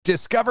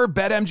Discover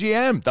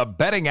BetMGM, the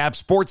betting app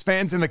sports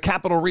fans in the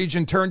capital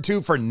region turn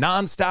to for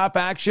nonstop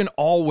action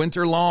all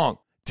winter long.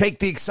 Take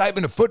the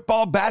excitement of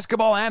football,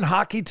 basketball, and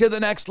hockey to the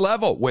next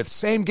level with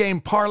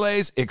same-game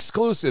parlays,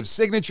 exclusive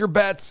signature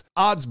bets,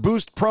 odds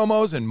boost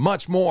promos, and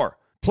much more.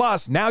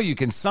 Plus, now you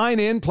can sign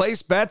in,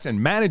 place bets,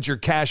 and manage your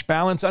cash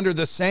balance under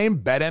the same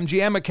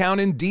BetMGM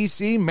account in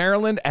D.C.,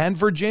 Maryland, and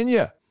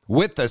Virginia.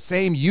 With the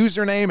same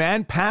username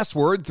and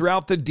password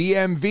throughout the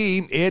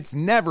DMV, it's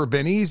never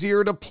been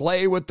easier to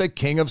play with the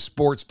king of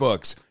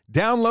sportsbooks.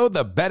 Download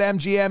the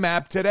BetMGM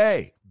app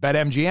today.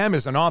 BetMGM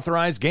is an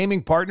authorized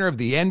gaming partner of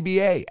the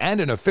NBA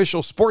and an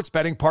official sports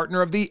betting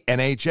partner of the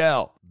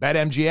NHL.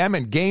 BetMGM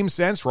and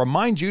GameSense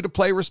remind you to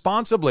play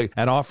responsibly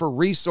and offer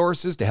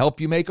resources to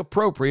help you make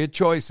appropriate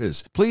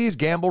choices. Please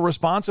gamble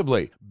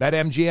responsibly.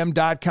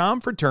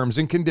 BetMGM.com for terms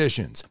and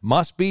conditions.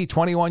 Must be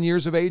 21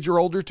 years of age or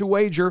older to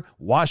wager.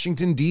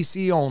 Washington,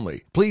 D.C.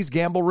 only. Please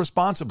gamble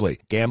responsibly.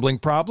 Gambling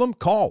problem?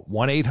 Call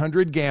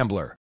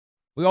 1-800-GAMBLER.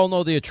 We all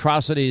know the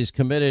atrocities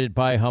committed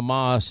by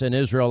Hamas in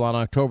Israel on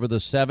October the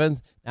 7th.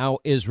 Now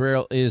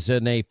Israel is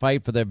in a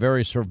fight for their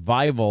very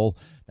survival.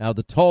 Now,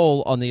 the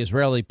toll on the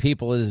Israeli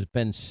people has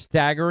been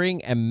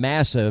staggering and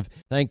massive.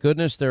 Thank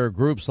goodness there are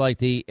groups like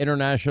the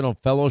International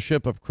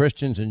Fellowship of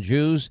Christians and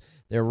Jews.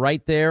 They're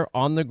right there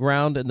on the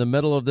ground in the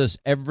middle of this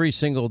every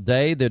single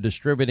day. They're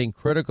distributing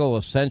critical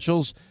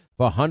essentials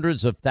for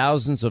hundreds of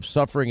thousands of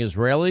suffering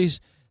Israelis.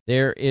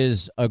 There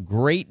is a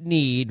great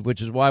need,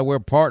 which is why we're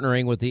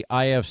partnering with the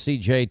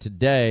IFCJ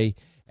today.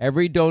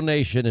 Every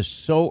donation is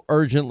so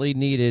urgently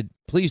needed.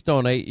 Please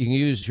donate. You can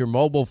use your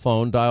mobile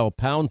phone, dial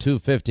pound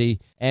 250,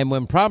 and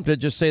when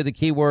prompted, just say the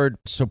keyword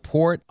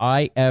support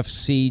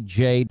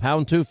IFCJ,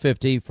 pound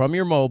 250 from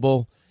your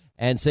mobile,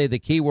 and say the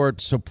keyword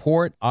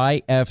support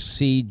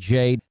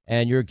IFCJ.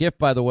 And your gift,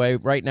 by the way,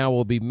 right now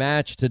will be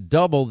matched to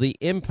double the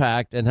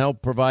impact and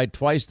help provide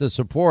twice the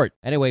support.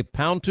 Anyway,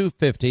 pound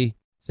 250.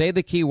 Say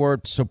the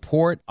keyword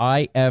support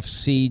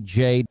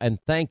IFCJ, and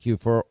thank you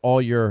for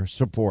all your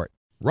support.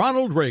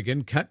 Ronald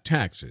Reagan cut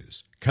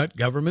taxes, cut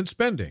government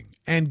spending,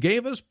 and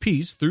gave us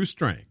peace through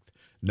strength.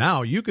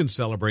 Now you can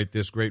celebrate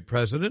this great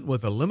president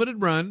with a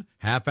limited-run,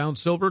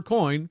 half-ounce silver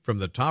coin from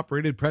the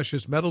top-rated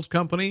precious metals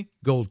company,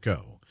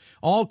 Goldco.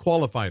 All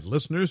qualified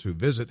listeners who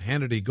visit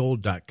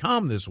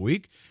HannityGold.com this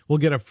week will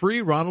get a free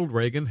Ronald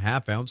Reagan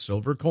half-ounce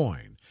silver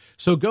coin.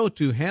 So go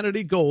to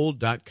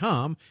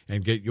HannityGold.com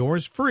and get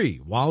yours free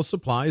while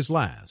supplies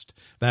last.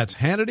 That's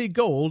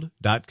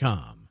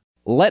HannityGold.com.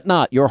 Let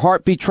not your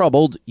heart be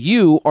troubled.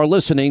 You are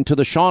listening to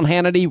the Sean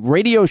Hannity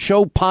Radio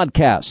Show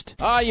podcast.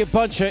 You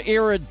bunch of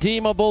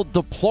irredeemable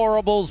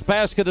deplorables,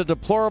 basket of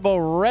deplorable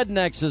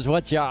rednecks is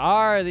what you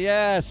are.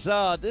 Yes,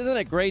 isn't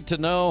it great to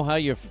know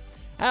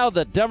how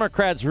the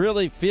Democrats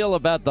really feel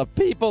about the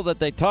people that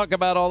they talk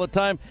about all the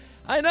time?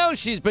 I know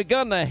she's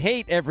begun to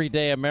hate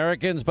everyday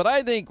Americans, but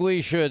I think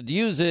we should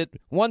use it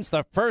once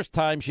the first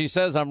time she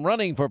says, I'm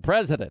running for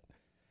president.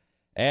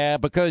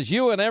 Because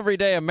you and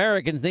everyday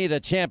Americans need a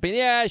champion.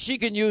 Yeah, she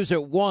can use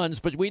it once,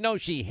 but we know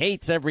she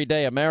hates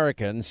everyday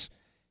Americans.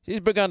 She's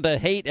begun to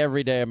hate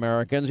everyday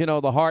Americans,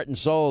 the heart and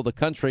soul of the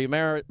country.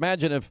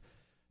 Imagine if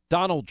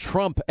Donald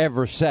Trump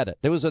ever said it.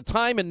 There was a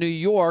time in New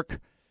York,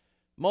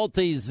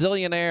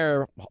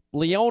 multi-zillionaire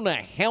Leona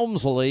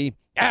Helmsley,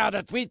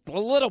 the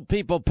little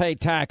people pay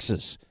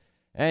taxes.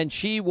 And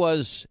she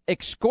was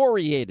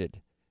excoriated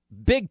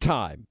big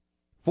time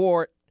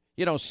for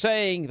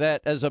saying that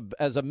as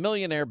a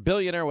millionaire,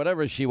 billionaire,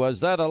 whatever she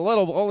was, that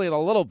only the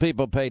little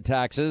people pay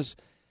taxes.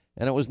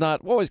 And it was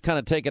not always kind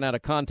of taken out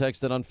of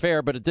context and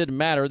unfair, but it didn't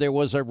matter. There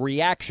was a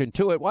reaction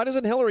to it. Why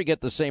doesn't Hillary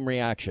get the same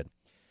reaction?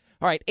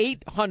 All right,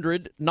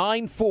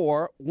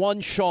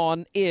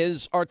 800-941-SEAN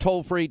is our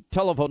toll-free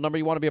telephone number.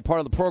 You want to be a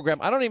part of the program.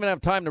 I don't even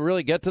have time to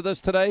really get to this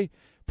today.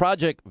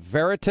 Project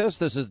Veritas,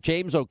 this is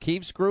James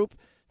O'Keefe's group.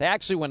 They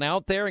actually went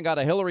out there and got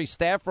a Hillary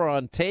staffer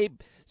on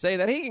tape saying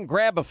that he can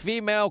grab a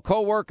female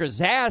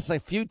co-worker's ass a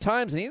few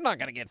times and he's not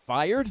going to get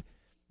fired.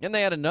 And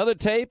they had another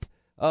tape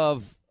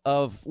of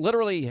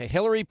literally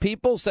Hillary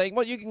people saying,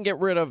 well, you can get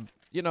rid of,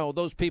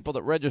 those people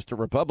that register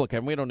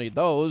Republican. We don't need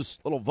those.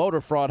 Little voter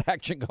fraud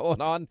action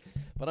going on.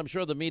 But I'm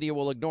sure the media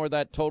will ignore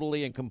that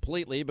totally and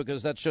completely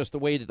because that's just the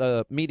way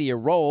the media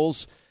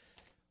rolls.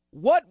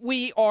 What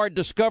we are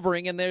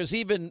discovering, and there's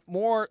even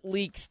more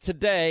leaks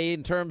today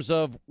in terms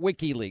of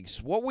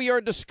WikiLeaks, what we are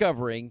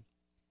discovering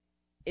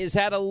is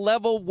at a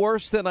level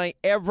worse than I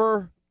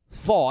ever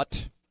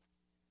thought.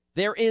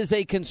 There is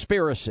a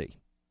conspiracy.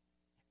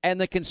 And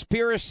the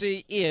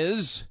conspiracy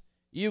is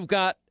you've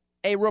got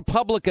a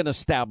Republican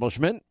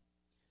establishment,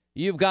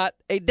 you've got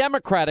a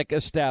Democratic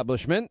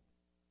establishment,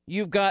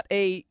 you've got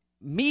a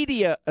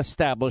media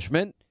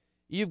establishment,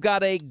 you've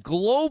got a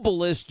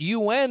globalist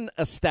UN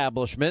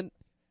establishment,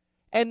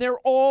 and they're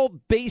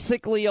all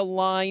basically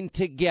aligned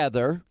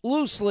together,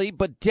 loosely,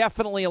 but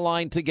definitely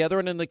aligned together.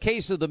 And in the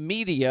case of the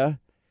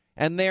media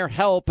and their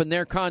help and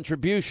their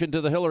contribution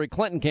to the Hillary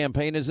Clinton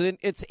campaign,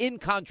 it's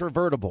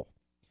incontrovertible.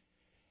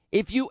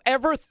 If you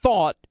ever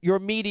thought your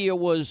media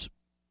was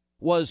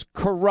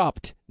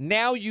corrupt,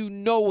 now you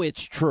know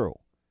it's true.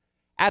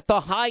 at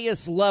the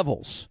highest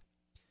levels.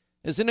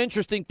 There's an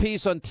interesting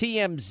piece on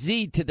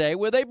TMZ today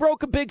where they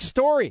broke a big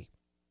story.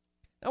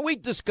 Now, we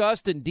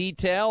discussed in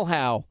detail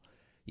how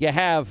you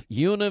have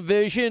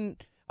Univision,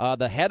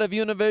 the head of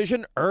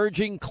Univision,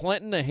 urging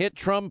Clinton to hit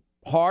Trump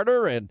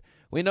harder, and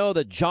we know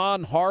that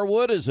John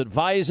Harwood is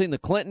advising the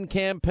Clinton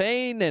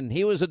campaign, and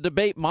he was a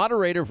debate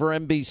moderator for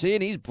NBC,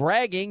 and he's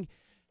bragging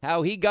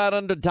how he got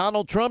under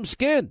Donald Trump's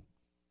skin.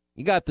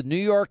 You got the New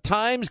York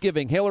Times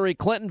giving Hillary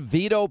Clinton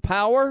veto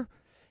power.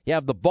 You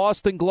have the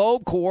Boston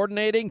Globe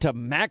coordinating to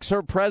max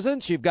her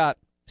presence. You've got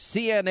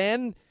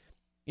CNN,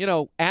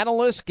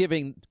 analysts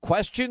giving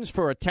questions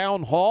for a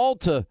town hall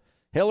to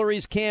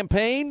Hillary's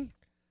campaign.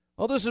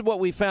 Well, this is what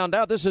we found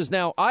out.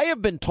 I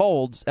have been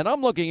told, and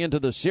I'm looking into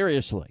this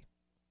seriously,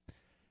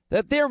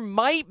 that there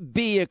might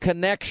be a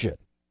connection,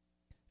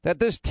 that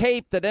this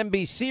tape that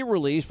NBC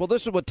released, well,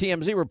 this is what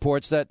TMZ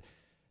reports,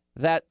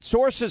 that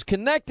sources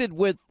connected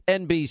with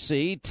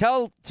NBC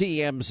tell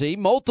TMZ,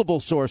 multiple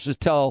sources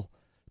tell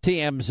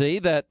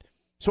TMZ that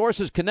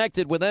sources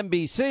connected with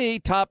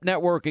NBC, top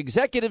network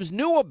executives,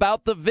 knew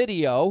about the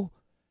video.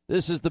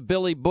 This is the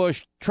Billy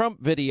Bush Trump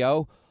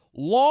video.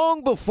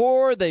 Long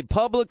before they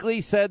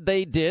publicly said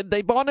they did,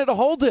 they wanted to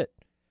hold it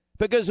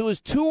because it was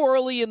too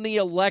early in the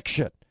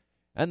election.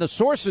 And the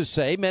sources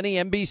say many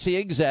NBC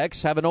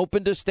execs have an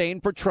open disdain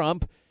for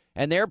Trump,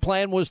 and their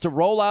plan was to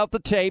roll out the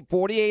tape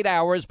 48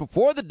 hours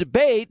before the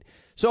debate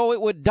so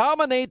it would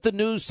dominate the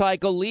news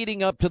cycle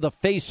leading up to the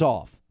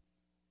face-off.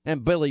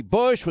 And Billy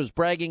Bush was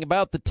bragging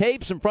about the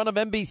tapes in front of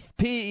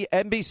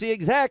NBC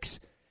execs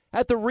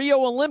at the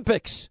Rio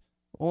Olympics.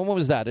 When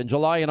was that, in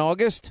July and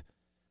August?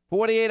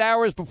 48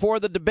 hours before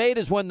the debate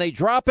is when they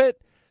drop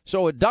it,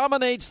 so it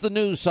dominates the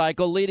news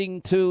cycle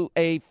leading to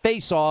a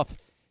face-off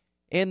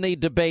in the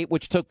debate,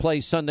 which took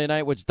place Sunday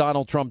night, which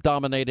Donald Trump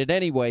dominated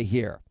anyway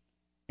here.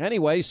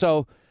 Anyway,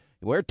 so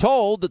we're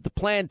told that the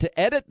plan to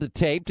edit the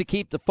tape to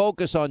keep the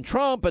focus on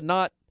Trump and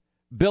not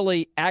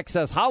Billy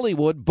Access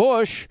Hollywood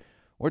Bush,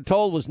 we're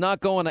told was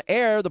not going to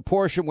air the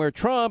portion where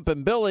Trump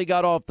and Billy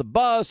got off the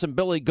bus and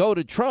Billy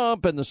goaded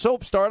Trump and the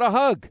soap star to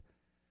hug.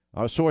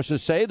 Our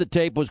sources say the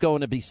tape was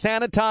going to be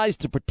sanitized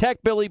to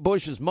protect Billy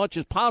Bush as much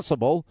as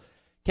possible.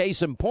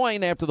 Case in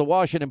point, after the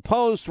Washington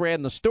Post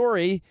ran the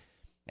story,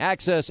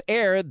 Access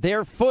aired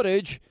their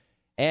footage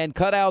and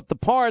cut out the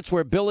parts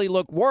where Billy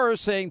looked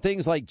worse, saying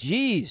things like,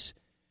 geez,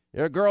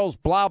 your girl's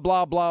blah,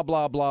 blah, blah,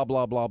 blah, blah,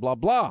 blah, blah, blah,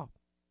 blah.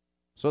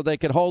 So they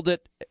could hold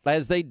it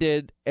as they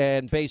did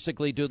and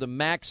basically do the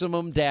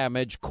maximum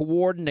damage,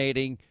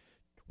 coordinating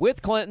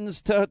with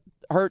Clintons to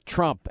hurt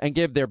Trump and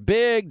give their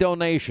big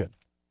donation.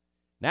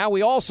 Now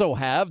we also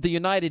have the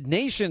United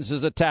Nations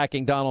is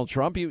attacking Donald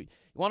Trump. You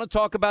want to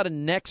talk about a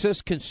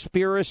nexus,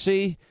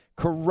 conspiracy,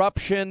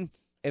 corruption?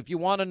 If you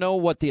want to know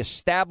what the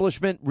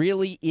establishment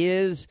really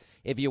is,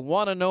 if you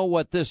want to know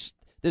what this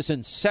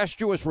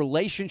incestuous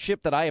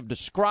relationship that I have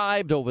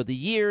described over the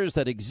years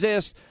that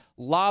exists,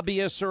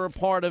 lobbyists are a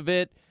part of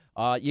it.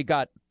 You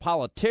got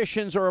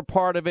politicians are a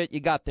part of it.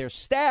 You got their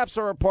staffs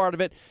are a part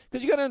of it.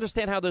 Because you got to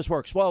understand how this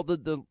works. Well,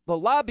 the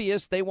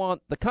lobbyists, they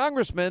want the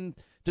congressman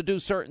to do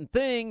certain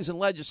things and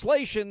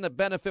legislation that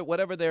benefit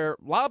whatever they're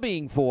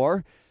lobbying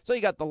for. So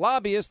you got the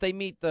lobbyists, they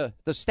meet the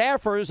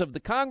staffers of the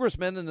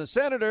congressmen and the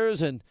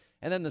senators, and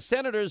then the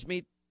senators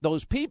meet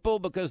those people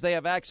because they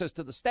have access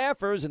to the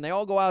staffers, and they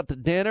all go out to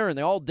dinner, and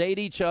they all date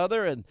each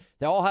other, and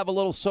they all have a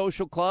little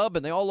social club,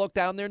 and they all look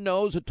down their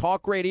nose at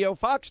talk radio,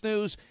 Fox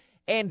News,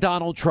 and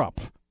Donald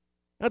Trump.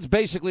 That's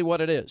basically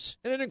what it is.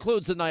 And it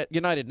includes the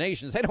United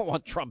Nations. They don't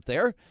want Trump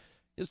there,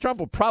 because Trump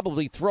will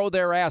probably throw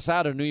their ass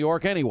out of New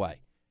York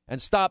anyway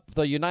and stop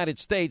the United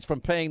States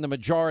from paying the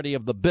majority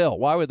of the bill.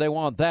 Why would they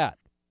want that?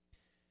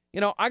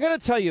 I got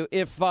to tell you,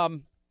 if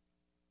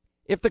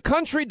the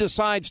country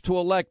decides to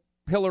elect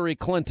Hillary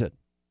Clinton,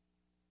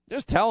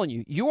 just telling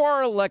you, you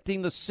are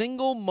electing the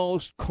single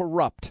most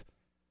corrupt,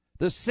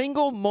 the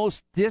single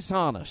most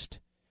dishonest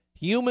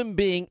human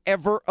being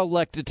ever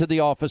elected to the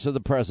office of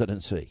the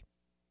presidency.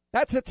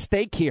 That's at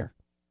stake here.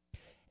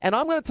 And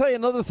I'm going to tell you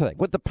another thing.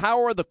 With the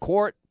power of the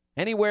court,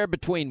 anywhere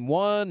between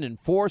 1 and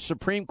 4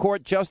 Supreme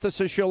Court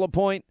justices she'll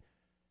appoint,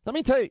 let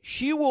me tell you,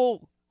 she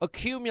will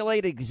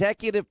accumulate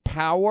executive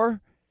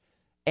power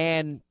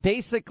and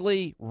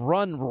basically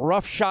run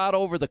roughshod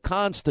over the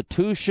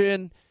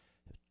Constitution,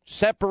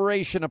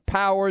 separation of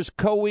powers,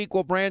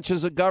 co-equal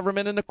branches of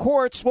government, and the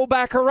courts will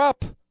back her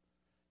up.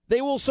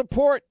 They will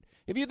support.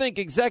 If you think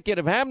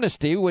executive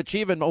amnesty, which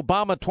even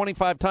Obama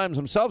 25 times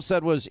himself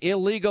said was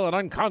illegal and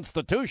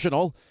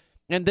unconstitutional,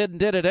 and then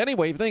did it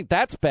anyway, if you think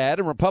that's bad,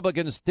 and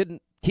Republicans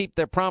didn't keep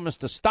their promise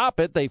to stop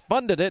it, they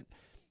funded it,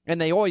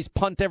 and they always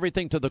punt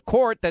everything to the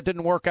court. That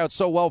didn't work out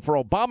so well for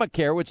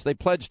Obamacare, which they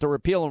pledged to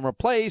repeal and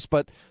replace,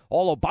 but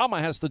all Obama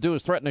has to do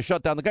is threaten to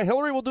shut down the guy.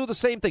 Hillary will do the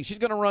same thing. She's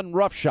going to run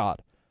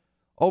roughshod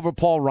over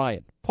Paul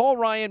Ryan. Paul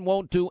Ryan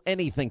won't do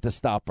anything to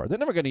stop her. They're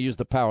never going to use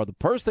the power of the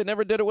purse. They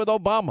never did it with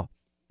Obama.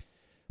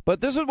 But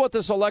this is what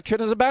this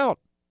election is about.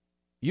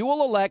 You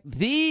will elect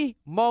the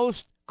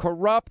most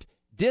corrupt,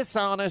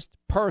 dishonest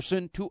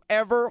person to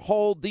ever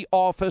hold the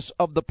office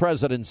of the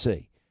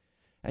presidency.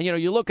 And,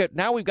 you look at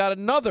now we've got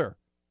another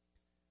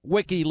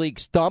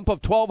WikiLeaks dump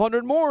of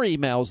 1,200 more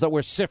emails that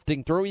we're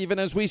sifting through even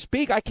as we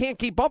speak. I can't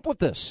keep up with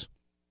this.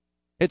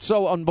 It's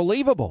so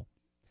unbelievable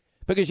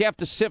because you have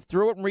to sift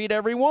through it and read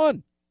every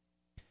one.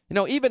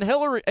 Even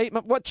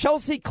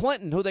Chelsea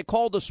Clinton, who they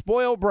called a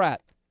spoiled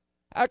brat,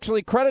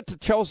 actually credit to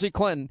Chelsea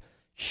Clinton,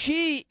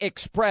 she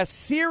expressed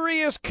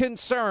serious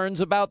concerns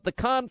about the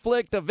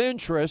conflict of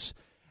interest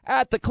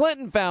at the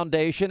Clinton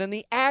Foundation and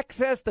the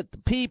access that the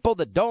people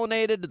that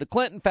donated to the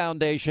Clinton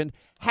Foundation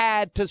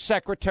had to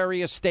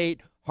Secretary of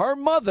State, her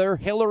mother,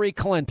 Hillary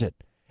Clinton.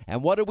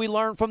 And what did we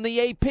learn from the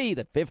AP?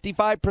 That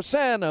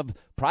 55% of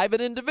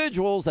private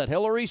individuals that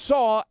Hillary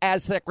saw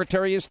as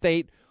Secretary of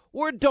State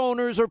were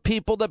donors or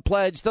people that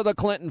pledged to the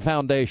Clinton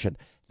Foundation.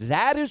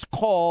 That is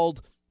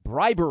called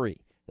bribery.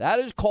 That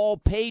is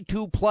called pay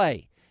to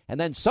play. And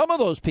then some of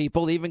those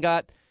people even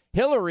got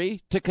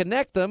Hillary to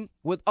connect them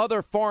with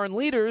other foreign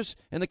leaders.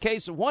 In the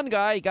case of one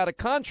guy, he got a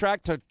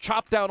contract to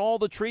chop down all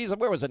the trees.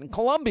 Where was it? In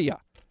Colombia.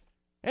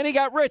 And he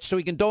got rich so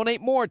he can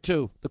donate more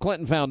to the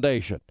Clinton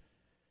Foundation.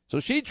 So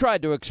she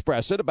tried to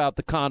express it about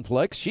the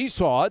conflicts. She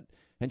saw it,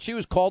 and she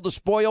was called a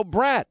spoiled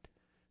brat.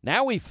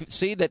 Now we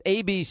see that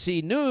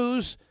ABC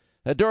News,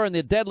 during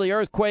the deadly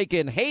earthquake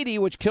in Haiti,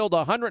 which killed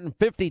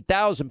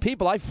 150,000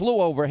 people, I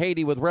flew over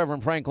Haiti with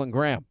Reverend Franklin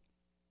Graham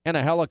in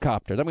a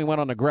helicopter. Then we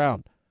went on the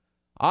ground.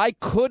 I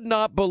could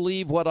not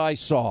believe what I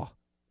saw.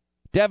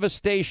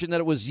 Devastation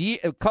that it was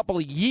a couple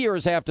of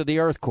years after the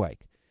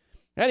earthquake.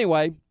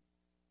 Anyway,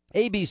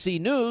 ABC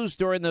News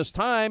during this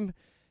time,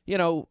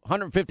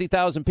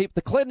 150,000 people.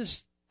 The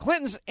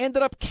Clintons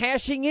ended up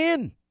cashing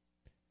in.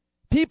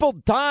 People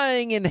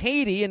dying in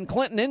Haiti and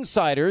Clinton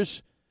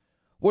insiders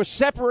were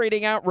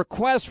separating out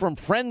requests from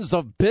Friends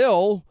of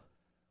Bill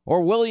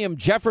or William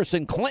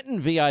Jefferson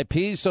Clinton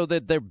VIPs so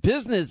that their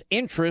business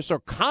interests or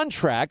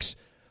contracts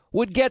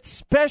would get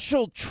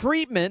special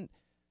treatment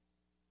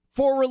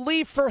for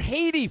relief for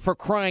Haiti, for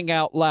crying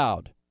out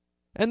loud.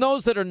 And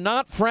those that are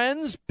not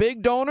friends,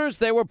 big donors,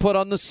 they were put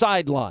on the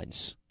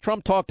sidelines.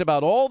 Trump talked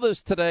about all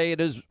this today.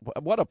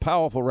 What a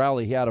powerful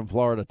rally he had in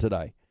Florida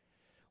today.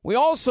 We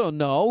also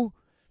know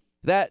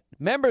that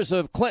members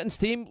of Clinton's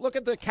team, look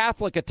at the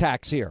Catholic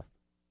attacks here.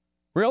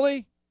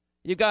 Really?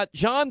 You got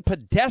John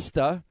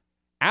Podesta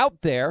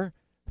out there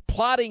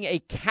plotting a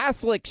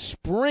Catholic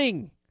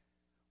spring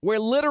where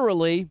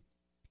literally,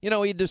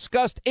 he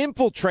discussed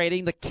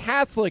infiltrating the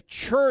Catholic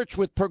Church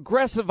with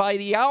progressive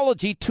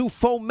ideology to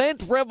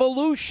foment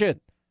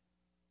revolution.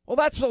 Well,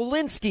 that's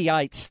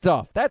Alinskyite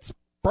stuff. That's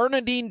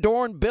Bernardine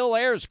Dohrn, Bill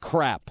Ayers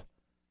crap.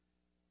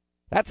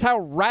 That's how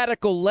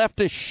radical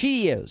leftist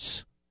she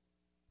is.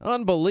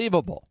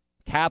 Unbelievable.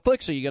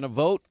 Catholics, are you going to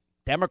vote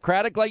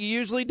Democratic like you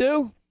usually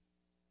do?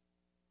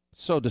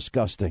 So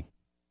disgusting.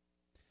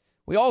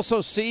 We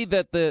also see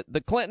that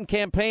the Clinton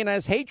campaign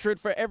has hatred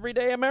for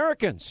everyday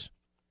Americans.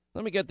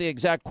 Let me get the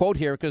exact quote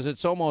here because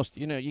it's almost,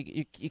 you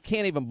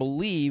can't even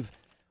believe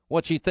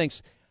what she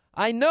thinks.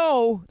 I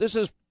know this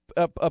is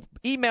a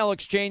email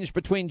exchange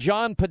between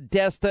John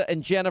Podesta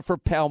and Jennifer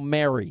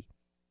Palmieri.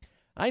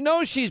 I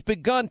know she's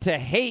begun to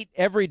hate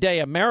everyday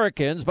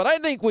Americans, but I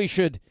think we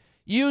should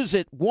use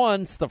it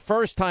once the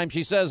first time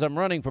she says I'm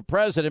running for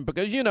president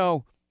because,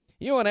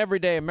 you and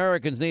everyday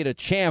Americans need a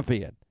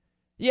champion.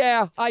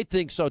 Yeah, I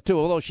think so, too,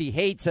 although she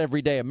hates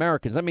everyday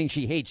Americans. I mean,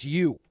 she hates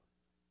you.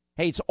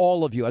 Hates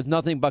all of you, has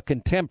nothing but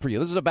contempt for you.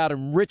 This is about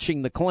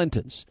enriching the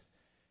Clintons.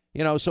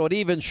 So it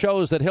even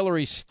shows that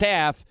Hillary's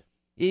staff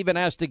even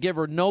has to give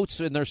her notes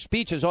in their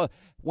speeches.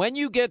 When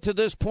you get to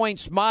this point,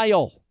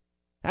 smile.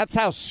 That's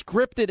how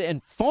scripted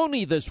and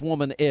phony this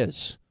woman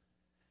is.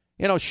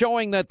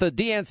 Showing that the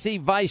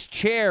DNC vice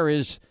chair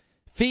is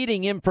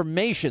feeding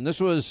information. This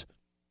was,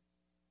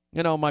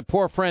 my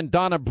poor friend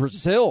Donna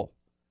Brazil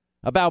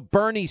about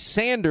Bernie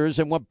Sanders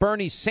and what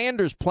Bernie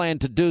Sanders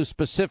planned to do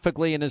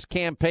specifically in his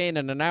campaign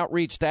and an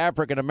outreach to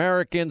African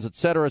Americans, et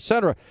cetera, et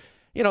cetera.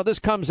 This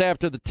comes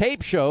after the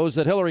tape shows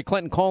that Hillary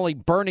Clinton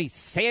calling Bernie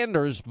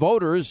Sanders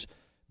voters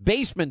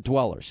basement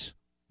dwellers.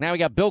 Now we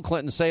got Bill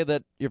Clinton say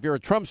that if you're a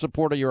Trump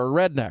supporter, you're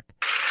a redneck.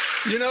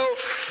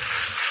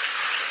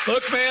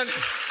 Look, man,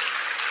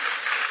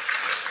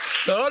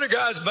 the other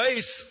guy's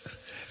base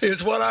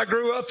is what I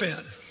grew up in.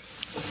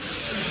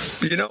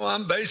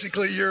 I'm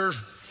basically your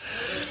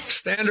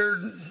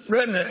standard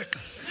redneck.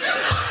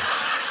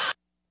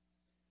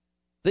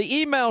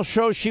 The email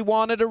shows she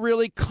wanted to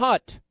really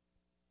cut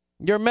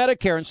your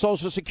Medicare and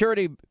Social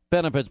Security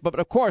benefits. But,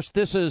 of course,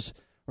 this is,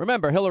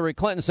 remember, Hillary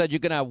Clinton said you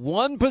can have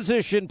one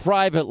position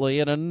privately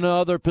and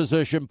another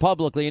position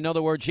publicly. In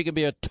other words, she can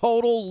be a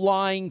total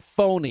lying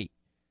phony.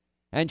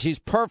 And she's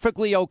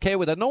perfectly okay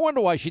with it. No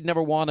wonder why she'd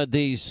never wanted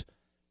these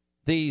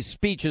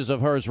speeches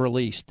of hers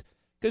released.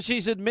 Because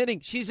she's admitting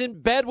she's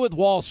in bed with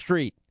Wall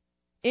Street.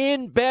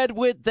 In bed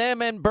with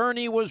them, and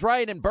Bernie was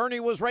right. And Bernie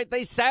was right.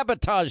 They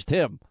sabotaged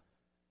him.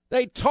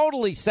 They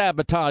totally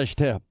sabotaged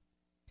him.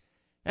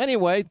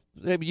 Anyway,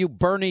 you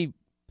Bernie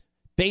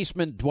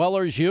basement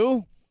dwellers,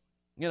 you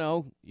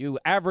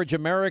average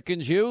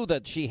Americans, you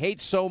that she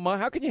hates so much.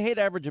 How can you hate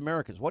average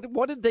Americans?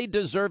 What did they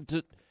deserve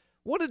to?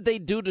 What did they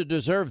do to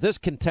deserve this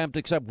contempt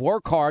except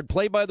work hard,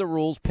 play by the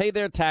rules, pay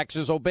their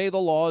taxes, obey the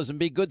laws, and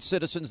be good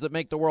citizens that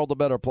make the world a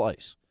better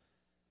place?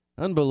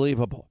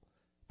 Unbelievable.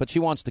 But she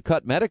wants to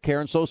cut Medicare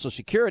and Social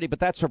Security, but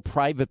that's her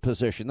private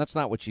position. That's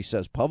not what she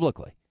says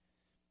publicly.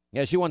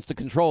 Yeah, she wants to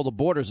control the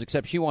borders,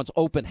 except she wants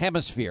open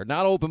hemisphere,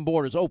 not open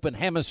borders, open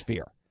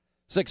hemisphere.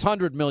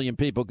 600 million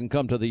people can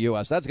come to the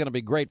U.S. That's going to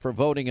be great for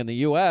voting in the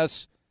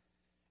U.S.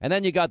 And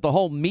then you got the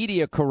whole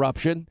media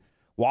corruption.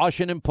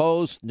 Washington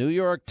Post, New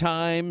York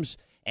Times,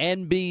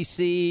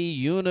 NBC,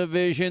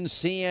 Univision,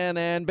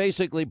 CNN,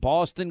 basically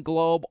Boston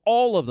Globe,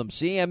 all of them,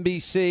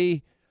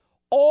 CNBC,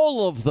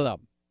 all of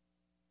them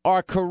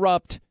are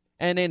corrupt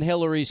and in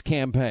Hillary's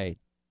campaign.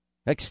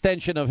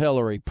 Extension of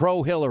Hillary,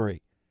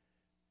 pro-Hillary,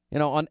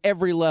 on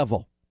every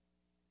level.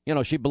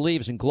 She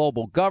believes in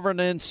global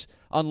governance,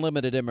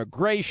 unlimited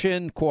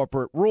immigration,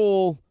 corporate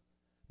rule.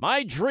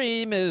 My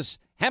dream is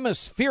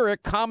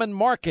hemispheric common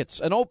markets,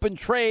 an open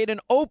trade, and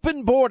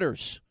open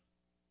borders,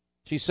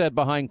 she said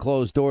behind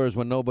closed doors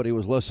when nobody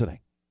was listening.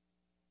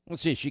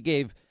 Let's see, she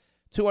gave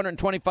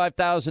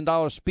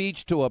 $225,000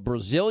 speech to a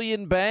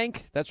Brazilian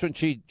bank. That's when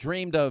she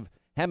dreamed of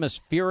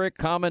hemispheric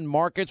common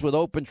markets with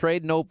open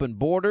trade and open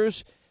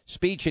borders.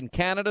 Speech in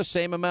Canada,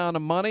 same amount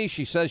of money.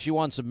 She says she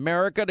wants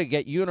America to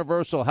get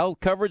universal health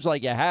coverage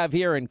like you have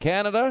here in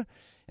Canada.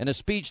 In a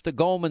speech to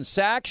Goldman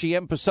Sachs, she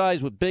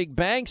emphasized with big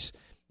banks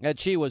that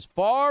she was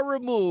far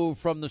removed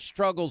from the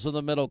struggles of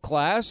the middle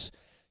class.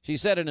 She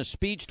said in a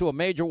speech to a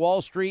major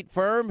Wall Street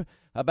firm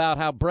about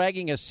how,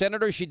 bragging as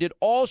senator, she did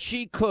all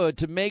she could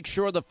to make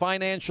sure the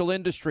financial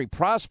industry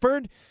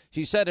prospered.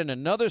 She said in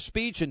another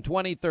speech in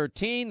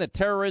 2013 that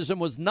terrorism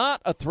was not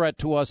a threat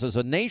to us as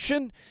a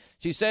nation.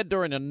 She said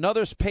during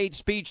another paid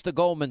speech to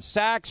Goldman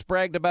Sachs,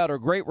 bragged about her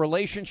great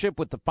relationship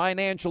with the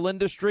financial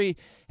industry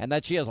and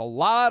that she has a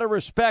lot of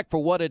respect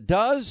for what it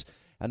does.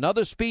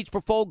 Another speech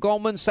before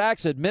Goldman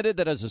Sachs admitted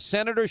that as a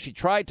senator, she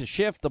tried to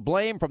shift the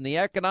blame from the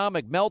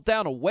economic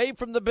meltdown away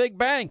from the big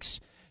banks.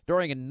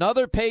 During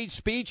another paid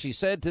speech, she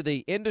said to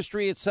the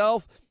industry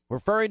itself,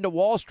 referring to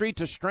Wall Street,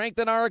 to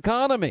strengthen our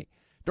economy.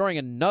 During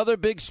another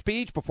big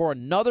speech before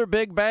another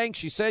big bank,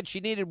 she said she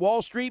needed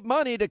Wall Street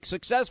money to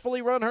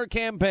successfully run her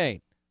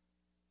campaign.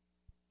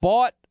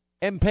 Bought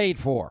and paid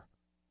for.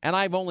 And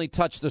I've only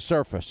touched the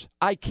surface.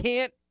 I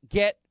can't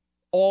get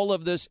all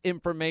of this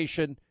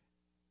information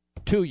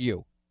to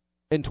you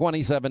in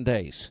 27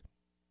 days.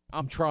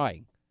 I'm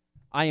trying.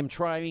 I am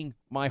trying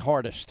my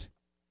hardest.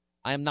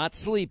 I am not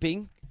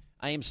sleeping.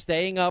 I am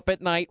staying up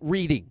at night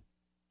reading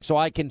so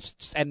I can,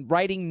 and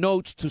writing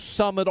notes to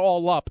sum it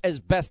all up as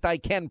best I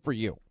can for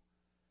you.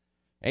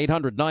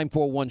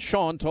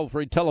 800-941-SEAN,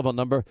 toll-free telephone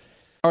number.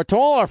 To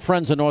all our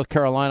friends in North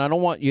Carolina, I don't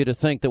want you to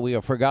think that we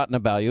have forgotten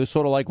about you,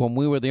 sort of like when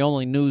we were the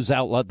only news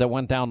outlet that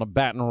went down to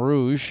Baton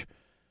Rouge.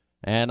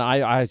 And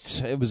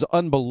it was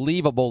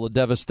unbelievable, the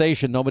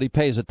devastation. Nobody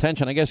pays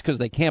attention, I guess because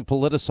they can't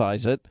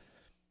politicize it.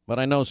 But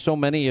I know so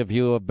many of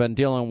you have been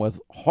dealing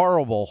with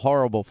horrible,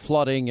 horrible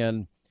flooding.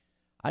 And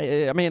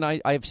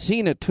I've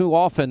seen it too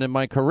often in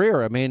my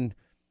career. I mean,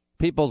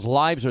 people's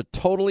lives are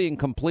totally and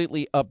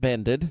completely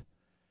upended.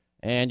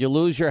 And you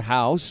lose your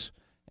house.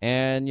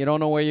 And you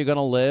don't know where you're going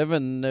to live.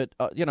 And,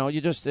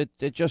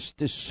 it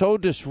just is so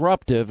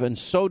disruptive and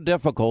so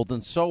difficult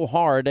and so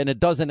hard. And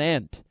it doesn't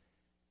end.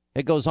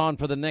 It goes on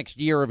for the next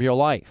year of your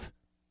life.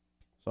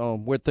 So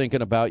we're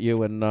thinking about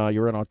you, and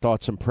you're in our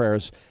thoughts and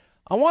prayers.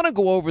 I want to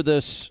go over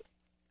this,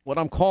 what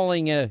I'm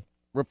calling a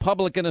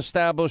Republican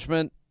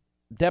establishment,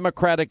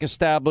 Democratic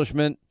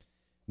establishment,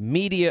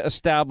 media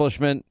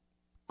establishment,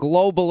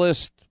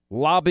 globalist,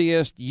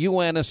 lobbyist,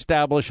 UN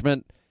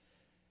establishment.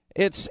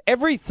 It's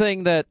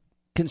everything that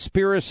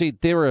conspiracy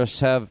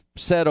theorists have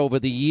said over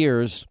the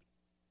years.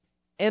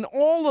 And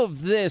all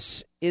of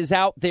this is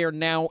out there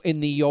now in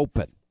the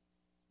open.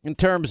 In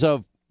terms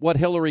of what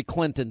Hillary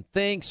Clinton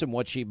thinks and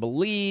what she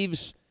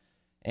believes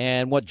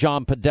and what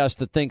John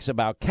Podesta thinks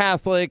about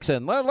Catholics.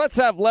 And let's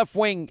have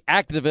left-wing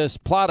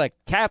activists plot a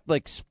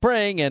Catholic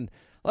spring and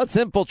let's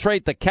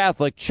infiltrate the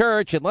Catholic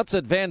Church and let's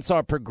advance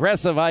our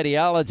progressive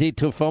ideology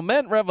to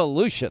foment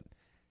revolution.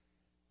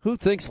 Who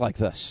thinks like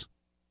this?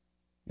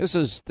 This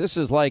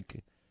is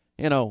like,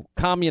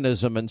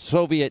 communism and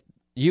Soviet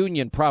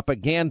Union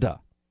propaganda.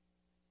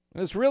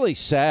 It's really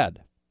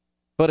sad,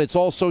 but it's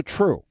also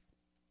true.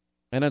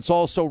 And it's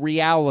also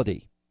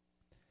reality.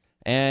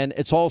 And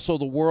it's also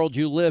the world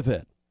you live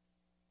in.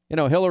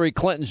 Hillary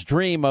Clinton's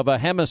dream of a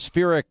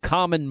hemispheric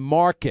common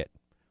market,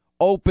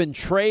 open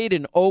trade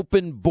and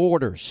open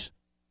borders.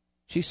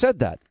 She said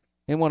that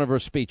in one of her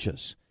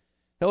speeches.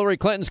 Hillary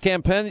Clinton's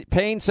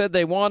campaign said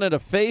they wanted to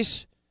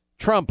face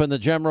Trump in the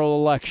general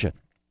election.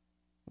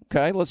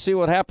 Okay, let's see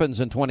what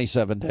happens in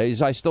 27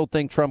 days. I still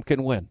think Trump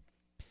can win.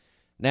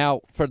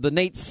 Now, for the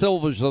Nate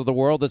Silvers of the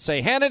world that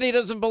say Hannity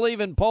doesn't believe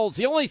in polls,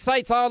 he only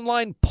cites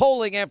online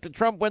polling after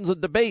Trump wins a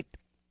debate.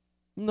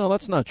 No,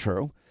 that's not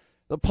true.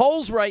 The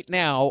polls right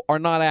now are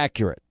not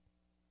accurate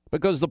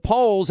because the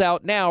polls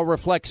out now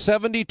reflect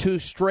 72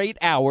 straight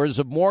hours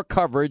of more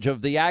coverage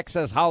of the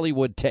Access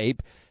Hollywood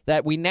tape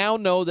that we now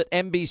know that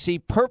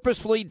NBC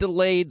purposefully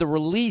delayed the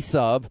release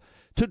of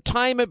to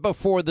time it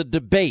before the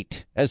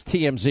debate, as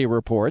TMZ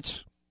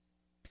reports.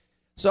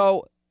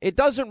 So it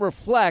doesn't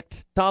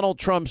reflect Donald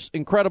Trump's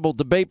incredible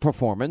debate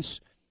performance.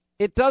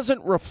 It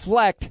doesn't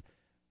reflect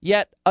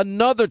yet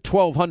another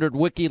 1,200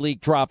 WikiLeaks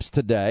drops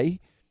today.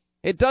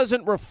 It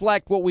doesn't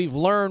reflect what we've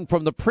learned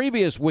from the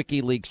previous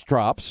WikiLeaks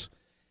drops.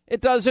 It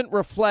doesn't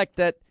reflect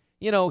that,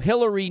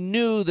 Hillary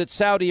knew that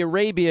Saudi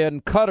Arabia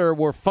and Qatar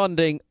were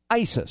funding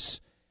ISIS.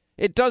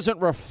 It doesn't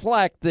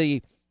reflect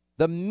the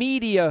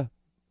media.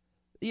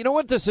 You know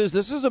what this is?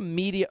 This is a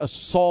media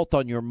assault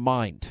on your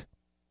mind.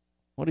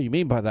 What do you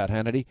mean by that,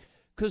 Hannity?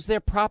 Because they're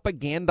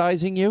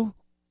propagandizing you.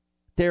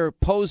 They're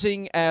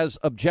posing as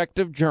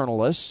objective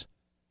journalists,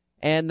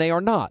 and they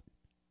are not,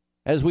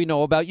 as we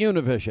know about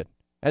Univision,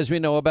 as we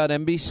know about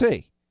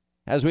NBC,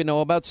 as we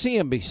know about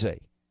CNBC,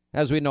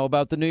 as we know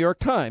about the New York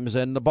Times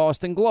and the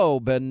Boston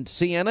Globe and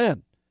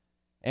CNN.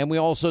 And we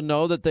also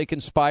know that they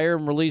conspire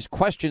and release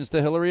questions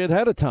to Hillary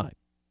ahead of time.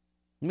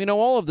 We know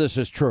all of this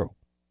is true.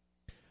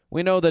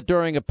 We know that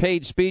during a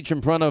paid speech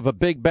in front of a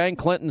big bank,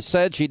 Clinton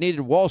said she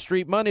needed Wall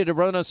Street money to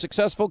run a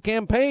successful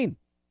campaign.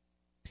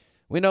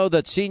 We know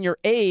that senior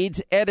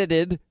aides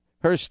edited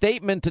her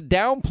statement to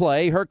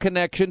downplay her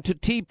connection to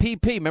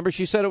TPP. Remember,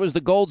 she said it was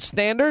the gold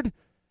standard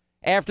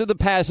after the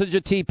passage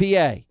of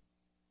TPA.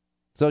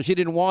 So she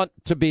didn't want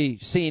to be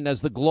seen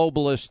as the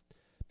globalist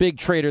big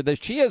trader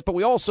that she is. But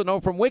we also know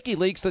from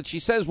WikiLeaks that she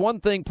says one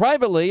thing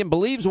privately and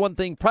believes one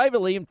thing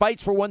privately and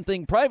fights for one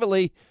thing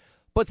privately,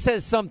 but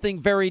says something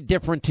very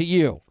different to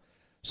you.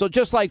 So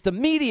just like the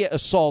media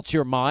assaults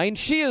your mind,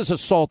 she is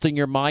assaulting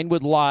your mind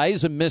with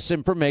lies and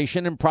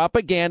misinformation and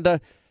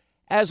propaganda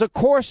as a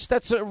course.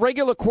 That's a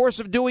regular course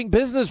of doing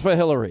business for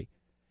Hillary.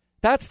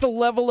 That's the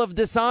level of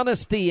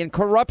dishonesty and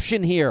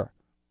corruption here.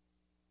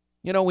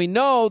 We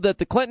know that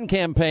the Clinton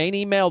campaign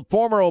emailed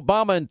former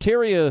Obama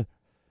Interior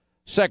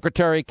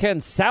Secretary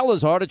Ken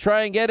Salazar to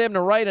try and get him to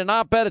write an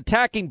op-ed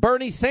attacking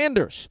Bernie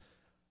Sanders.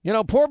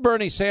 Poor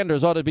Bernie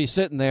Sanders ought to be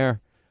sitting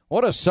there.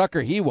 What a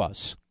sucker he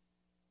was.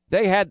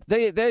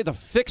 The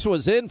fix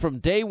was in from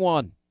day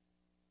one.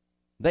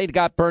 They'd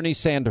got Bernie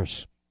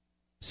Sanders.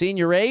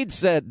 Senior aide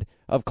said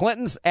of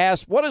Clinton's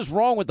asked, what is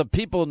wrong with the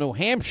people of New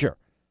Hampshire?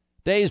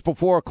 Days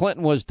before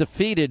Clinton was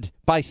defeated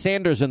by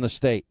Sanders in the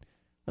state.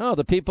 Oh,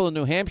 the people in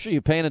New Hampshire,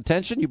 you paying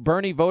attention? You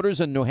Bernie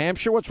voters in New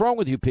Hampshire, what's wrong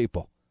with you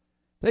people?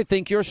 They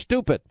think you're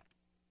stupid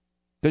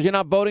because you're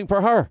not voting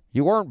for her.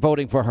 You weren't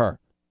voting for her.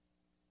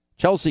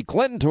 Chelsea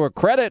Clinton, to her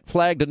credit,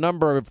 flagged a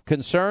number of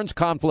concerns,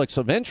 conflicts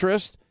of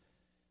interest.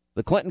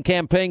 The Clinton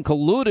campaign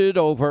colluded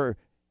over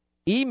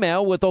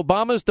email with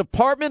Obama's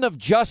Department of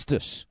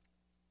Justice.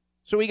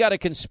 So we got a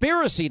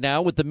conspiracy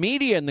now with the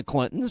media and the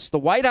Clintons, the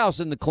White House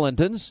and the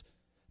Clintons.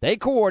 They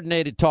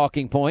coordinated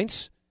talking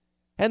points.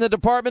 And the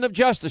Department of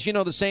Justice,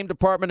 the same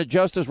Department of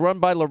Justice run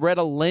by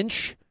Loretta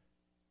Lynch.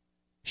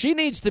 She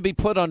needs to be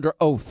put under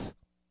oath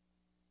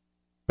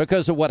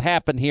because of what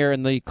happened here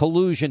and the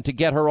collusion to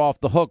get her off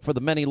the hook for the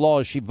many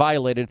laws she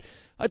violated.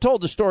 I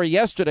told the story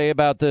yesterday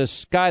about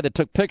this guy that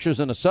took pictures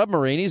in a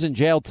submarine. He's in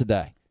jail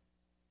today.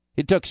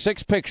 He took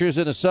 6 pictures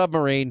in a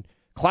submarine,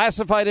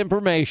 classified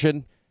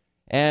information,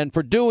 and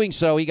for doing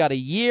so, he got a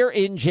year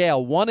in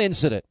jail. One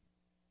incident.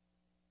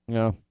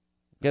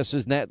 Guess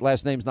his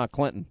last name's not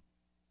Clinton.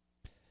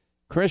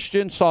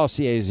 Christian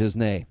Saucier is his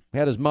name. He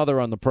had his mother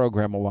on the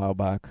program a while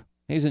back.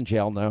 He's in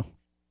jail now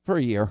for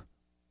a year.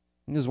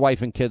 His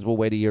wife and kids will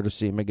wait a year to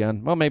see him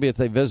again. Well, maybe if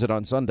they visit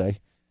on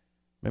Sunday.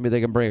 Maybe they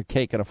can bring a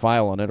cake and a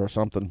file on it or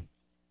something.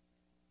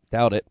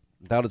 Doubt it.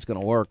 Doubt it's going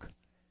to work.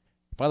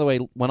 By the way,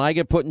 when I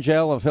get put in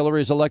jail, if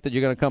Hillary's elected,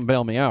 you're going to come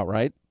bail me out,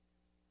 right?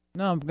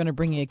 No, I'm going to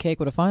bring you a cake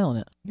with a file on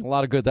it. A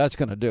lot of good that's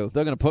going to do.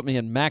 They're going to put me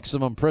in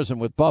maximum prison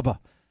with Bubba.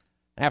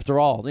 After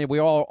all,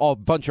 we're all a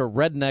bunch of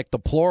redneck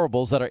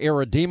deplorables that are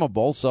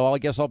irredeemable, so I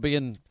guess I'll be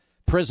in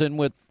prison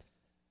with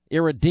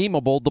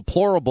irredeemable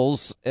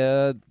deplorables.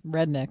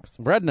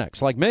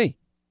 Rednecks like me.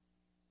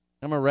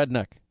 I'm a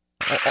redneck.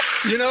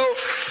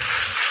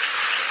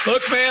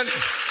 Look, man,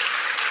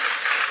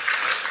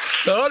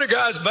 the other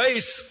guy's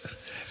base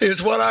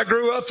is what I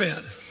grew up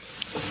in.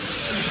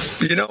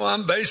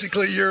 I'm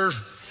basically your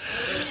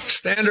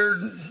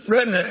standard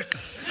redneck.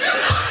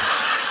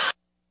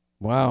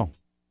 Wow.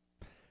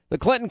 The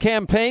Clinton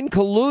campaign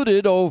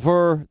colluded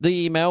over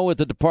the email with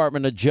the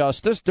Department of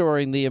Justice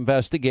during the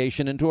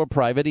investigation into a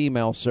private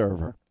email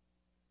server.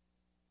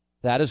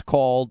 That is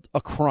called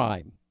a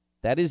crime.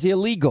 That is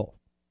illegal.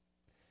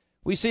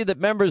 We see that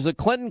members of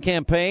the Clinton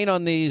campaign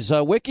on these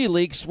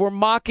WikiLeaks were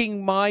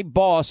mocking my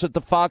boss at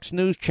the Fox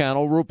News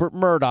channel, Rupert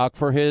Murdoch,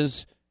 for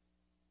his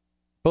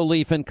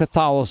belief in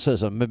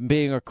Catholicism and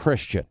being a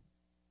Christian.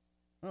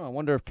 I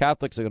wonder if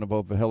Catholics are going to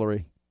vote for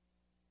Hillary.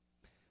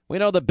 We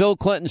know that Bill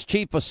Clinton's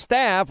chief of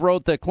staff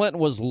wrote that Clinton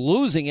was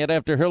losing it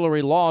after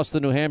Hillary lost the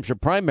New Hampshire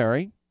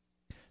primary.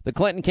 The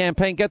Clinton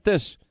campaign, get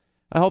this,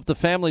 I hope the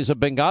families of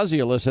Benghazi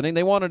are listening,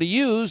 they wanted to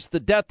use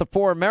the death of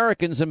 4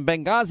 Americans in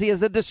Benghazi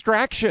as a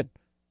distraction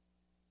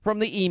from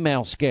the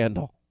email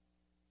scandal.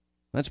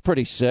 That's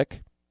pretty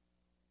sick.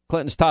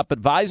 Clinton's top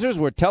advisors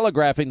were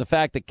telegraphing the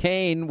fact that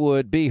Kaine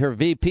would be her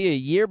VP a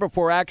year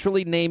before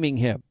actually naming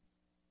him.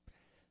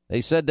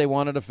 They said they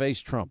wanted to face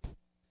Trump.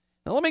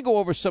 Now, let me go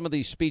over some of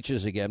these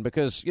speeches again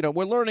because,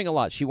 we're learning a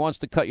lot. She wants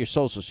to cut your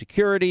Social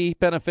Security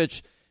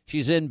benefits.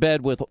 She's in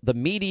bed with the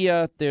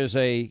media. There's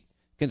a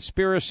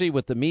conspiracy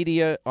with the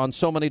media on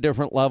so many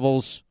different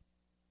levels.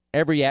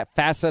 Every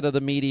facet of the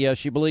media.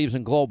 She believes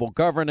in global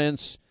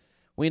governance.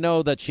 We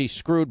know that she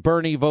screwed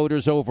Bernie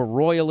voters over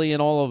royally in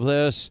all of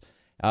this.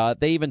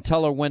 They even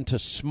tell her when to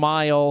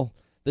smile.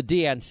 The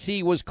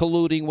DNC was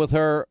colluding with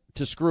her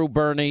to screw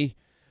Bernie.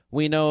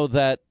 We know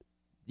that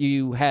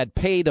you had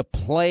pay to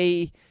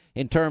play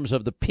in terms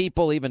of the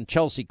people. Even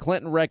Chelsea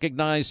Clinton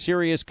recognized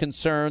serious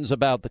concerns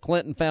about the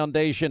Clinton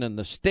Foundation and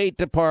the State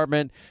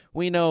Department.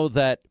 We know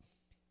that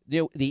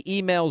the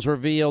emails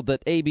revealed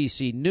that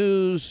ABC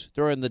News,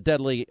 during the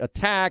deadly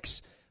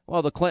attacks,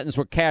 well, the Clintons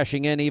were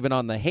cashing in even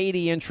on the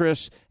Haiti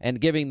interests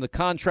and giving the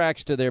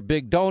contracts to their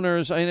big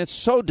donors. I mean, it's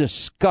so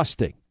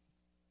disgusting.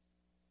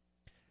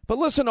 But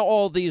listen to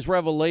all these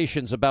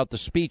revelations about the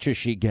speeches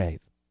she gave.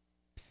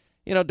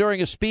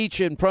 During a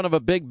speech in front of a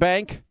big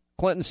bank,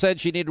 Clinton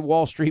said she needed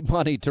Wall Street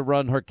money to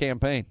run her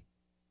campaign.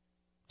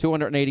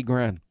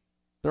 $280,000.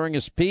 During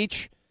a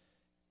speech,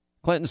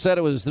 Clinton said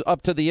it was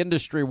up to the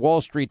industry, Wall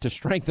Street, to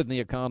strengthen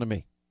the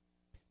economy.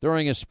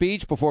 During a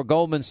speech before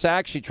Goldman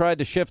Sachs, she tried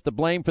to shift the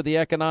blame for the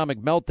economic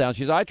meltdown.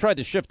 She said, I tried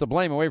to shift the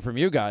blame away from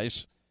you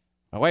guys,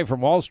 away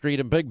from Wall Street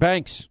and big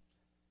banks.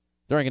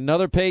 During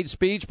another paid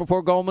speech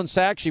before Goldman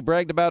Sachs, she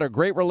bragged about her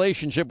great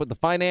relationship with the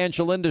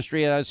financial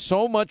industry and has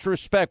so much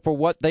respect for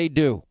what they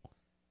do.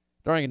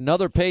 During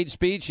another paid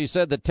speech, she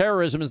said that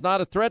terrorism is not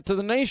a threat to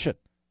the nation.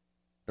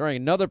 During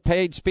another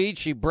paid speech,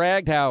 she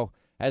bragged how,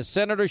 as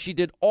senator, she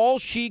did all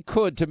she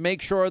could to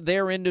make sure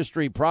their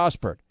industry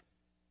prospered.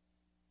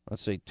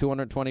 Let's see,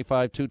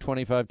 225,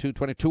 225,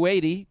 220,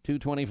 280,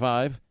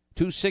 225,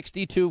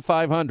 262,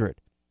 500.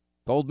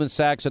 Goldman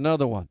Sachs,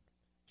 another one.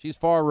 She's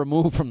far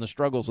removed from the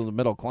struggles of the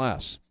middle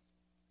class.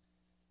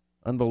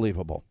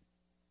 Unbelievable.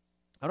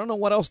 I don't know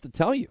what else to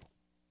tell you.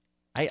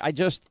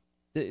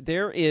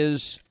 There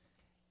is,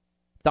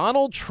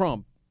 Donald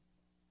Trump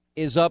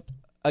is up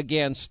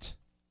against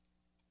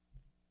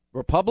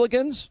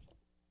Republicans.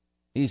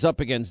 He's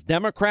up against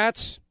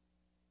Democrats.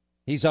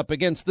 He's up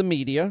against the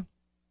media.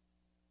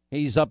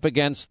 He's up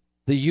against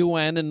the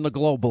UN and the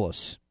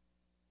globalists.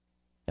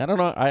 I don't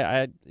know.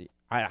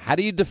 How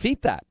do you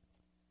defeat that?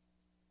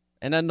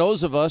 And then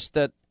those of us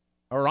that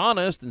are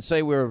honest and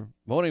say we're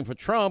voting for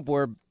Trump,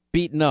 we're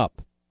beaten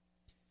up.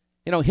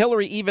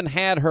 Hillary even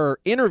had her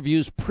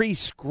interviews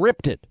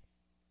pre-scripted.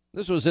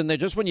 This was in there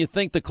just when you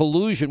think the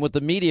collusion with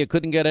the media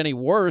couldn't get any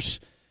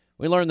worse.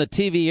 We learned the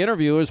TV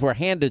interviewers were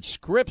handed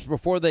scripts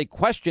before they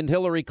questioned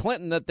Hillary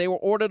Clinton that they were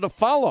ordered to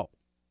follow.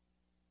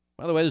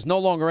 By the way, there's no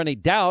longer any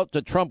doubt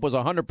that Trump was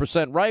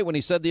 100% right when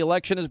he said the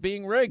election is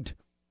being rigged.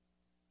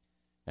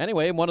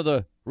 Anyway, in one of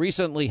the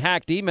recently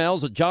hacked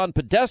emails of John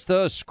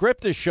Podesta, a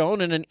script is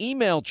shown in an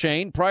email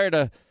chain prior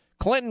to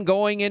Clinton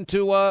calling into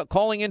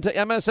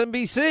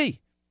MSNBC,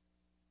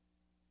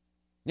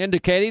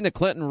 indicating that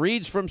Clinton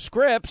reads from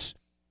scripts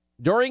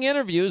during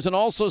interviews and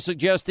also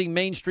suggesting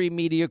mainstream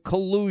media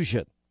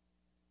collusion.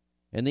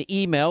 In the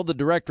email, the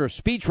director of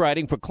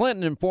speechwriting for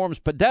Clinton informs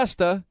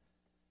Podesta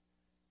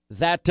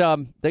that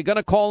they're going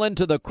to call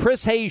into the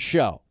Chris Hayes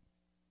show.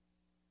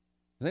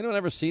 Has anyone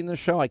ever seen this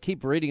show? I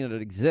keep reading that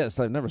it exists.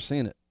 I've never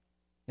seen it.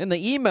 In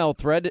the email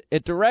thread,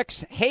 it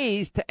directs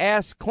Hayes to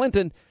ask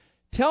Clinton,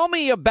 tell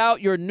me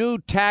about your new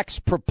tax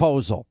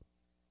proposal.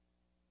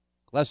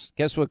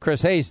 Guess what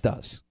Chris Hayes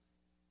does?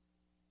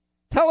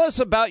 Tell us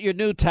about your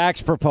new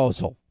tax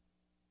proposal.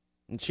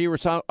 And she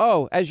responds,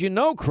 as you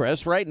know,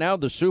 Chris, right now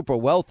the super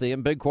wealthy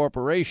and big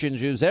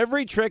corporations use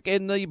every trick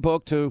in the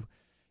book to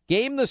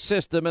game the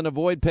system and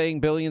avoid paying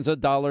billions of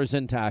dollars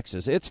in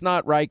taxes. It's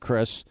not right,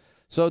 Chris.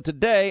 So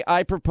today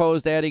I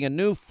proposed adding a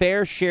new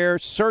fair share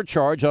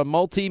surcharge on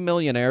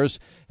multimillionaires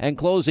and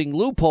closing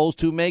loopholes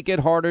to make it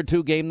harder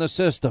to game the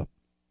system.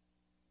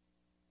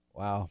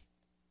 Wow.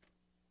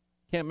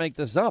 Can't make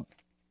this up.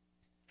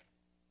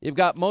 You've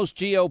got most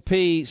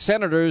GOP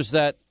senators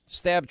that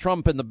stabbed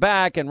Trump in the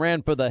back and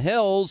ran for the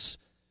hills,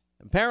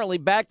 apparently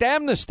backed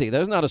amnesty.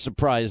 There's not a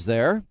surprise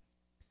there.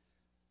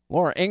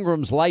 Laura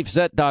Ingram's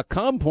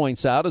LifeZet.com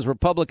points out as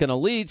Republican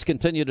elites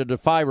continue to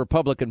defy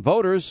Republican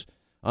voters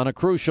on the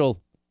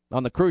crucial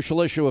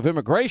issue of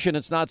immigration,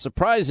 it's not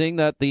surprising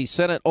that the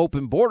Senate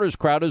open borders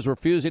crowd is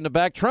refusing to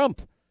back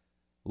Trump,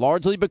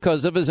 largely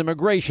because of his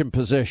immigration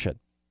position.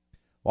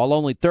 While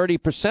only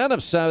 30%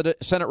 of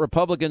Senate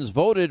Republicans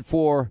voted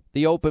for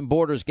the open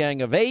borders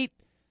Gang of Eight,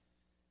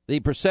 the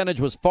percentage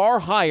was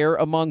far higher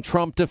among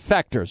Trump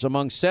defectors.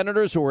 Among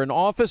senators who were in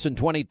office in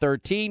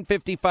 2013,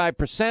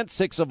 55%,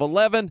 6 of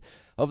 11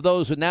 of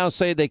those who now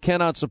say they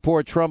cannot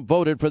support Trump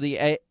voted for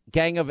the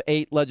Gang of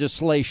Eight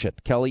legislation.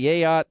 Kelly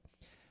Ayotte.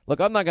 Look,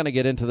 I'm not going to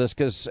get into this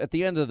because at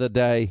the end of the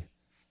day,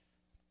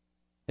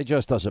 it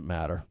just doesn't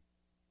matter.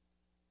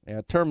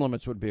 Yeah, term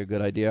limits would be a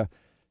good idea.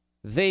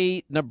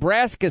 The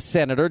Nebraska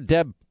Senator,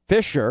 Deb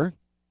Fischer,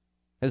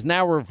 has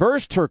now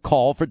reversed her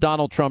call for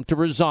Donald Trump to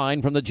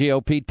resign from the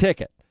GOP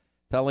ticket,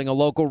 telling a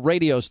local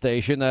radio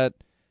station that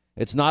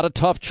it's not a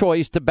tough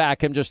choice to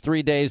back him just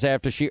 3 days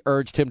after she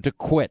urged him to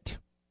quit.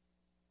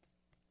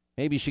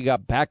 Maybe she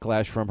got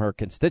backlash from her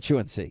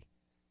constituency,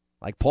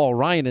 like Paul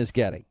Ryan is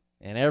getting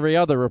and every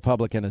other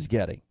Republican is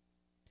getting.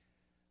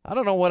 I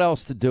don't know what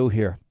else to do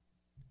here.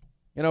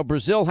 You know,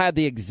 Brazil had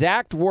the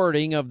exact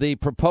wording of the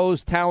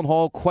proposed town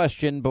hall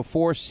question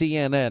before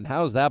CNN.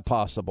 How is that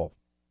possible?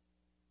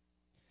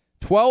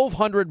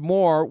 1,200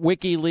 more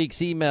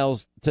WikiLeaks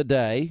emails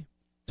today.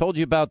 Told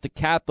you about the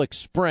Catholic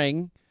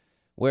Spring,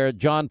 where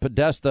John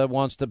Podesta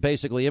wants to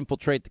basically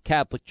infiltrate the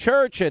Catholic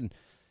Church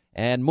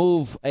and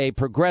move a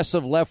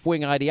progressive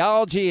left-wing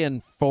ideology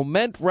and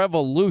foment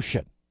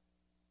revolution.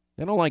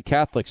 They don't like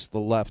Catholics, the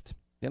left.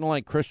 They don't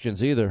like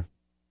Christians either.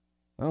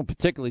 I don't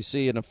particularly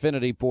see an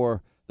affinity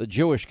for the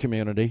Jewish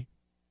community.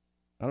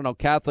 I don't know,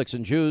 Catholics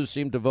and Jews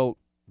seem to vote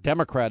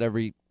Democrat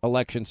every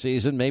election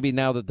season. Maybe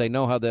now that they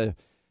know how the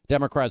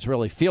Democrats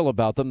really feel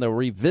about them, they'll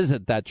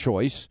revisit that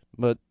choice,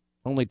 but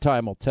only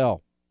time will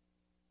tell.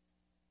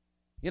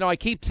 You know, I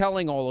keep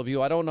telling all of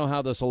you, I don't know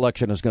how this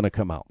election is going to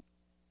come out.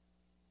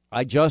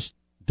 I just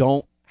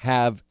don't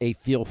have a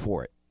feel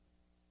for it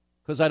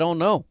because I don't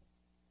know.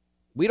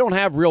 We don't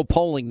have real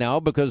polling now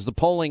because the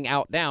polling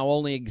out now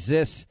only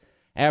exists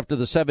after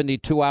the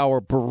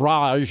 72-hour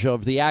barrage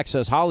of the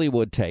Access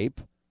Hollywood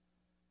tape.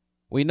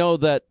 We know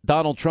that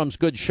Donald Trump's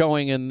good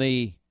showing in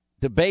the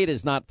debate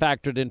is not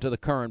factored into the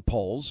current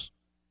polls.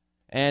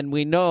 And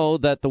we know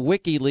that the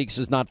WikiLeaks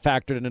is not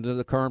factored into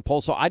the current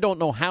polls. So I don't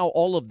know how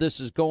all of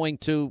this is going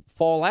to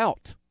fall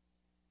out.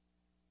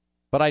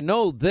 But I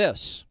know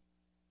this.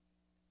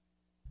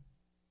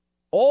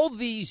 All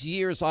these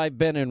years I've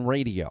been in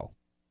radio,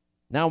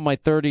 now my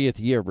 30th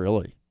year,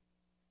 really,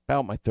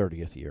 about my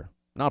 30th year.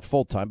 Not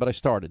full-time, but I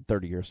started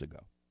 30 years ago.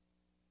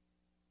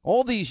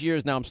 All these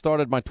years now, I'm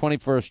started my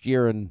 21st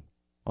year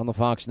on the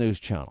Fox News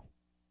Channel.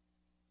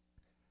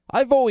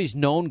 I've always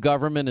known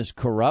government is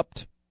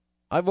corrupt.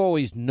 I've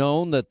always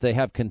known that they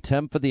have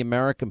contempt for the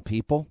American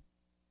people.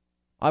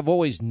 I've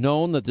always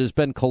known that there's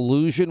been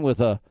collusion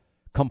with a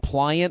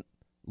compliant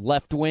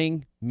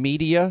left-wing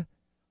media.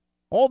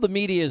 All the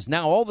media is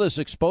now, all this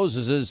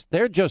exposes is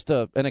they're just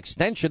an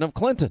extension of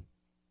Clinton.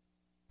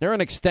 They're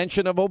an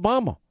extension of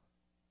Obama.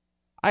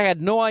 I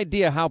had no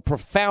idea how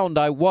profound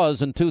I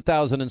was in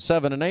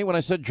 2007 and 8 when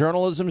I said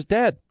journalism's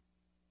dead.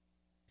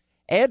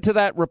 Add to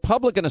that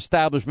Republican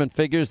establishment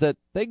figures that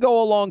they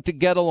go along to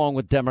get along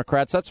with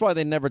Democrats. That's why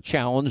they never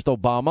challenged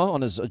Obama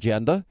on his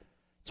agenda.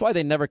 That's why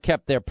they never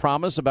kept their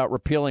promise about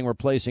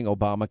replacing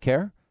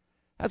Obamacare.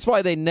 That's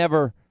why they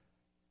never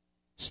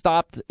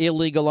stopped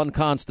illegal,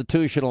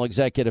 unconstitutional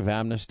executive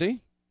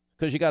amnesty.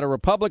 Because you got a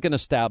Republican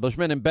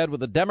establishment in bed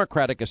with a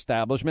Democratic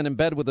establishment, in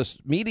bed with a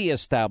media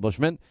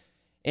establishment,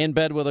 in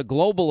bed with a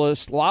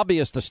globalist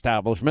lobbyist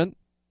establishment,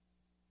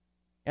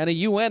 and a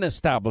UN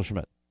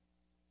establishment.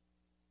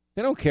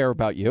 They don't care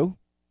about you.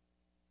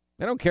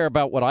 They don't care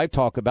about what I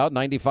talk about,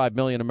 95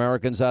 million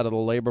Americans out of the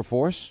labor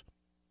force,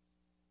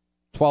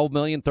 12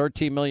 million,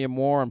 13 million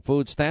more on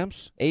food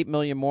stamps, 8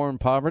 million more in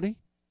poverty,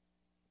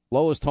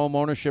 lowest home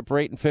ownership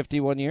rate in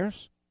 51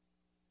 years,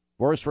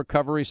 worst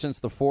recovery since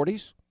the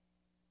 40s.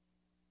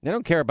 They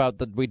don't care about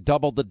that we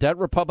doubled the debt.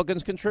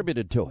 Republicans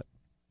contributed to it.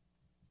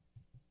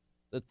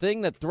 The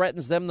thing that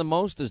threatens them the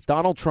most is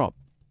Donald Trump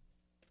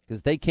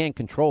because they can't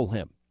control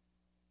him.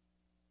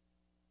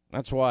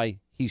 That's why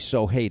he's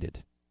so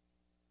hated.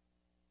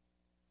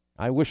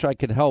 I wish I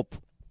could help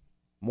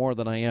more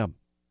than I am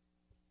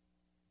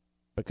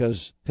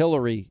because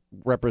Hillary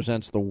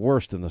represents the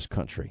worst in this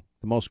country,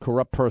 the most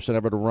corrupt person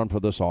ever to run for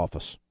this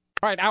office.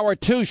 All right, hour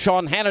 2,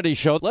 Sean Hannity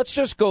Show. Let's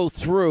just go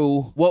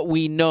through what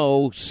we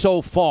know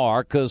so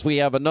far because we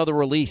have another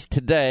release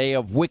today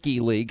of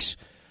WikiLeaks.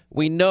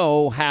 We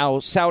know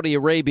how Saudi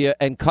Arabia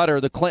and Qatar,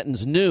 the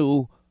Clintons,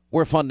 knew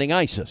were funding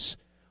ISIS.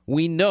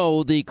 We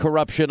know the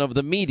corruption of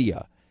the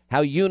media,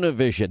 how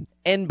Univision,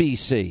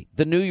 NBC,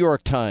 the New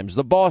York Times,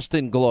 the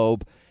Boston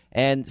Globe,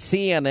 and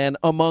CNN,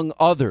 among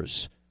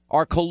others,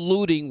 are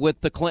colluding with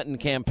the Clinton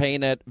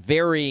campaign at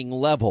varying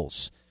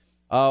levels.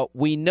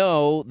 We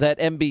know that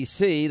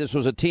NBC, this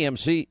was a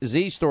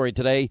TMZ story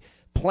today,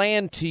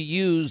 planned to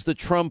use the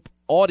Trump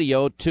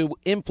audio to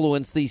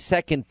influence the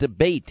second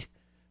debate,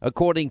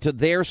 according to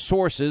their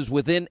sources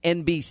within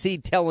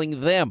NBC telling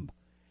them.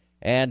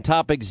 And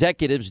top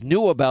executives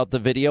knew about the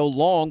video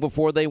long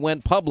before they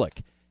went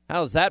public.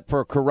 How's that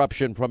for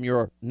corruption from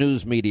your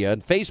news media?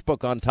 And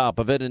Facebook on top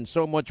of it and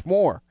so much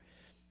more.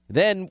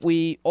 Then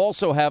we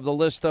also have the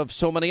list of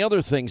so many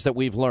other things that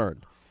we've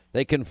learned.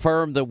 They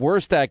confirmed the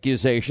worst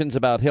accusations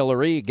about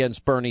Hillary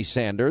against Bernie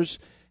Sanders.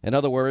 In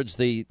other words,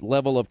 the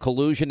level of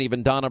collusion.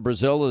 Even Donna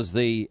Brazile is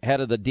the head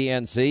of the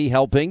DNC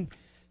helping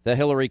the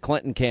Hillary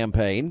Clinton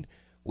campaign.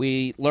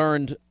 We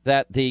learned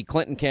that the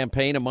Clinton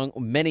campaign, among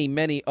many,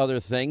 many other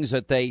things,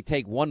 that they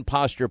take one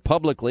posture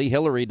publicly,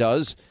 Hillary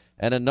does,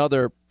 and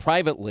another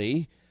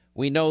privately.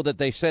 We know that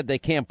they said they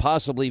can't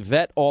possibly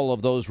vet all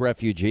of those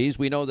refugees.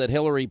 We know that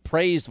Hillary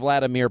praised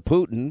Vladimir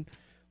Putin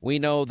We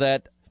know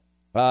that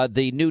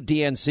the new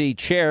DNC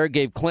chair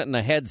gave Clinton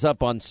a heads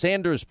up on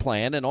Sanders'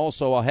 plan and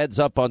also a heads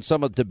up on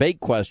some of the debate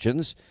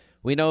questions.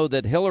 We know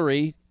that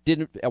Hillary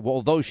didn't,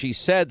 although she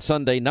said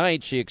Sunday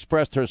night she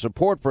expressed her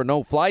support for a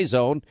no-fly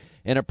zone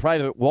in a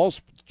private Wall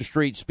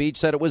Street speech,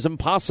 said it was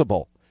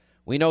impossible.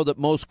 We know that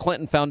most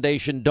Clinton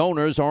Foundation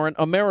donors aren't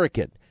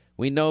American.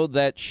 We know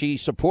that she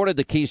supported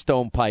the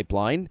Keystone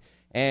Pipeline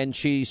and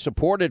she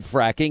supported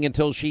fracking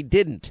until she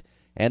didn't.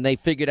 And they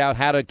figured out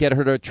how to get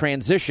her to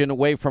transition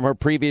away from her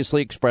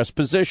previously expressed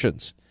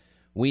positions.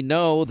 We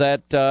know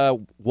that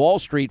Wall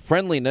Street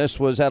friendliness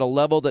was at a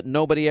level that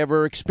nobody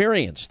ever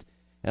experienced.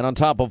 And on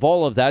top of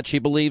all of that, she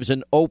believes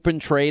in open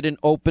trade and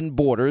open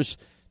borders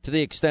to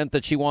the extent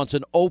that she wants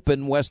an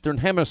open Western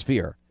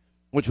Hemisphere,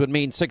 which would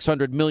mean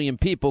 600 million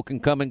people can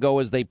come and go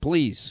as they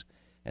please.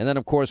 And then,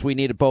 of course, we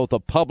needed both a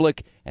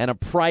public and a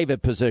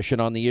private position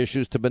on the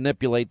issues to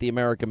manipulate the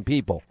American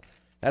people.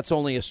 That's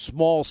only a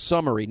small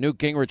summary. Newt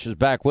Gingrich is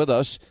back with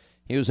us.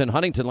 He was in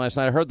Huntington last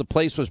night. I heard the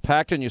place was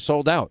packed and you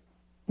sold out.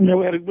 Yeah,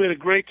 we had a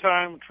great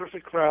time,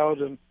 terrific crowd,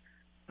 and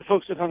the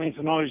folks at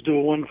Huntington always do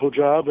a wonderful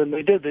job, and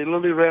they did. They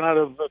literally ran out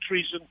of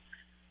treason,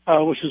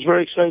 which is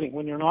very exciting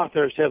when you're an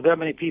author to have that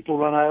many people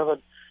run out of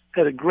it.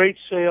 Had a great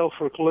sale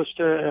for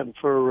Callista and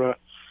for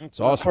That's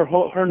awesome.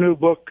 her new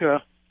book,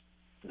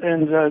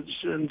 and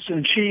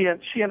she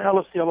and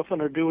Ellis the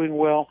Elephant are doing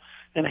well,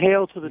 and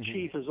Hail to the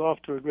Chief is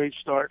off to a great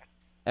start.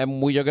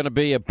 And we are going to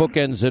be at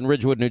Bookends in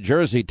Ridgewood, New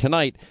Jersey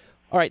tonight.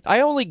 All right,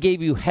 I only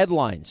gave you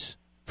headlines.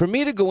 For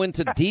me to go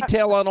into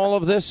detail on all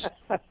of this,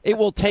 it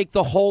will take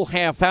the whole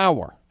half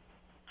hour.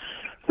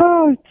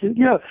 Oh,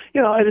 yeah.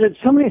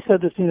 Somebody said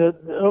this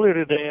earlier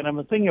today, and I've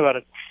been thinking about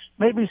it.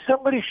 Maybe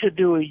somebody should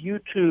do a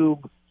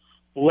YouTube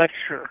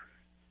lecture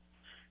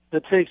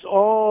that takes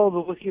all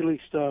the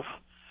WikiLeaks stuff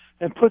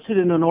and puts it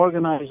in an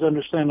organized,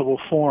 understandable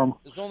form.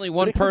 There's only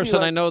one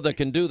person I know that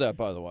can do that,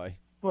 by the way.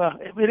 Well,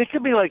 it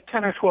could be like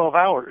 10 or 12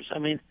 hours. I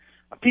mean,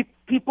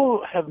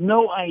 people have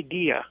no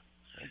idea.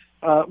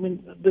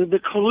 The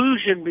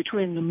collusion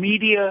between the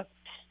media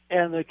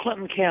and the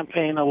Clinton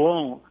campaign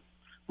alone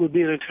would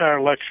be an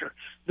entire lecture.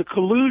 The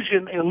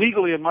collusion,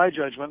 illegally in my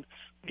judgment,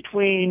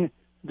 between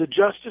the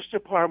Justice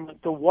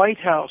Department, the White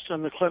House,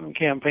 and the Clinton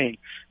campaign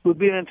would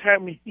be an entire.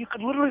 You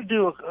could literally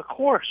do a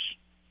course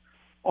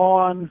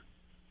on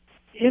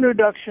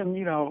introduction,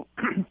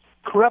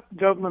 corrupt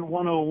government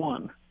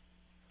 101.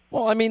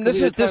 Well, I mean,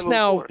 this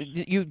now,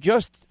 you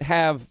just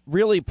have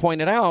really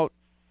pointed out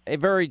a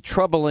very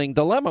troubling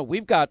dilemma.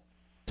 We've got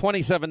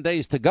 27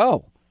 days to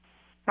go.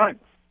 Right.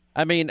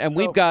 I mean, and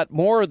we've got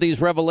more of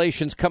these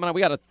revelations coming up. We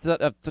got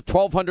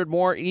 1,200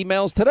 more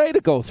emails today to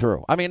go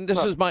through. I mean,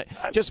 this is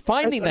just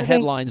finding the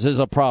headlines is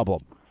a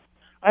problem.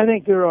 I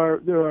think there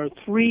are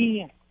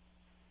three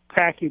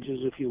packages,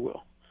 if you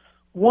will.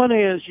 One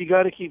is you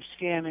got to keep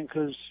scanning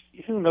because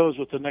who knows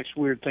what the next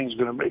weird thing's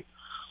going to be.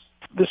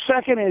 The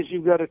second is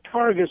you've got to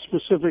target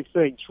specific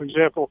things. For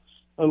example,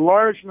 a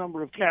large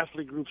number of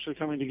Catholic groups are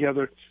coming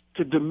together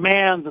to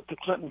demand that the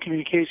Clinton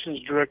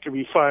communications director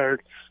be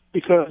fired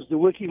because the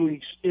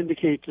WikiLeaks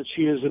indicate that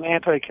she is an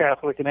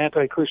anti-Catholic and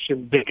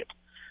anti-Christian bigot.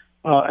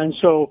 And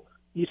so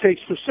you take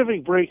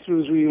specific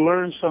breakthroughs where you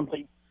learn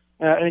something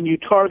and you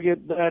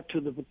target that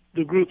to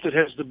the group that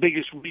has the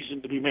biggest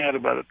reason to be mad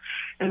about it.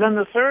 And then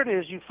the third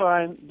is you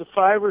find the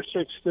 5 or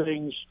 6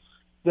 things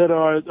that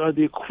are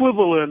the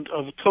equivalent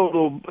of a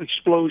total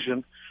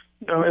explosion.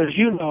 As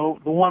you know,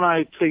 the one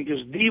I think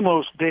is the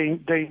most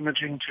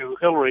damaging to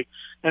Hillary,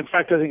 in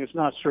fact, I think it's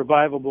not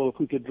survivable if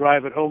we could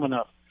drive it home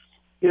enough,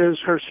 is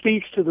her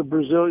speech to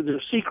the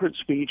secret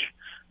speech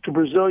to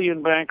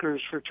Brazilian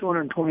bankers for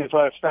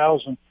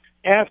 $225,000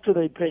 after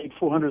they paid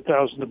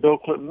 $400,000 to Bill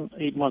Clinton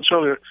 8 months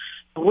earlier,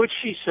 in which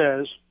she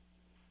says,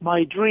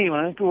 my dream,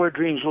 I think the word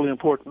dream is really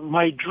important,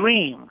 my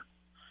dream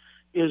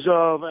is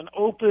of an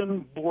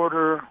open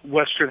border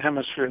Western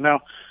Hemisphere.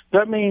 Now,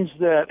 that means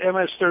that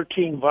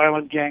MS-13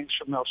 violent gangs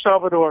from El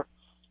Salvador,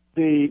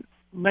 the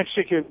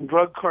Mexican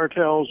drug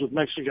cartels with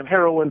Mexican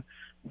heroin,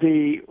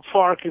 the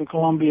FARC in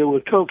Colombia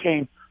with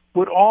cocaine,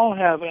 would all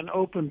have an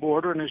open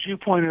border. And as you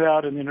pointed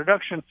out in the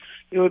introduction,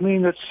 it would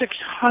mean that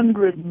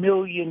 600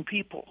 million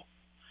people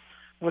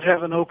would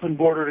have an open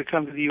border to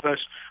come to the U.S.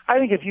 I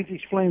think if you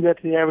explained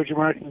that to the average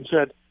American and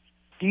said,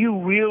 do you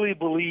really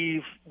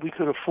believe we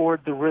could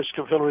afford the risk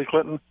of Hillary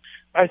Clinton?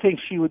 I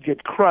think she would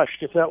get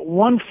crushed if that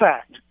one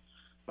fact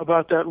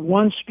about that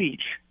one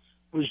speech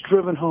was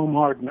driven home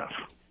hard enough.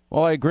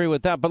 Well, I agree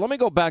with that. But let me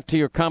go back to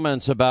your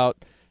comments about,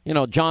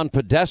 John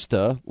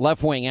Podesta,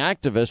 left-wing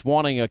activist,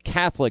 wanting a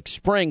Catholic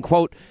spring.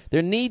 Quote,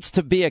 there needs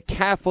to be a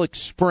Catholic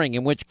spring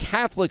in which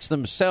Catholics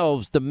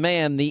themselves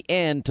demand the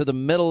end to the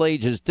Middle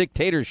Ages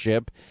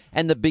dictatorship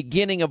and the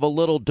beginning of a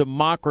little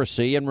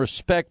democracy and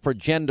respect for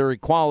gender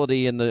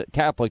equality in the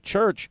Catholic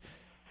Church.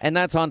 And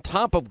that's on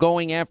top of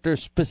going after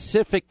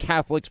specific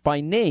Catholics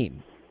by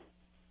name.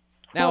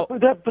 Now,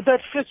 but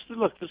that fits.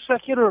 Look, the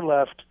secular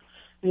left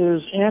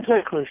is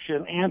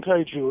anti-Christian,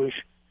 anti-Jewish.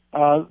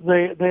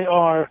 They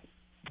are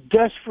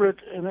desperate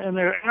and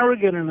they're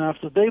arrogant enough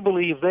that they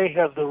believe they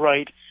have the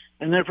right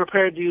and they're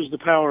prepared to use the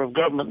power of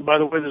government. By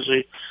the way, there's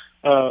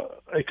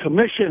a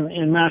commission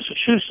in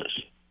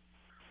Massachusetts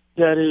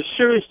that is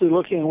seriously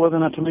looking at whether or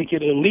not to make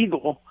it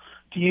illegal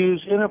to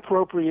use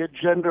inappropriate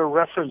gender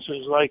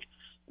references, like,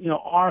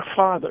 our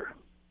father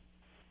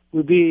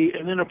would be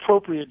an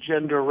inappropriate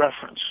gender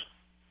reference.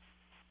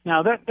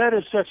 Now, that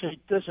is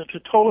that's a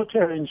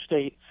totalitarian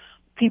state.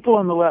 People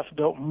on the left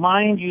don't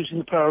mind using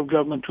the power of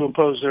government to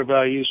impose their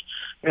values,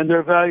 and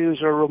their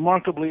values are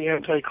remarkably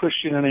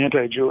anti-Christian and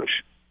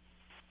anti-Jewish.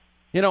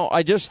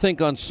 I just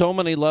think on so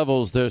many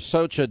levels there's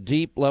such a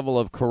deep level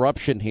of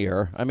corruption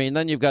here. I mean,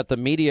 then you've got the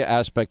media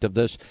aspect of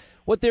this.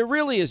 What there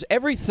really is,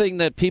 everything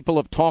that people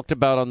have talked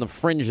about on the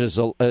fringes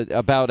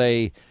about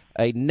a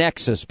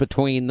nexus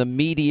between the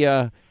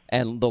media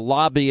and the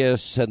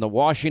lobbyists and the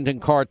Washington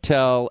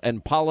cartel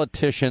and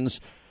politicians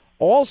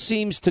all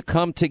seems to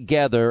come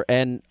together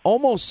and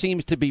almost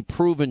seems to be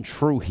proven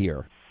true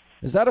here.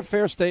 Is that a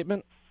fair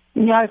statement?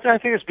 Yeah, I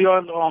think it's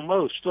beyond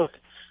almost. Look,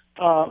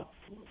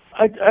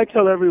 I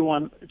tell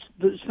everyone,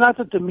 it's not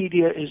that the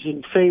media is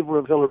in favor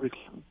of Hillary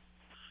Clinton.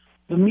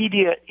 The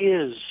media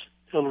is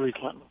Hillary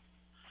Clinton.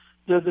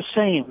 They're the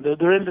same.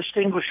 They're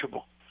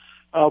indistinguishable.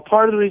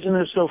 Part of the reason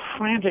they're so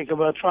frantic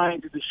about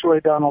trying to destroy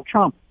Donald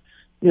Trump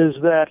is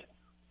that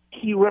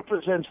he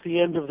represents the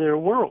end of their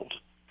world,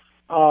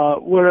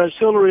 whereas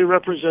Hillary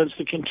represents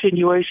the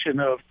continuation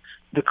of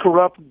the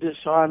corrupt,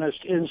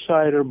 dishonest,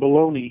 insider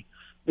baloney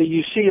that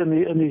you see in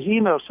these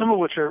emails, some of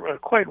which are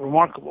quite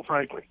remarkable,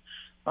 frankly,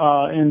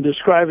 in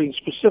describing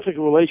specific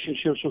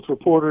relationships with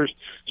reporters,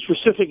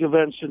 specific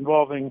events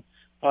involving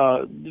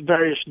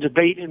various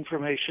debate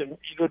information.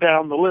 You go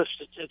down the list,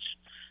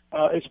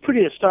 it's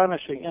pretty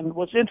astonishing. And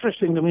what's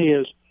interesting to me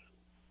is,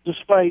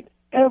 despite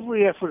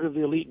every effort of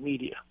the elite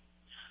media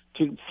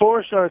to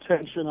force our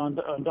attention on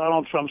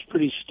Donald Trump's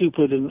pretty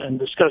stupid and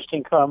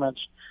disgusting comments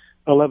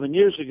 11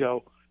 years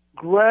ago,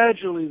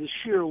 gradually the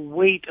sheer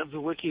weight of the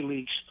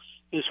WikiLeaks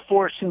is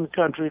forcing the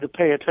country to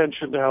pay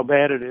attention to how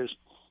bad it is.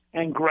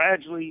 And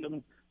gradually,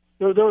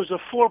 there was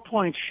a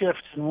 4-point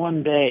shift in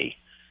one day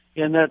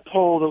in that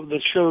poll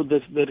that showed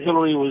that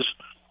Hillary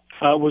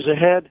was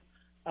ahead.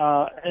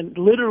 And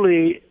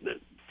literally,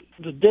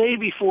 the day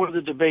before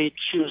the debate,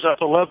 she was up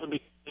 11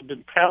 because she'd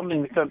been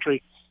pounding the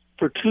country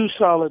for 2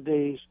 solid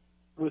days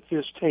with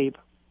this tape.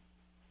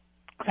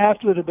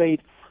 After the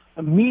debate,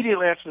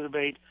 immediately after the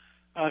debate,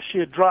 she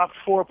had dropped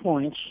 4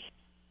 points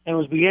and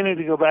was beginning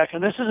to go back.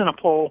 And this isn't a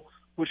poll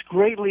which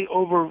greatly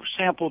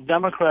oversampled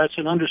Democrats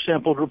and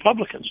undersampled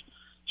Republicans.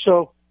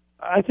 So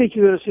I think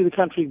you're going to see the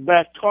country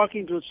back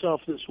talking to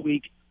itself this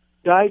week,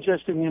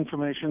 digesting the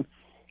information.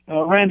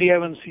 Randy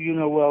Evans, who you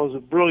know well, is a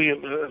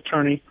brilliant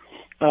attorney,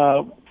 said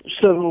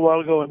a little while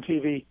ago on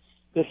TV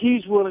that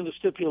he's willing to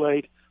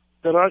stipulate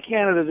that our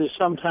candidate is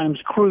sometimes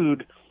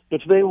crude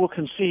if they will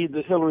concede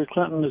that Hillary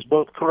Clinton is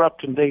both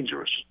corrupt and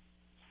dangerous.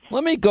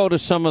 Let me go to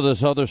some of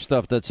this other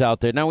stuff that's out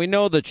there. Now, we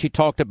know that she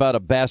talked about a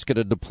basket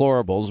of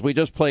deplorables. We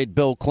just played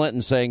Bill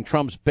Clinton saying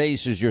Trump's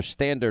base is your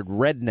standard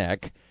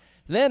redneck.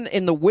 Then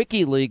in the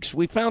WikiLeaks,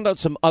 we found out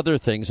some other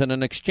things in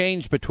an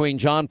exchange between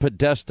John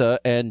Podesta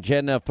and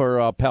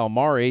Jennifer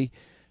Palmieri,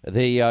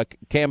 the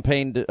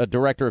campaign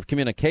director of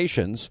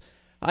communications.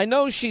 I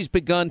know she's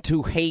begun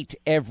to hate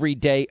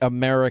everyday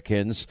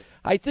Americans.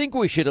 I think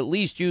we should at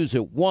least use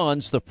it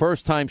once, the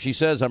first time she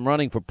says I'm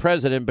running for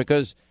president,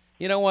 because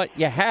you know what?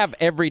 You have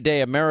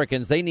everyday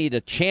Americans. They need a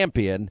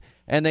champion,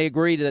 and they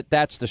agree that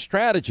that's the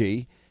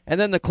strategy. And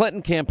then the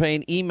Clinton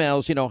campaign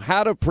emails,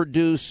 how to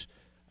produce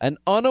an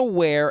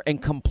unaware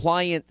and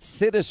compliant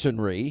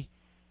citizenry.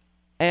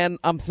 And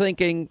I'm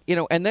thinking,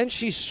 and then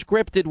she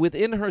scripted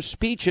within her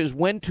speeches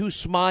when to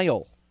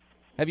smile.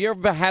 Have you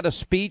ever had a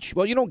speech?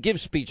 Well, you don't give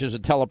speeches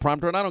on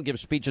teleprompter, and I don't give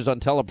speeches on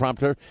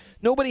teleprompter.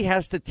 Nobody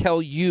has to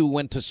tell you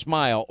when to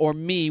smile, or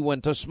me when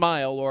to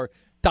smile, or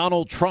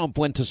Donald Trump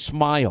when to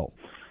smile.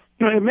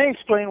 It may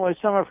explain why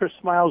some of her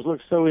smiles look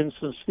so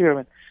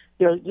insincere.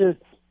 The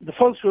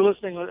folks who are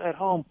listening at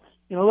home,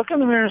 look in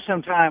the mirror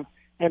sometime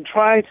and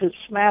try to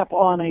snap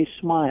on a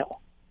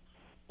smile.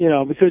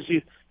 Because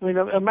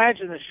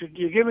imagine this: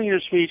 you're giving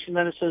your speech and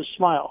then it says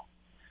smile.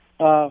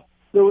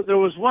 There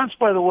was once,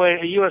 by the way,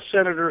 a U.S.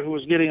 senator who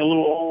was getting a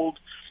little old,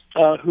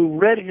 who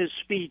read his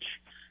speech,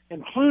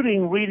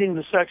 including reading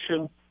the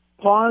section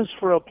 "Pause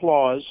for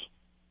applause"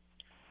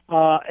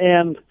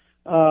 and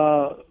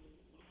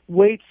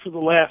wait for the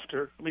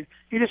laughter.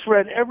 He just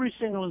read every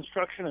single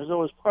instruction as though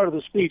it was part of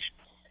the speech,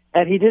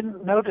 and he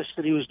didn't notice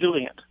that he was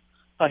doing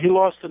it. He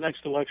lost the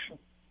next election.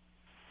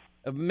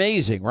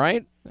 Amazing,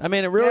 right?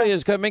 It really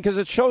is good, because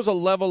it shows a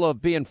level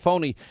of being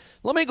phony.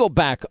 Let me go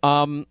back.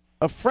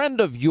 A friend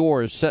of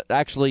yours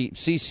actually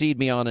CC'd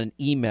me on an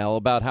email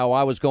about how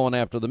I was going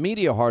after the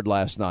media hard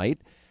last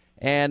night,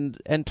 and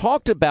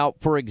talked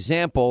about, for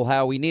example,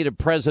 how we need a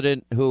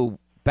president who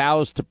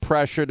bows to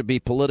pressure to be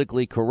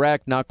politically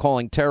correct, not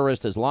calling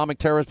terrorists Islamic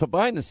terrorists, but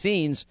behind the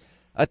scenes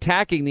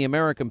attacking the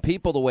American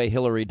people the way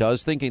Hillary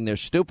does, thinking they're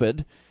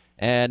stupid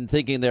and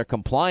thinking they're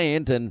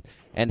compliant, and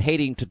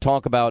hating to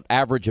talk about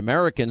average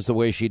Americans the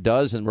way she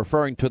does, and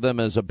referring to them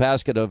as a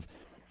basket of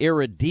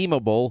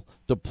irredeemable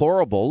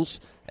deplorables,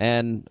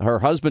 and her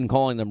husband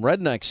calling them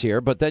rednecks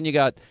here. But then you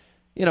got,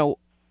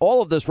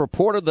 all of this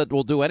reporter that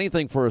will do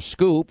anything for a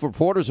scoop.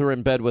 Reporters are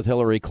in bed with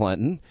Hillary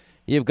Clinton.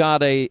 You've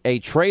got a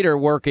traitor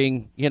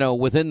working,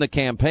 within the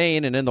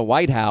campaign and in the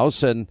White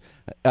House, and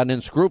an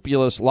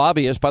unscrupulous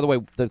lobbyist. By the way,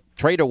 the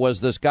traitor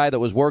was this guy that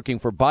was working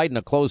for Biden,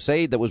 a close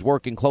aide that was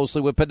working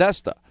closely with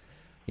Podesta.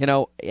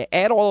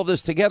 Add all of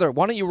this together.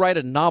 Why don't you write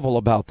a novel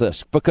about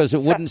this? Because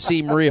it wouldn't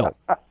seem real.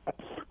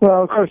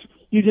 Well, of course,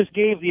 you just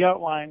gave the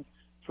outline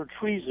for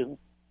treason.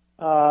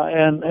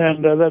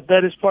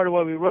 That is part of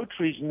why we wrote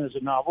Treason as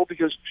a novel,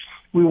 because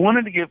we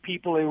wanted to give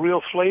people a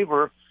real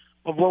flavor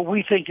of what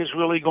we think is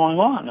really going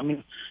on. I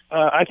mean,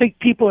 I think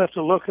people have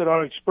to look at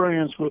our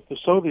experience with the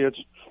Soviets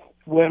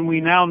when we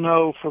now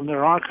know from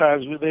their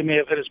archives that they may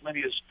have had as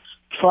many as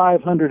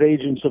 500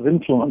 agents of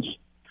influence.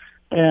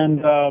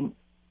 And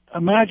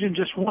imagine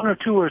just one or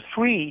two or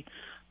three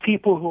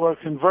people who are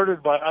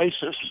converted by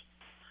ISIS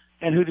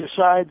and who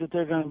decide that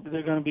they're going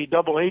to be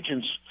double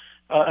agents,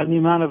 and the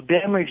amount of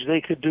damage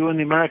they could do in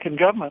the American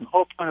government. The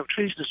whole point of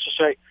treason is to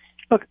say,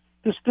 look,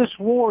 this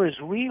war is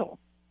real.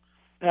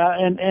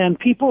 And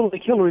people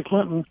like Hillary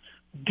Clinton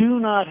do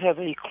not have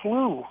a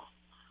clue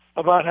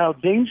about how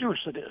dangerous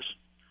it is.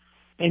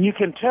 And you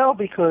can tell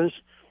because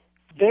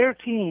their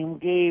team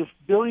gave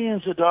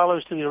billions of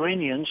dollars to the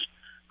Iranians,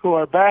 who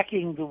are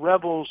backing the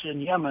rebels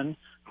in Yemen,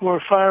 who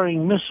are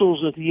firing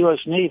missiles at the U.S.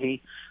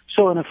 Navy.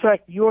 So, in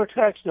effect, your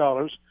tax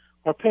dollars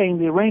are paying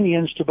the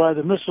Iranians to buy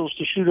the missiles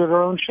to shoot at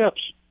our own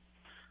ships.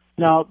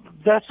 Now,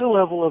 that's a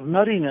level of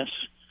nuttiness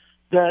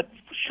that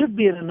should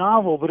be in a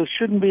novel, but it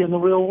shouldn't be in the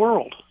real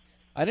world.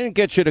 I didn't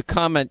get you to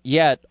comment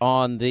yet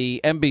on the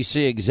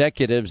NBC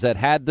executives that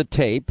had the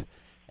tape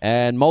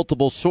and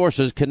multiple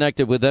sources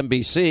connected with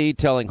NBC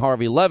telling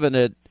Harvey Levin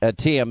at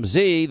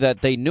TMZ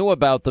that they knew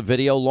about the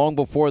video long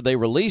before they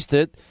released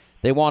it.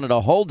 They wanted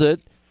to hold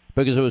it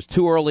because it was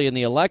too early in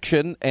the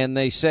election, and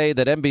they say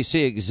that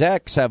NBC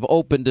execs have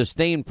open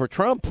disdain for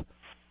Trump.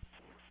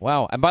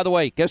 Wow. And by the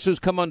way, guess who's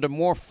come under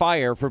more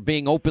fire for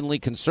being openly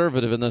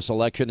conservative in this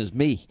election is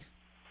me.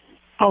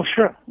 Oh,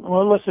 sure.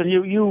 Well, listen,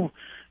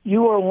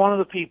 you are one of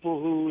the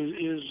people who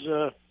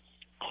is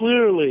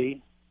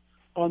clearly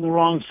on the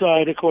wrong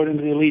side, according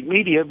to the elite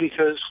media,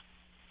 because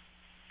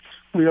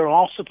we are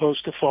all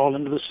supposed to fall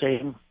into the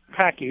same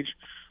package.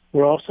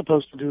 We're all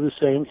supposed to do the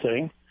same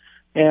thing.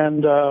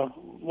 And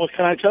what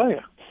can I tell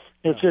you?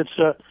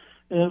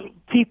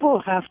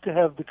 People have to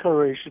have the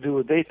courage to do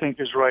what they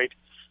think is right.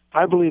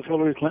 I believe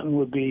Hillary Clinton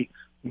would be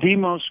the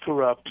most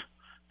corrupt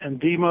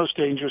and the most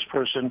dangerous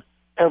person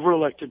ever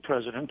elected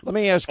president. Let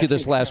me ask you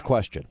this last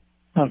question.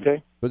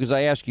 Okay. Because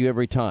I ask you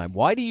every time.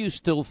 Why do you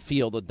still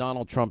feel that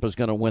Donald Trump is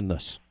going to win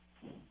this?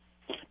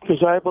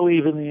 Because I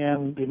believe in the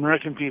end, the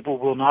American people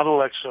will not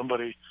elect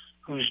somebody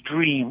whose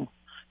dream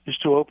is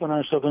to open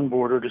our southern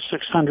border to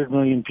 600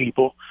 million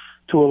people,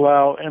 to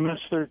allow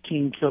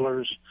MS-13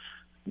 killers,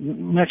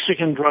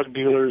 Mexican drug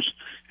dealers,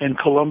 and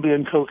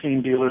Colombian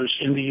cocaine dealers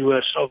in the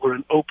U.S. over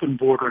an open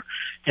border.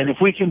 And if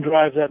we can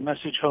drive that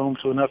message home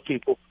to enough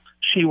people,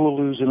 she will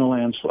lose in a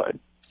landslide.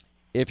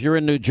 If you're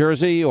in New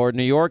Jersey or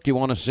New York, you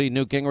want to see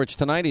Newt Gingrich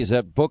tonight. He's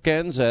at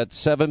Bookends at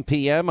 7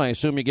 p.m. I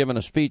assume you're giving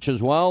a speech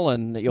as well,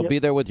 and you'll be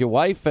there with your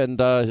wife. And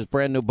his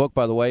brand new book,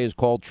 by the way, is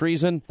called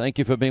Treason. Thank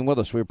you for being with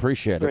us. We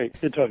appreciate it.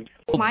 Great. Good talking to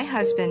you. My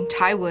husband,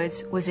 Ty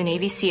Woods, was a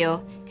Navy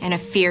SEAL and a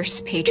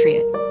fierce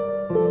patriot.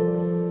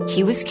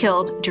 He was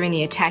killed during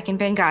the attack in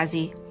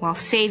Benghazi while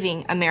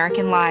saving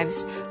American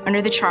lives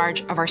under the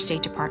charge of our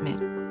State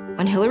Department.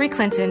 When Hillary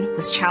Clinton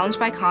was challenged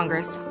by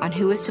Congress on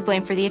who was to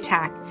blame for the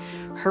attack,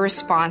 her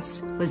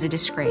response was a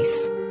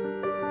disgrace.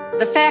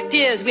 The fact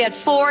is, we had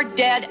 4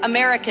 dead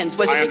Americans.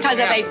 Was it because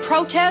of a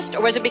protest,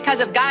 or was it because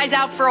of guys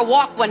out for a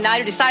walk one night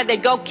who decided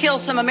they'd go kill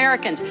some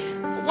Americans?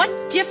 What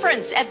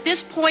difference at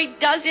this point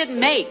does it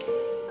make?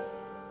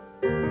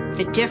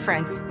 The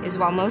difference is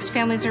while most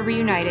families are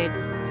reunited,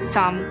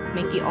 some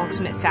make the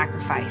ultimate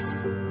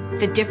sacrifice.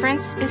 The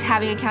difference is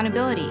having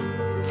accountability.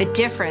 The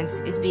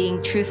difference is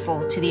being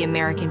truthful to the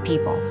American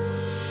people.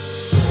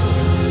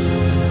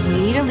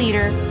 We need a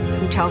leader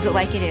who tells it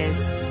like it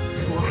is,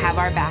 who will have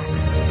our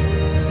backs.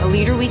 A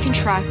leader we can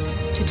trust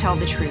to tell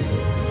the truth.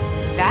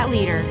 That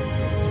leader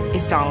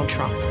is Donald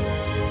Trump.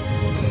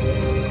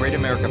 Great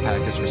America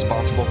PAC is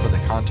responsible for the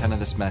content of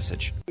this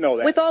message.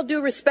 With all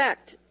due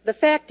respect, the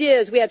fact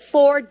is we had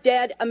 4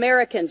 dead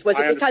Americans. Was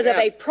it because of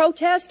a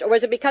protest, or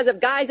was it because of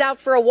guys out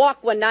for a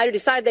walk one night who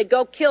decided they'd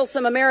go kill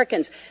some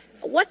Americans?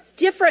 What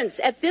difference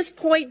at this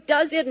point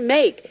does it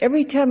make?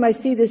 Every time I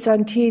see this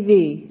on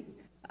TV,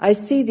 I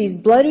see these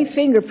bloody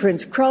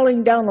fingerprints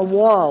crawling down the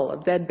wall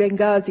of that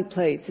Benghazi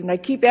place, and I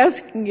keep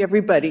asking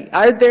everybody,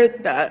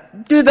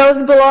 do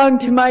those belong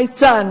to my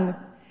son?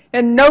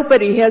 And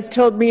nobody has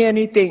told me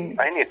anything.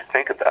 I need to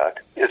think of that.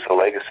 is the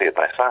legacy of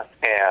my son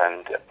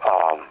and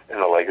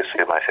the legacy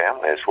of my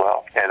family as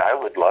well. And I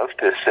would love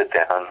to sit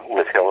down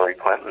with Hillary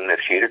Clinton if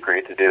she'd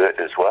agree to do it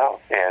as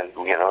well. And,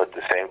 at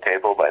the same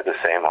table by the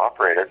same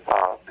operator,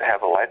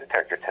 have a lie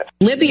detector test.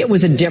 Libya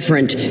was a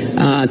different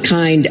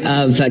kind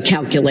of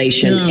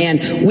calculation,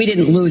 and we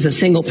didn't lose a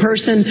single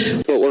person.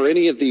 But were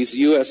any of these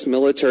U.S.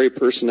 military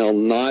personnel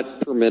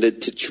not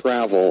permitted to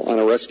travel on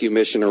a rescue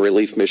mission or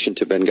relief mission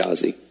to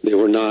Benghazi? They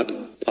were not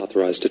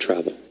authorized to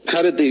travel.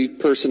 How did the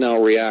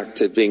personnel react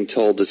to being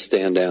told to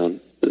stand down?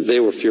 They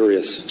were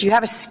furious. Do you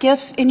have a skiff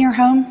in your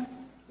home?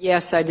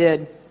 Yes, I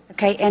did.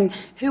 Okay, and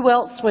who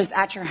else was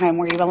at your home?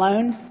 Were you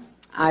alone?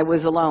 I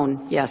was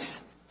alone,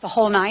 yes. The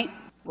whole night?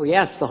 Well,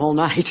 yes, the whole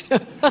night.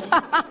 Well,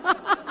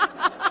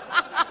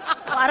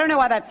 I don't know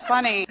why that's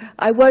funny.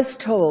 I was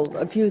told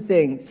a few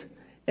things,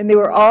 and they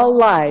were all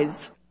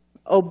lies.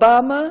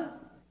 Obama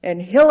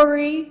and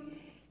Hillary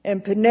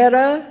and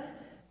Panetta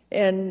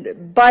and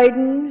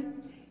Biden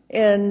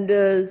and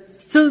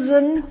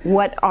Susan.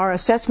 What our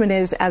assessment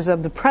is as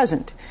of the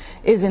present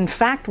is in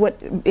fact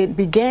what it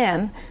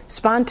began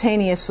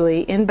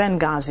spontaneously in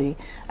Benghazi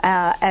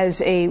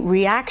as a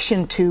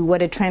reaction to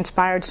what had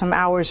transpired some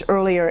hours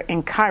earlier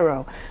in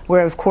Cairo,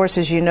 where, of course,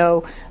 as you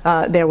know,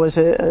 there was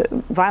a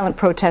violent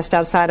protest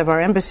outside of our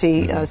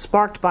embassy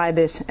sparked by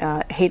this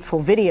hateful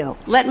video.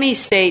 Let me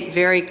state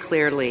very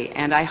clearly,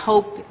 and I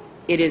hope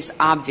it is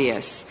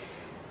obvious,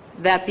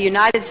 that the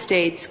United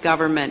States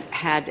government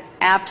had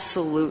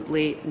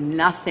absolutely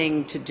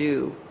nothing to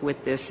do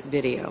with this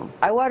video.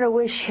 I want to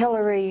wish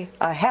Hillary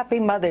a happy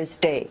Mother's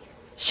Day.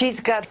 She's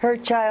got her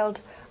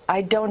child.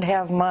 I don't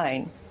have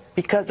mine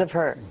because of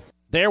her.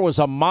 There was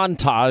a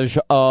montage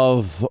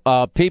of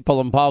people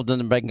involved in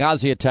the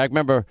Benghazi attack.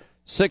 Remember,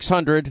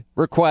 600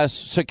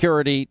 requests,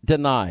 security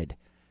denied.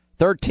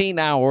 13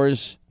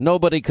 hours,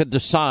 nobody could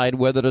decide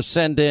whether to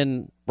send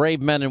in brave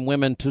men and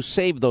women to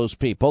save those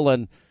people.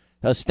 And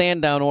a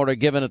stand-down order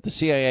given at the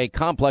CIA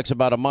complex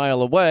about a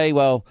mile away,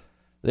 well,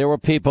 there were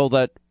people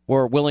that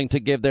were willing to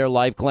give their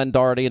life, Glenn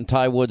Doherty and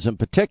Ty Woods in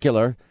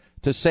particular,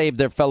 to save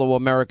their fellow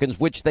Americans,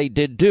 which they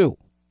did do.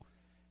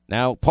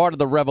 Now, part of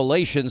the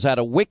revelations out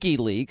of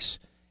WikiLeaks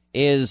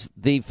is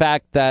the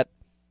fact that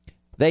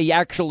they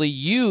actually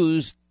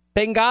used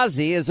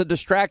Benghazi as a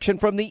distraction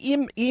from the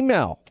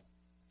email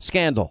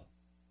scandal.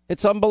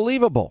 It's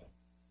unbelievable.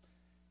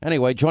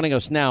 Anyway, joining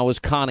us now is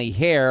Connie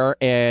Hare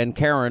and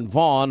Karen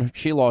Vaughn.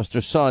 She lost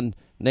her son,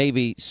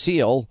 Navy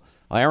SEAL,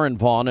 Aaron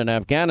Vaughn, in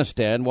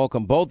Afghanistan.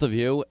 Welcome, both of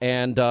you.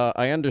 And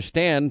I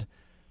understand,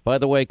 by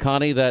the way,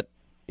 Connie, that,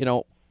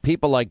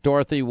 people like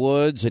Dorothy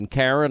Woods and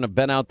Karen have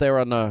been out there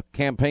on the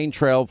campaign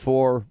trail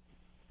for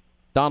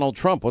Donald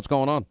Trump. What's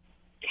going on?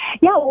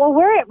 Yeah, well,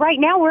 right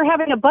now we're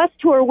having a bus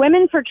tour,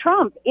 Women for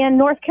Trump, in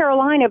North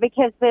Carolina,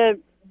 because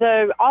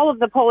all of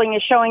the polling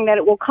is showing that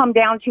it will come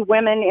down to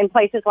women in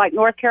places like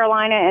North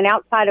Carolina and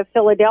outside of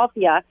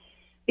Philadelphia,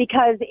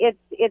 because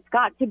it's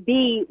got to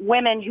be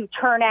women who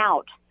turn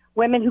out,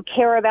 women who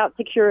care about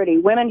security,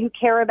 women who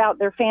care about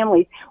their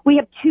families. We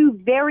have two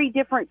very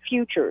different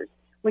futures.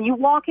 When you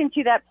walk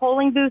into that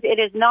polling booth, it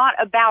is not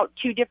about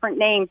two different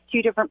names,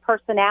 two different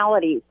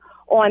personalities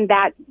on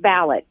that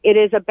ballot. It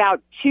is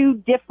about two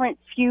different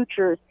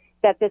futures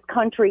that this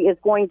country is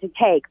going to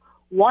take.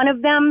 One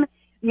of them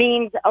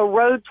means a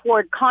road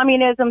toward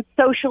communism,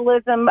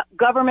 socialism,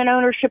 government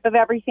ownership of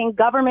everything,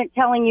 government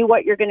telling you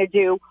what you're going to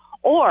do.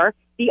 Or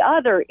the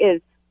other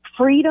is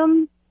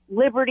freedom,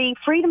 liberty,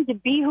 freedom to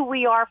be who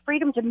we are,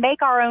 freedom to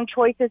make our own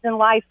choices in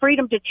life,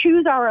 freedom to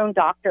choose our own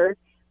doctors,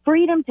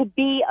 freedom to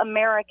be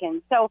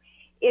American. So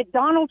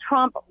Donald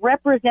Trump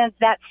represents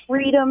that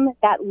freedom,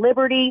 that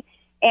liberty,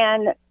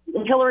 and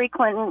Hillary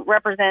Clinton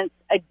represents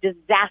a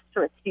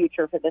disastrous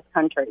future for this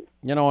country.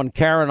 And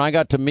Karen, I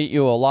got to meet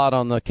you a lot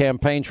on the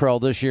campaign trail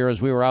this year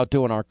as we were out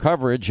doing our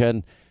coverage,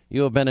 and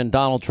you have been in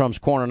Donald Trump's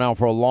corner now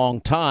for a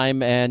long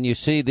time, and you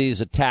see these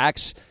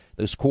attacks,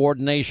 this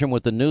coordination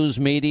with the news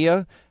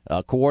media,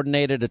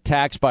 coordinated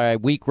attacks by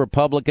weak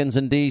Republicans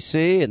in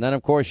D.C., and then,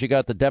 of course, you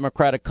got the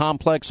Democratic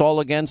complex all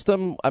against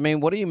them. I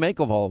mean, what do you make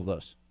of all of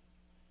this?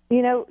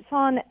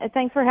 Sean,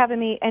 thanks for having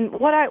me. And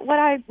what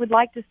I would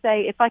like to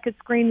say, if I could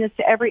scream this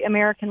to every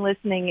American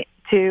listening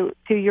to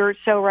your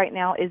show right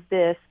now, is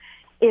this: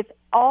 if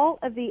all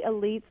of the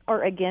elites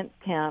are against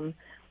him,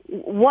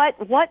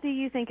 what do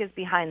you think is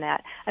behind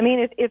that? I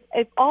mean,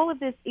 if all of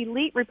this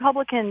elite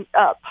Republican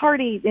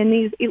party and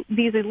these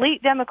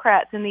elite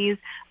Democrats and these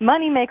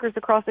money makers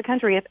across the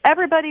country, if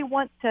everybody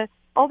wants to,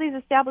 all these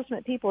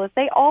establishment people, if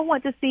they all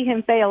want to see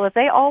him fail, if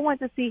they all want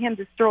to see him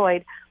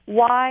destroyed,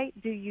 why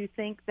do you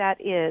think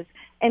that is?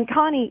 And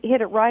Connie hit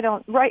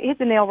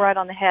the nail right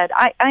on the head.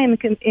 I am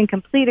in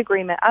complete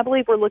agreement. I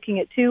believe we're looking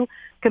at two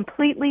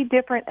completely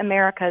different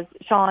Americas,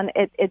 Sean,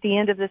 at the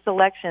end of this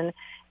election.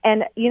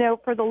 And,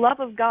 for the love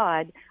of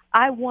God,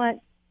 I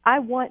want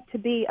to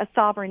be a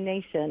sovereign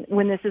nation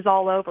when this is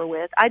all over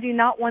with. I do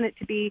not want it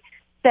to be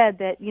said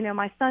that,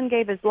 my son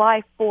gave his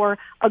life for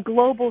a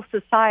global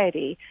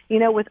society,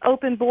 with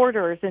open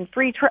borders and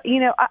free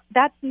trade.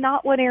 That's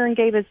not what Aaron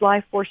gave his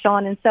life for,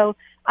 Sean. And so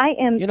I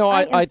am. You know,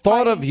 I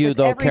thought of you,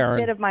 though, every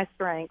Karen. Bit of my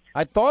strength.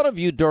 I thought of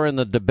you during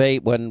the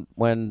debate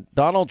when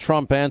Donald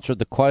Trump answered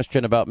the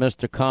question about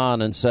Mr.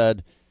 Khan and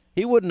said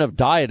he wouldn't have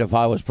died if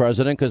I was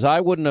president because I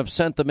wouldn't have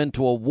sent them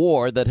into a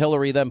war that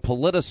Hillary then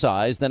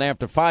politicized. And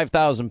after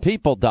 5,000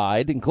 people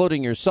died,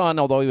 including your son,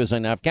 although he was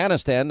in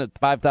Afghanistan at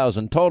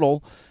 5,000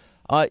 total,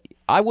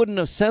 I wouldn't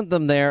have sent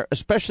them there,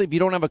 especially if you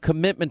don't have a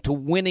commitment to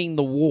winning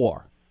the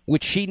war,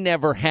 which she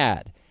never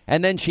had.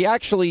 And then she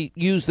actually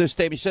used this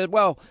statement. She said,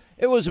 well,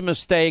 it was a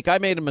mistake. I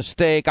made a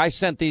mistake. I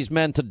sent these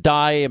men to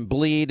die and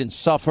bleed and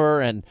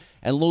suffer and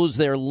lose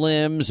their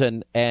limbs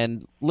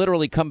and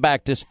literally come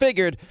back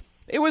disfigured.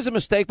 It was a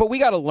mistake, but we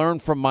got to learn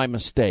from my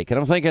mistake. And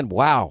I'm thinking,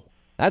 wow,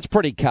 that's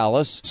pretty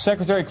callous.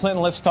 Secretary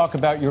Clinton, let's talk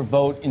about your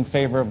vote in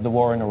favor of the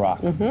war in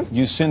Iraq. Mm-hmm.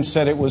 You since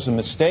said it was a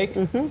mistake.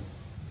 Mm-hmm.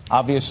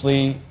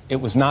 Obviously,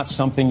 it was not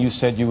something you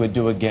said you would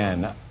do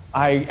again.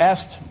 I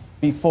asked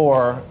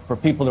before for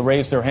people to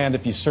raise their hand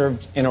if you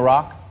served in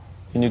Iraq.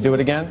 Can you do it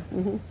again?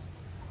 Mm-hmm.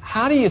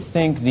 How do you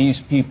think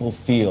these people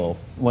feel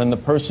when the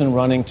person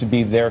running to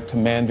be their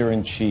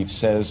commander-in-chief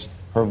says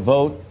her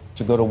vote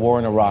to go to war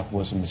in Iraq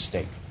was a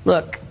mistake?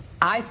 Look,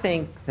 I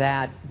think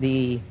that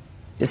the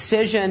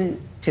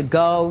decision to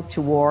go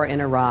to war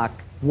in Iraq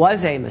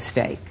was a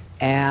mistake.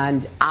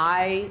 And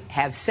I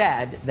have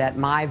said that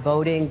my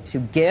voting to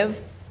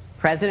give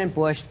President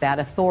Bush that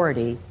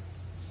authority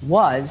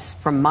was,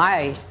 from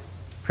my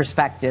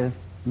perspective,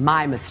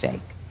 my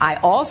mistake. I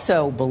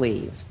also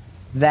believe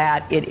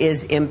that it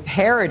is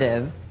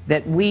imperative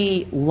that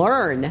we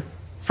learn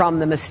from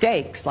the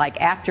mistakes, like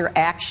after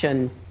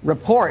action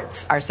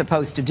reports are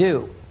supposed to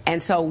do.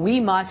 And so we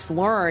must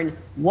learn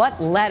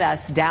what led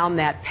us down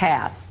that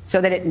path so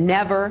that it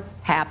never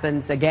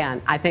happens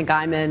again. I think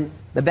I'm in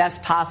the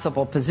best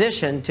possible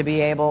position to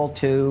be able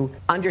to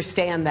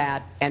understand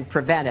that and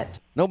prevent it.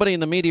 Nobody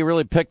in the media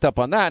really picked up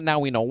on that. Now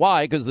we know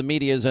why, because the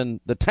media is in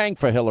the tank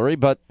for Hillary,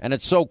 and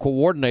it's so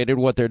coordinated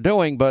what they're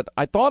doing. But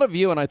I thought of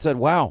you and I said,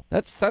 wow,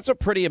 that's a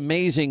pretty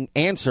amazing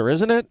answer,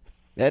 isn't it?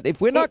 That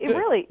if we're not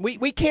really,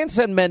 we can't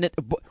send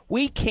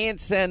we can't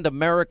send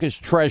America's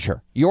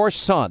treasure, your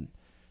son,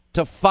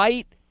 to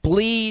fight,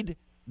 bleed,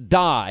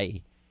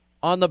 die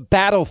on the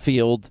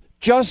battlefield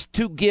just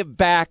to give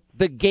back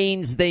the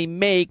gains they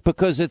make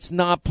because it's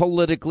not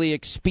politically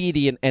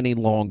expedient any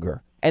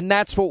longer. And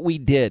that's what we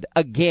did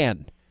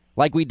again,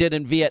 like we did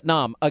in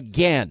Vietnam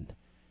again.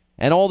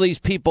 And all these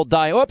people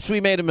die. Oops,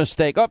 we made a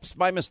mistake. Oops,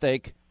 my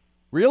mistake.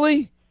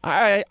 Really?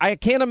 I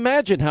can't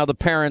imagine how the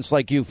parents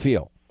like you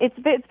feel.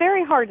 It's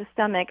very hard to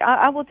stomach.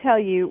 I will tell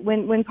you,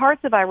 when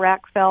parts of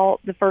Iraq fell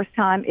the first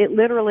time, it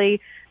literally,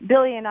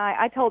 Billy and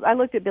I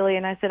looked at Billy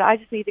and I said, I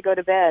just need to go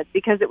to bed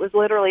because it was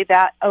literally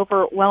that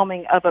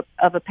overwhelming of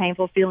a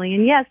painful feeling.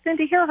 And yes, then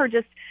to hear her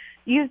just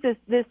use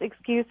this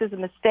excuse as a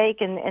mistake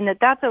and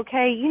that's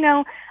okay. You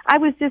know, I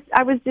was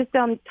just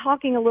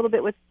talking a little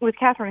bit with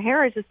Catherine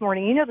Harris this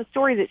morning. You know, the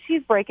story that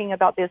she's breaking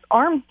about this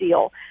arms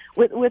deal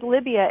with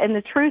Libya and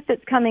the truth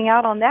that's coming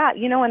out on that,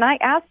 you know, and I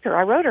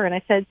wrote her and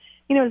I said,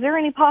 you know, is there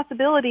any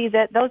possibility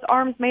that those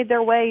arms made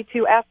their way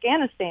to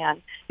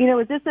Afghanistan? You know,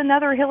 is this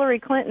another Hillary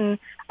Clinton,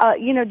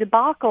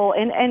 debacle?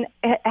 And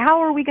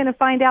how are we going to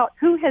find out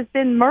who has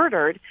been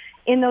murdered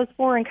in those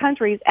foreign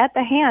countries at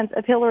the hands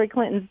of Hillary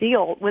Clinton's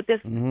deal with this?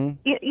 Mm-hmm.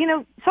 You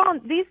know,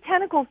 Sean, these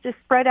tentacles just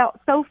spread out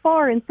so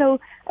far. And so,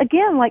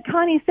 again, like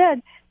Connie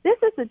said, this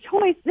is a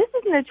choice. This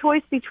isn't a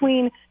choice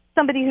between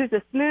somebody who's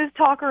a smooth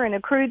talker and a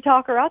crude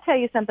talker. I'll tell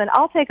you something.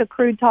 I'll take a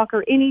crude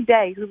talker any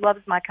day who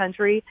loves my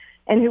country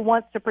and who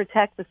wants to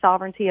protect the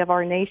sovereignty of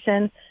our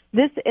nation.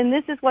 This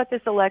is what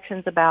this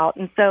election's about.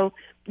 And so,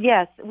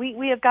 yes,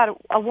 we have got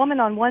a woman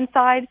on one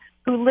side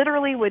who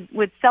literally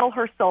would sell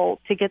her soul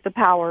to get the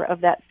power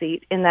of that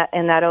seat in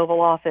that Oval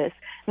Office.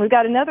 And we've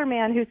got another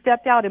man who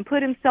stepped out and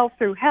put himself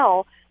through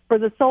hell for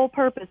the sole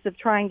purpose of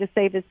trying to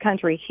save his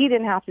country. He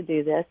didn't have to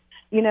do this.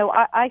 You know,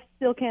 I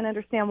still can't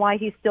understand why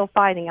he's still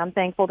fighting. I'm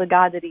thankful to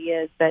God that he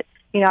is, but,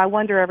 you know, I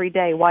wonder every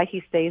day why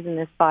he stays in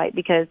this fight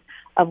because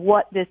of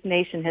what this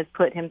nation has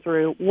put him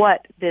through,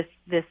 what this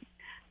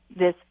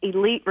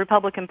elite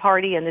Republican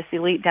Party and this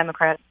elite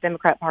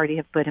Democrat Party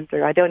have put him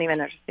through. I don't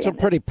even understand. It's a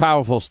pretty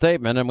powerful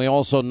statement, and we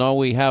also know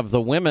we have the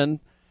women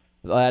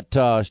that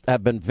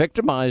have been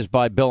victimized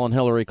by Bill and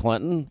Hillary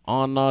Clinton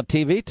on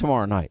TV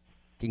tomorrow night,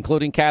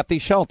 including Kathy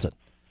Shelton.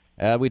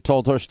 We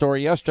told her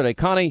story yesterday.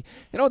 Connie,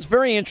 you know, it's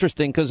very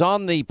interesting because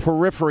on the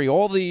periphery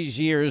all these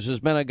years has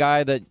been a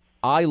guy that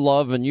I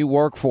love and you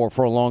work for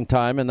a long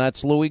time, and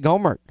that's Louis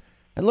Gohmert.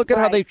 And look at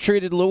how they've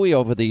treated Louis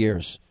over the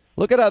years.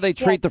 Look at how they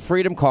treat the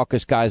Freedom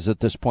Caucus guys at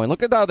this point.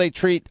 Look at how they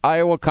treat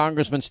Iowa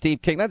Congressman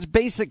Steve King. That's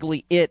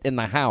basically it in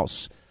the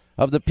House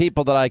of the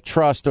people that I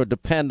trust or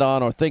depend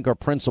on or think are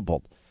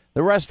principled.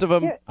 The rest of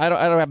them, I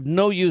don't have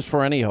no use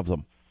for any of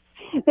them.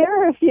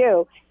 There are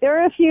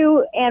a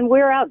few, and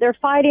we're out there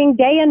fighting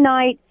day and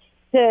night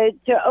to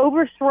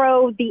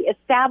overthrow the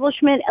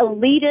establishment,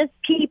 elitist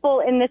people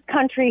in this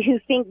country who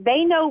think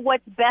they know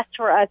what's best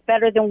for us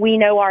better than we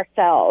know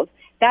ourselves.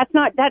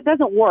 That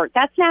doesn't work.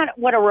 That's not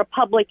what a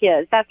republic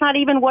is. That's not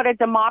even what a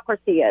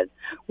democracy is.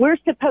 We're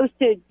supposed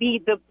to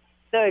be the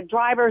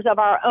drivers of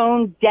our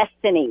own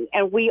destiny,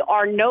 and we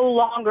are no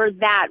longer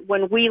that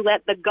when we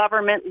let the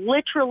government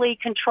literally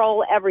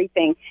control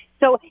everything.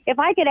 So if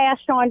I could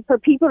ask, Sean, for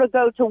people to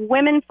go to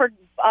Women for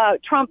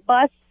Trump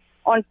Bus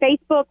on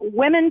Facebook,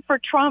 Women for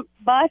Trump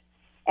Bus,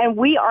 and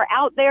we are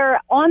out there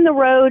on the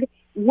road,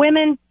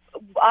 women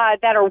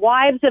that are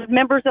wives of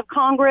members of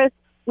Congress.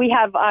 We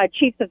have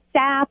chiefs of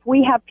staff.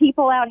 We have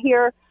people out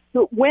here,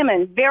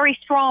 women, very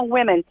strong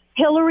women.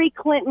 Hillary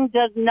Clinton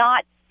does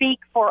not speak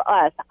for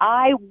us.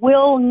 I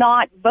will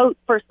not vote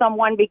for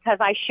someone because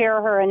I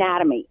share her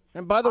anatomy.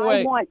 And by the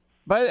way,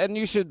 and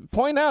you should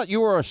point out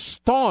you are a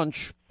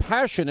staunch,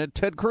 passionate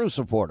Ted Cruz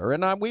supporter,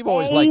 and we've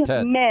always liked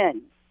Ted.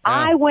 Amen.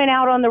 I went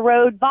out on the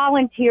road,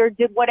 volunteered,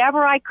 did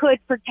whatever I could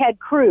for Ted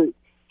Cruz.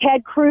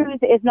 Ted Cruz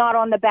is not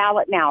on the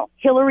ballot now.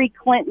 Hillary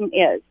Clinton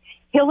is.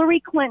 Hillary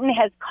Clinton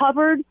has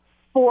covered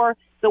for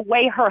the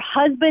way her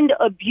husband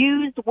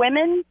abused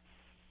women.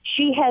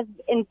 She has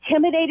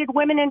intimidated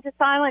women into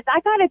silence.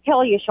 I got to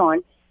tell you,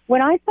 Sean,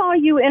 when I saw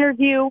you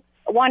interview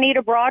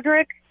Juanita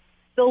Broaddrick,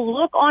 the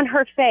look on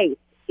her face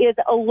is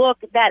a look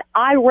that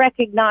I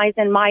recognize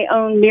in my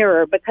own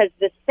mirror because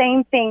the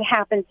same thing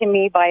happened to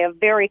me by a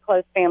very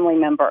close family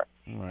member.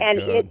 And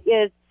it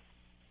is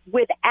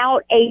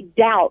without a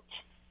doubt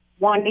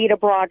Juanita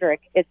Broaddrick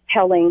is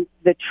telling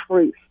the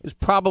truth. It's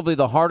probably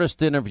the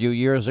hardest interview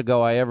years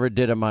ago I ever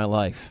did in my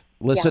life,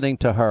 listening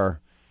to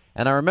her.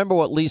 And I remember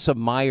what Lisa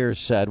Myers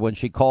said when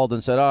she called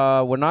and said,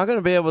 we're not going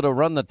to be able to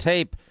run the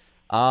tape.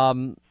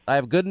 I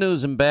have good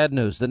news and bad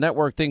news. The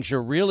network thinks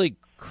you're really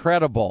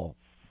credible,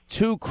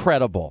 too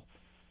credible.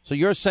 So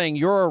you're saying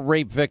you're a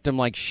rape victim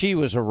like she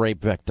was a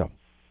rape victim.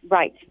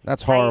 Right.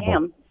 That's horrible. I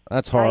am.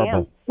 That's horrible. I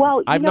am.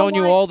 Well, I've known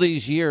you all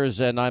these years,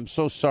 and I'm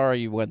so sorry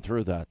you went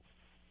through that.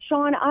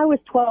 Sean, I was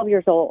 12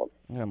 years old.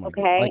 Yeah,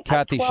 okay? Like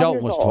Kathy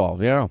Shelton was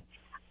 12, yeah.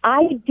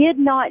 I did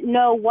not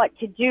know what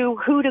to do,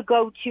 who to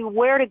go to,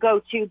 where to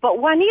go to, but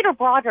Juanita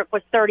Broaddrick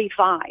was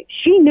 35.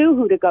 She knew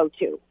who to go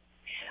to.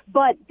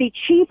 But the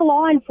chief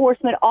law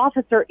enforcement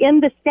officer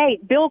in the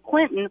state, Bill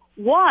Clinton,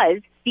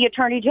 was the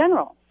attorney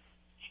general.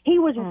 He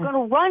was going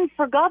to run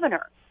for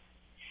governor.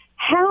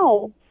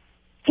 How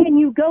can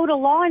you go to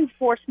law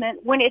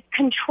enforcement when it's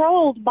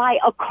controlled by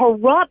a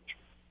corrupt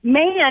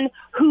man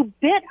who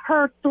bit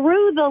her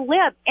through the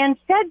lip and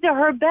said to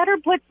her, better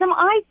put some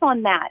ice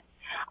on that?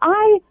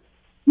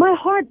 My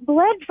heart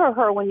bled for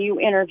her when you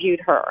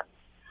interviewed her.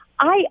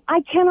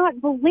 I cannot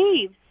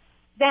believe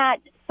that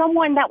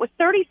someone that was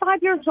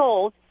 35 years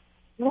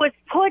was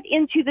put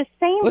into the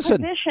same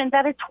position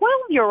that a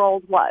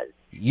 12-year-old was.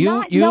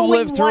 You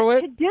lived through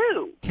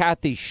it.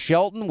 Kathy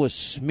Shelton was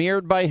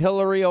smeared by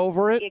Hillary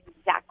over it.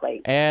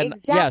 Exactly.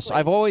 And yes,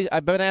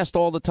 I've been asked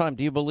all the time,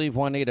 do you believe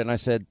Juanita? And I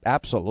said,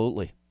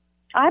 absolutely.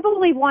 I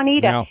believe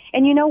Juanita. No.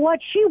 And you know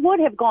what? She would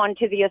have gone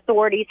to the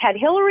authorities had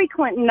Hillary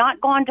Clinton not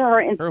gone to her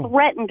and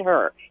threatened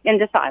her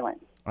into silence.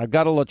 I've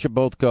got to let you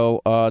both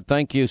go.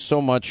 Thank you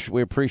so much.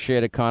 We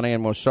appreciate it, Connie,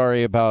 and we're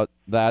sorry about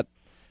that,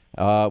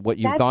 what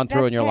you've gone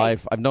through in your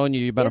life. I've known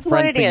you. You've been a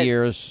friend for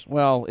years.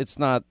 Well, it's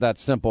not that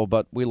simple,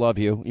 but we love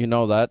you. You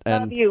know that.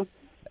 Love you.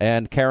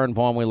 And Karen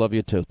Vaughn, we love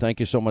you, too. Thank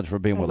you so much for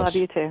being with us. Love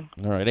you, too.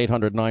 All right,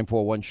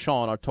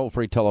 800-941-SEAN, our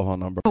toll-free telephone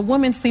number. If a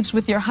woman sleeps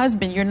with your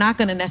husband, you're not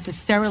going to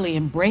necessarily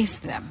embrace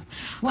them.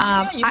 Well,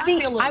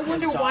 I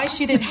wonder why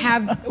she didn't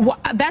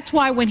have... That's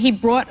why when he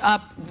brought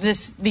up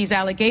these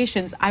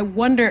allegations, I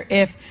wonder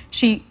if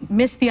she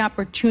missed the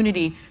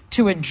opportunity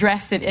to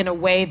address it in a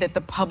way that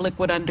the public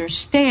would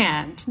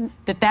understand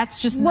that that's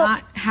just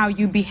not how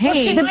you behave.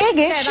 Well, the big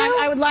issue...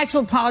 I would like to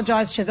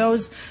apologize to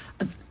those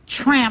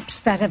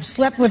tramps that have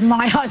slept with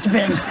my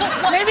husband.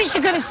 Maybe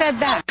she could have said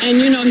that. And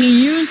you know,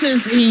 he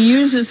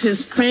uses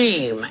his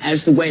fame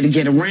as the way to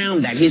get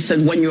around that. He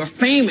said, when you're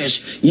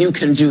famous, you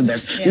can do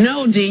this. Yeah.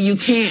 No, D, you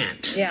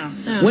can't.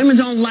 Yeah. Women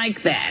don't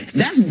like that.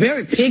 That's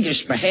very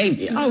piggish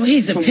behavior. Oh,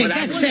 he's a pig.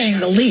 That's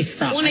saying the least,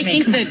 though. Well, I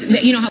think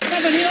that, you know... No,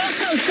 but he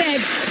also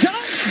said,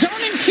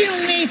 don't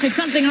impugn me for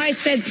something I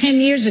said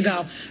 10 years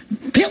ago.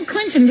 Bill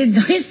Clinton did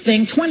his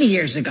thing 20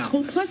 years ago.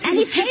 Well, plus and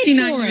he paid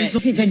for it.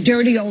 He's a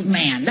dirty old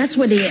man. That's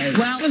what he is.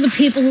 Well, for the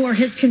people who are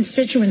his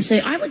constituency,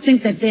 I would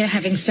think that they're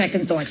having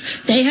second thoughts.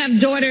 They have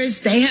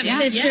daughters, they have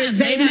sisters,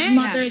 they have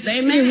mothers. Do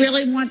you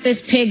really want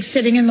this pig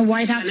sitting in the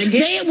White House?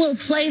 They will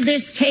play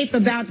this tape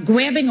about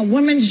grabbing a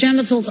woman's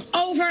genitals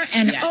over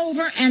and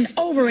over and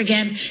over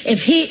again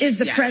if he is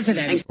the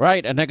president.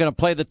 Right, and they're going to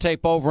play the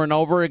tape over and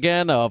over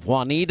again of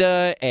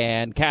Juanita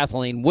and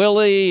Kathleen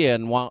Willey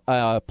and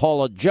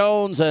Paula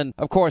Jones and,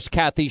 of course,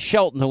 Kathy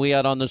Shelton, who we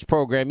had on this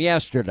program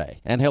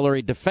yesterday. And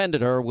Hillary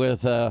defended her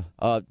with a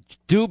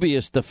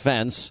dubious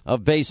defense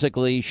of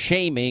basically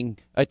shaming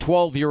a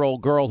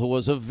 12-year-old girl who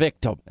was a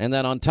victim. And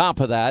then on top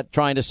of that,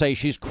 trying to say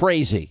she's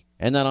crazy.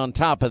 And then on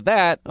top of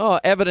that,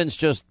 evidence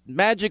just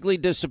magically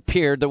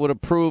disappeared that would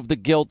have proved the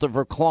guilt of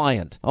her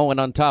client. Oh, and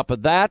on top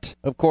of that,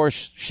 of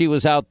course, she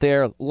was out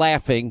there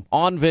laughing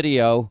on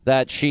video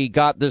that she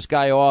got this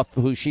guy off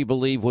who she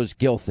believed was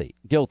guilty.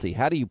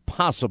 How do you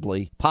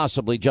possibly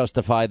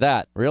justify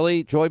that?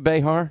 Really, Joy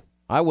Behar?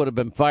 I would have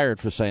been fired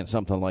for saying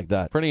something like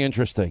that. Pretty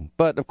interesting.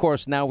 But, of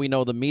course, now we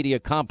know the media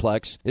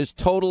complex is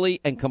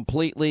totally and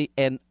completely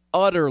and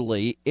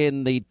utterly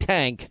in the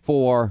tank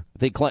for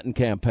the Clinton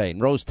campaign.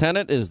 Rose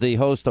Tennant is the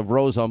host of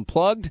Rose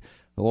Unplugged,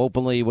 who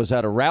openly was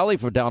at a rally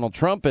for Donald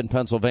Trump in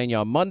Pennsylvania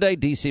on Monday.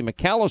 D.C.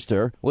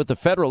 McAllister with the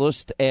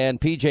Federalist and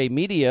PJ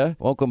Media.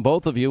 Welcome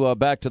both of you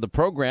back to the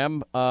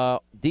program.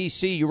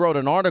 D.C., you wrote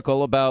an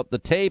article about the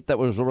tape that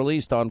was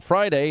released on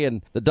Friday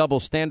and the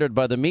double standard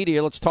by the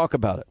media. Let's talk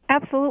about it.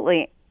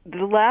 Absolutely.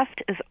 The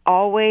left is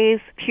always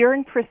pure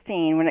and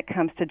pristine when it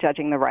comes to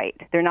judging the right.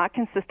 They're not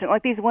consistent.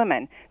 Like these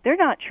women, they're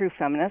not true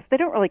feminists. They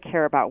don't really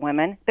care about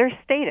women. They're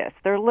statists.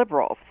 They're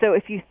liberals. So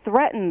if you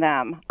threaten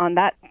them on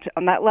that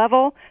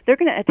level, they're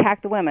going to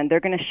attack the women. They're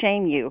going to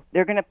shame you.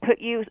 They're going to put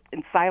you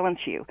and silence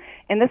you.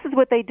 And this is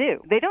what they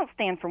do. They don't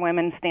stand for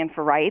women, stand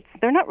for rights.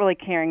 They're not really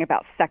caring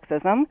about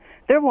sexism.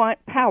 They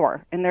want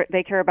power, and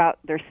they care about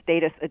their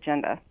statist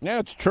agenda. Yeah,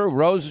 it's true.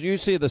 Rose, you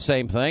see the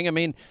same thing. I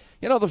mean,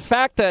 you know, the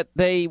fact that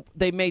they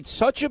made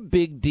such a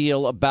big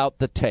deal about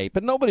the tape,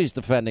 and nobody's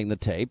defending the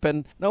tape,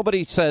 and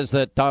nobody says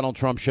that Donald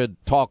Trump should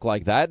talk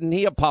like that, and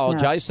he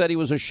apologized, said he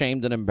was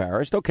ashamed and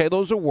embarrassed. Okay,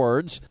 those are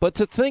words. But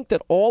to think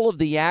that all of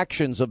the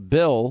actions of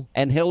Bill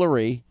and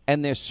Hillary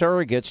and their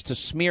surrogates to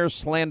smear,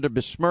 slander,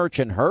 besmirch,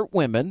 and hurt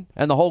women,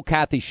 and the whole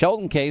Kathy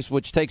Shelton case,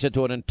 which takes it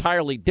to an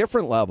entirely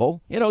different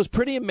level, you know, is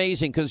pretty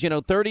amazing because, you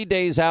know, 30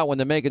 days out when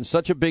they're making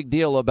such a big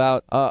deal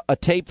about a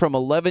tape from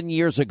 11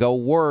 years ago,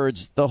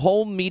 words, the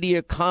whole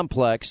media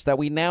complex that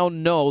we now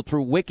know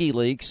through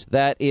WikiLeaks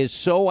that is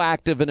so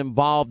active and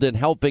involved in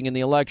helping in the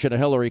election of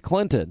Hillary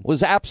Clinton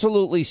was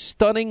absolutely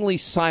stunningly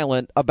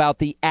silent about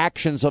the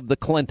actions of the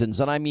Clintons,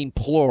 and I mean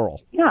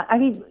plural. Yeah, I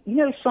mean, you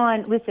know,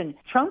 Sean, listen,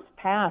 Trump's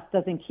past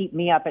doesn't keep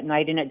me up at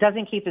night, and it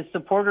doesn't keep his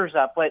supporters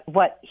up. But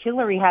what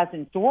Hillary has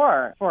in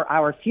store for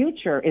our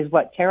future is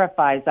what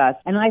terrifies us.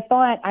 And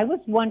I was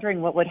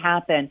wondering what would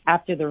happen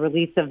after the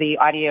release of the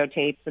audio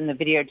tapes and the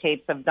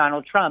videotapes of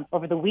Donald Trump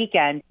over the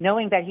weekend,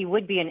 knowing that he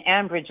would be in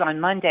Ambridge on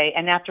Monday.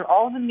 And after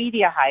all the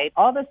media hype,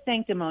 all the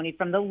sanctimony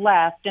from the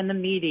left and the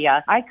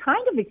media, I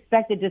kind of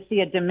expected to see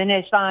a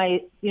diminished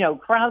size,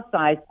 crowd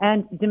size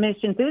and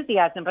diminished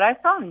enthusiasm, but I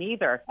saw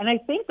neither. And I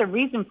think the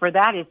reason for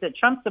that is that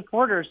Trump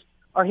supporters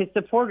are his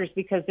supporters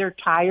because they're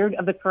tired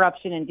of the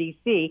corruption in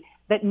D.C.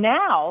 that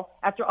now,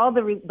 after all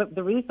the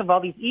release of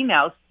all these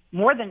emails,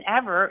 more than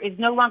ever, is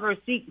no longer a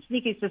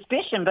sneaky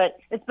suspicion, but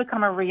it's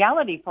become a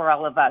reality for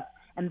all of us.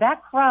 And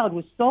that crowd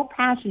was so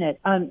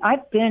passionate.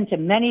 I've been to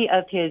many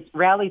of his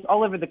rallies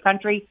all over the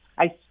country.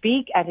 I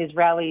speak at his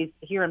rallies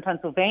here in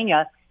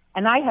Pennsylvania,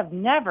 and I have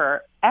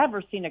never,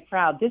 ever seen a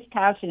crowd this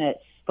passionate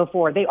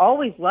before. They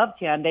always loved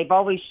him. They've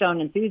always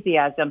shown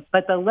enthusiasm.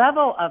 But the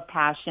level of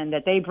passion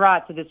that they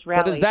brought to this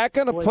rally... But is that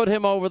going to put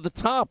him over the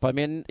top? I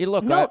mean,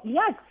 look...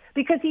 Yes,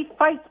 because he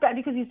fights back,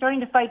 because he's starting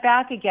to fight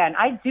back again.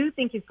 I do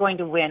think he's going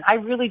to win. I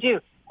really do.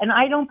 And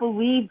I don't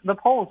believe the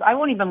polls. I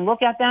won't even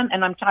look at them,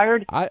 and I'm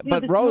tired.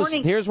 But Rose,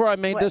 here's where I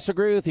may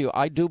disagree with you.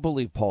 I do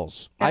believe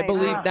polls. I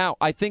believe now.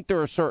 I think there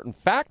are certain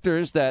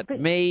factors that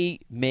may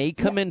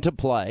come into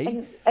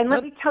play. And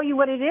let me tell you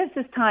what it is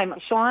this time,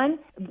 Sean.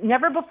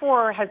 Never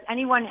before has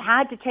anyone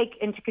had to take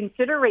into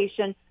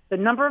consideration the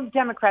number of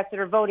Democrats that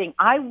are voting.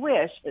 I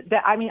wish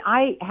that,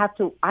 I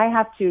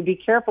have to be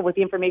careful with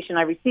the information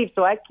I receive,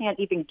 so I can't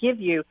even give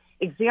you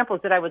examples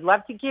that I would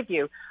love to give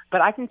you.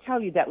 But I can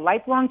tell you that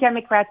lifelong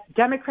Democrats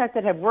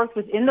that have worked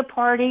within the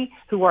party,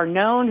 who are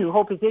known, who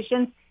hold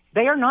positions,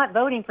 they are not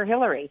voting for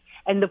Hillary.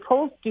 And the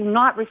polls do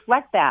not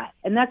reflect that.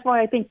 And that's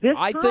why I think this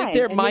time... I think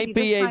there might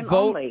be a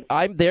vote.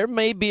 There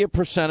may be a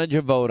percentage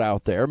of vote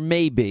out there,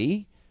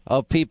 maybe,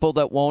 of people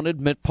that won't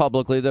admit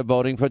publicly they're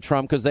voting for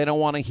Trump because they don't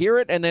want to hear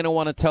it and they don't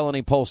want to tell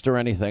any pollster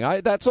anything.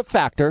 That's a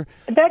factor.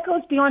 That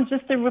goes beyond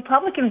just the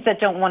Republicans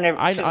that don't want to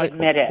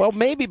admit it. Well,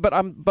 maybe,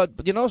 but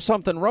you know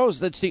something, Rose,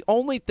 that's the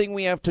only thing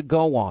we have to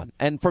go on.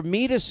 And for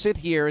me to sit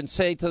here and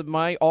say to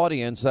my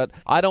audience that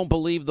I don't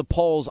believe the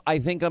polls, I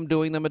think I'm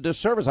doing them a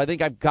disservice. I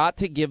think I've got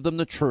to give them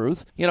the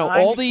truth.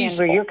 All these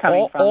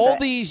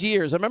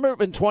years. I remember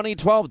in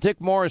 2012, Dick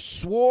Morris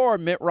swore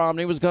Mitt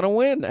Romney was going to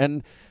win,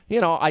 and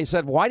I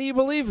said, why do you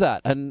believe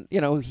that? And,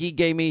 he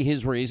gave me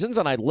his reasons,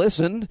 and I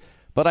listened,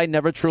 but I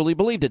never truly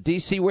believed it.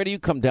 D.C., where do you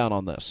come down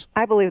on this?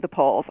 I believe the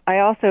polls. I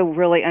also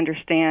really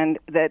understand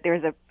that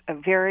there's a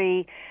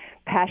very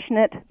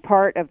passionate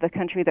part of the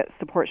country that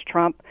supports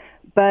Trump,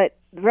 but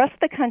the rest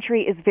of the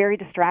country is very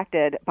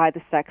distracted by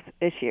the sex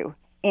issue.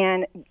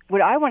 And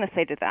what I want to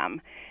say to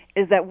them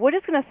is that what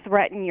is going to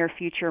threaten your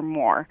future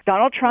more?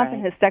 Donald Trump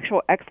and his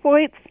sexual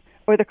exploits,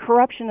 or the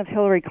corruption of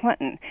Hillary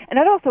Clinton? And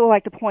I'd also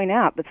like to point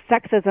out the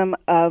sexism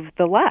of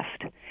the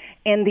left.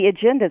 And the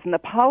agendas and the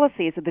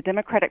policies of the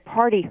Democratic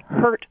Party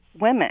hurt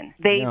women.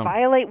 They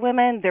violate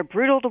women. They're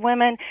brutal to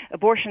women.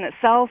 Abortion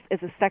itself is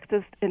a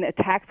sexist and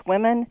attacks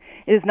women.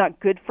 It is not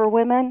good for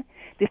women.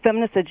 The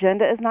feminist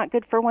agenda is not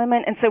good for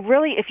women. And so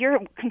really, if you're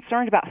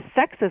concerned about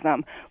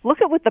sexism,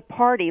 look at what the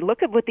party,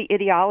 look at what the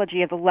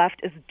ideology of the left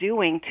is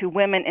doing to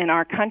women in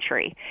our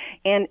country.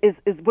 And is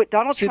what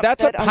Donald Trump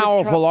that's said a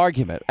powerful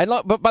argument. And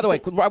but by the way,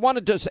 I want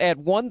to just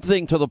add one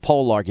thing to the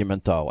poll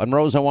argument, though. And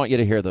Rose, I want you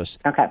to hear this.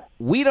 Okay.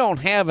 We don't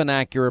have an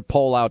accurate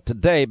poll out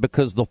today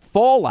because the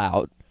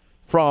fallout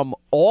from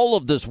all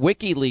of this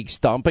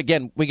WikiLeaks dump,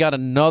 again, we got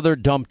another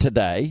dump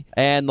today,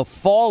 and the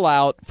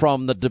fallout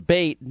from the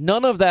debate,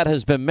 none of that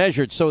has been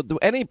measured. So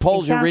any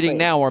polls you're reading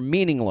now are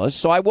meaningless.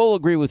 So I will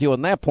agree with you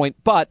on that point.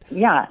 But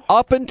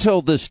up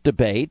until this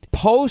debate,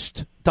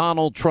 post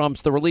Donald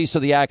Trump's, the release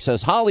of the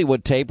Access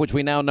Hollywood tape, which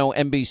we now know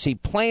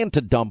NBC planned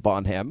to dump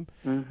on him,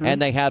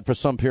 and they had for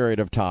some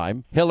period of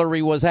time,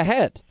 Hillary was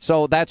ahead.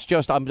 So that's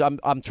just,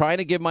 I'm trying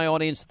to give my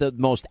audience the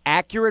most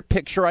accurate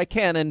picture I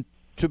can, and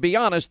to be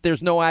honest,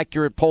 there's no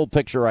accurate poll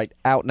picture right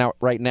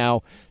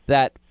now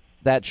that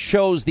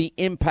shows the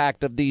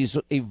impact of these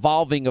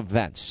evolving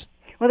events.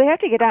 Well, they have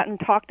to get out and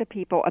talk to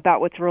people about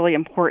what's really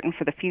important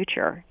for the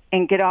future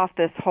and get off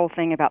this whole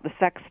thing about the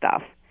sex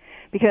stuff,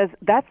 because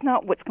that's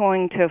not what's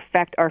going to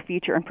affect our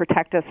future and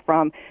protect us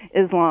from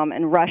Islam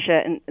and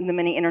Russia and the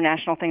many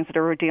international things that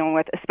we're dealing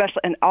with,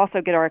 especially, and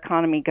also get our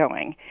economy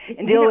going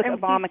and deal with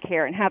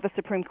Obamacare and have the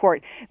Supreme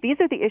Court. These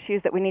are the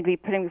issues that we need to be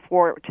putting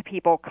forward to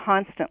people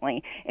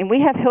constantly. And we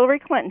have Hillary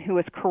Clinton, who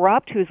is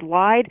corrupt, who's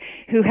lied,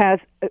 who has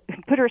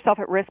put herself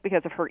at risk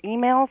because of her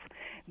emails.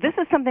 This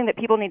is something that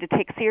people need to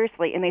take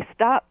seriously, and they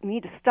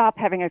need to stop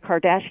having a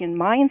Kardashian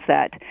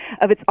mindset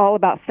of it's all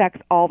about sex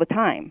all the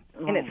time,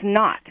 and it's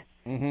not.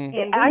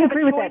 And I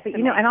agree with that, but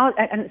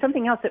and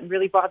something else that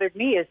really bothered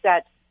me is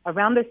that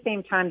around the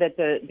same time that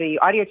the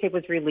audio tape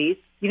was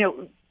released,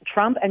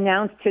 Trump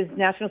announced his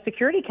National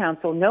Security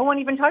Council. No one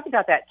even talked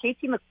about that.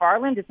 K.T.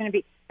 McFarland is going to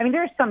be. I mean,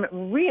 there's some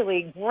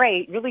really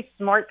great, really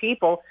smart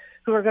people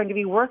who are going to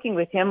be working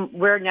with him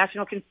where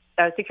national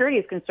security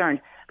is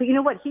concerned. But you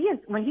know what?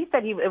 When he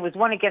said it was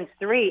 1 against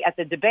 3 at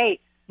the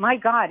debate, my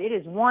God, it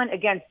is 1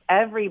 against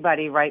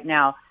everybody right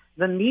now.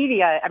 The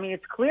media, I mean,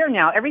 it's clear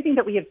now. Everything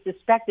that we have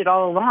suspected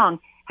all along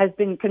has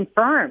been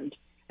confirmed.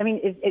 I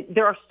mean,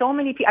 there are so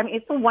many people. I mean,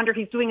 it's no wonder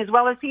he's doing as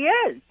well as he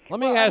is.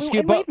 Let me ask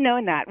you, we've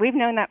known that. We've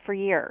known that for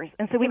years,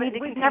 and so we need to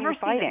continue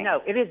fighting.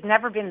 No, it has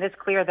never been this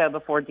clear, though,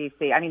 before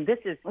D.C. I mean, this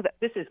is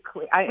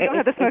clear. We don't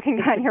have the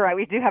smoking gun. You're right.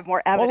 We do have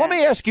more evidence. Well, let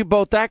me ask you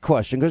both that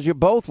question, because you're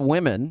both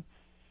women,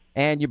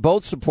 and you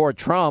both support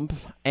Trump,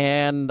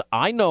 and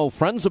I know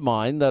friends of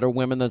mine that are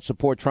women that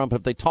support Trump.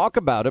 If they talk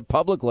about it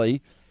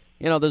publicly,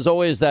 there's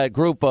always that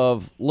group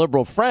of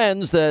liberal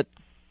friends that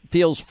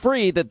feels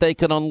free that they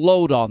can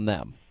unload on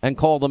them and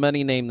call them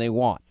any name they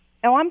want.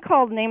 No, I'm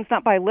called names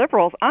not by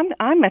liberals.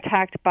 I'm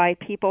attacked by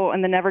people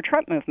in the Never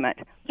Trump movement.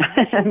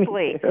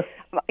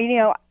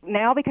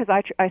 Now because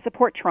I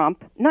support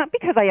Trump, not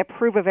because I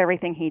approve of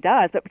everything he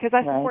does, but because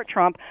I support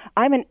Trump,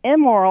 I'm an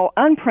immoral,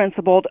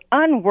 unprincipled,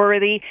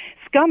 unworthy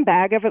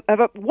scumbag of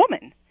a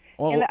woman.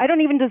 Well, and I don't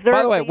even deserve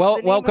by the way, name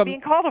welcome, of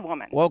being called a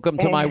woman. Welcome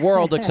to my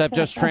world, except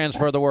just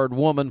transfer the word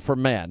woman for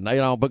men,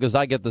 because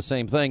I get the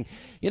same thing.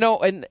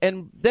 And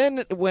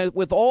then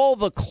with all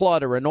the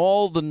clutter and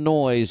all the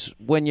noise,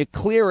 when you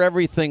clear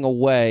everything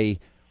away,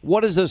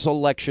 what is this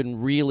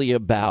election really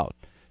about?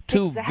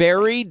 Two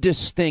very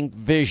distinct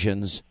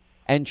visions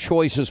and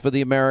choices for the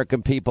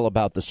American people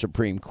about the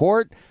Supreme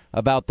Court,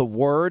 about the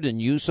word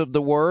and use of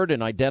the word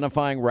and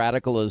identifying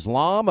radical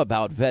Islam,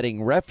 about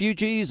vetting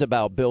refugees,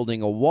 about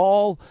building a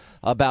wall,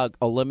 about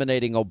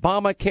eliminating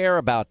Obamacare,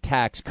 about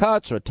tax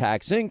cuts or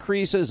tax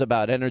increases,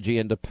 about energy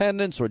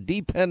independence or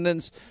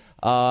dependence,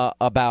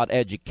 about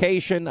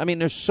education. I mean,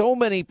 there's so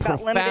many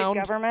profound...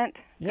 limited government.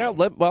 Yeah,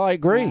 well, I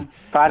agree. Yeah.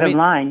 Bottom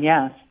line,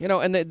 yes.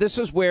 And this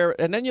is where...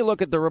 And then you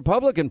look at the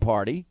Republican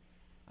Party.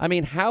 I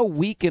mean, how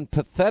weak and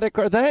pathetic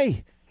are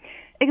they?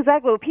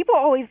 Exactly. People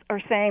always are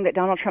saying that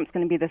Donald Trump's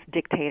going to be this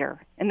dictator,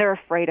 and they're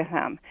afraid of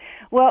him.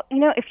 Well,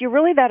 if you're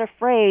really that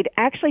afraid,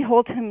 actually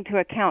hold him to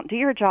account. Do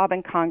your job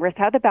in Congress.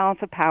 Have the balance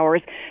of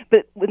powers.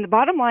 But the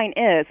bottom line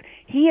is,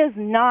 he is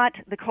not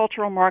the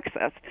cultural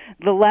Marxist,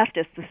 the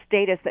leftist, the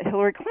statist that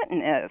Hillary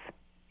Clinton is.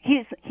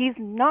 He's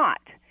not.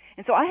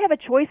 And so I have a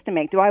choice to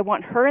make. Do I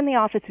want her in the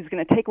office who's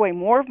going to take away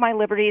more of my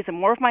liberties and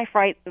more of my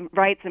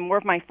rights and more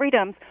of my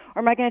freedoms,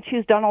 or am I going to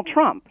choose Donald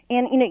Trump?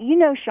 And,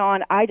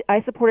 Sean,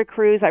 I supported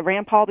Cruz. I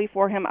ran Paul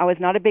before him. I was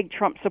not a big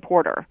Trump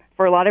supporter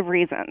for a lot of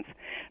reasons.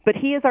 But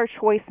he is our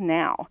choice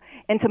now.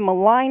 And to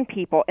malign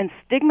people and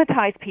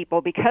stigmatize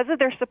people because of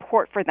their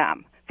support for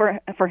them,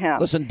 for him.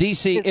 Listen,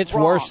 D.C., it's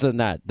wrong. Worse than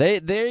that.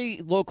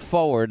 They look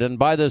forward, and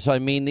by this I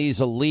mean these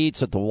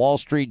elites at the Wall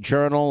Street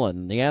Journal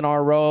and the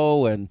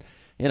NRO and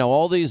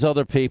all these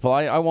other people.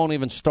 I won't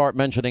even start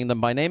mentioning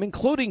them by name,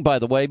 including, by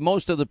the way,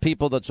 most of the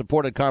people that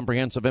supported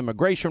comprehensive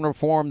immigration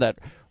reform that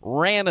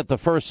ran at the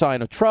first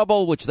sign of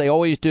trouble, which they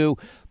always do.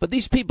 But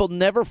these people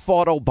never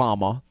fought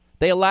Obama.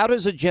 They allowed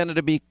his agenda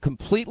to be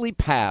completely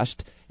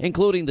passed,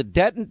 including the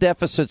debt and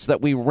deficits that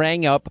we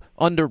rang up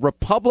under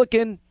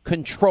Republican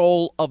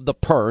control of the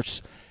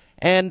purse.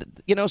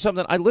 And, you know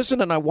something, I listen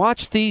and I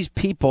watch these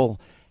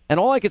people, and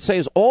all I could say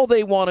is all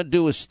they want to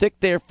do is stick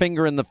their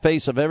finger in the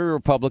face of every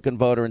Republican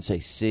voter and say,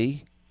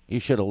 see, you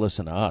should have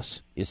listened to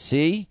us. You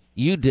see,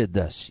 you did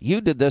this. You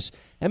did this.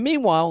 And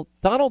meanwhile,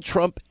 Donald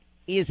Trump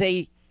is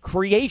a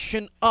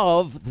creation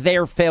of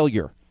their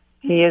failure.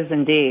 He is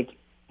indeed.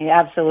 He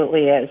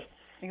absolutely is.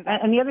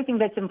 And the other thing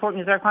that's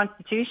important is our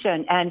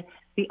Constitution. And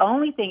the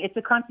only thing, it's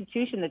the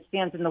Constitution that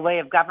stands in the way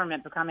of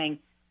government becoming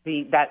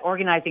that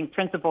organizing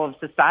principle of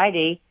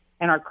society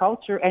and our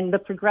culture. And the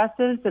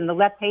progressives and the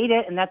left hate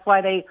it. And that's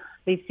why they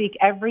seek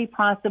every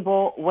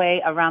possible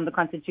way around the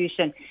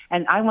Constitution.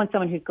 And I want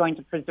someone who's going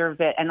to preserve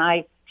it. And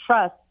I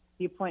trust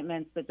the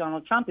appointments that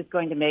Donald Trump is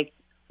going to make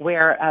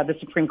where the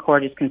Supreme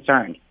Court is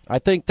concerned. I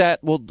think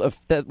that will,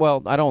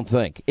 I don't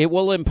think. It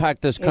will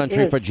impact this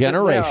country for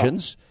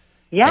generations.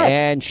 Yes.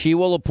 And she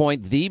will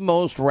appoint the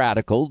most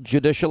radical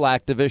judicial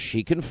activist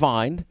she can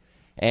find.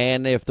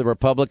 And if the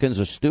Republicans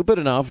are stupid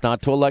enough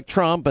not to elect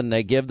Trump and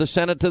they give the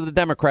Senate to the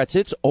Democrats,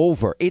 it's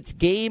over. It's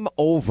game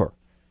over.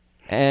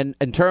 And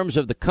in terms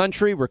of the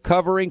country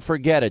recovering,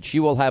 forget it. She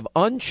will have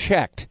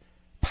unchecked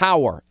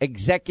power,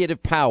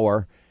 executive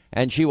power,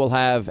 and she will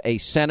have a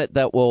Senate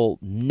that will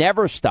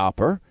never stop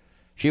her.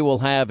 She will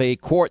have a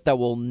court that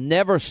will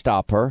never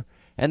stop her.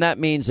 And that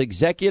means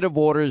executive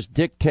orders,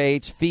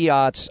 dictates,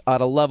 fiats at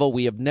a level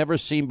we have never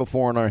seen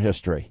before in our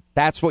history.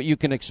 That's what you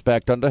can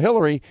expect under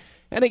Hillary.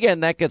 And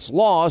again, that gets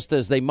lost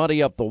as they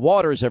muddy up the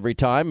waters every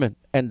time.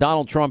 And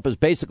Donald Trump is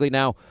basically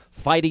now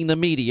fighting the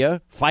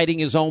media, fighting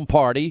his own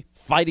party,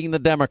 fighting the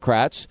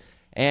Democrats.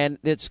 And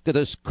it's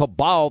this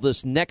cabal,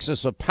 this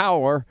nexus of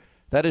power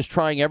that is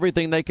trying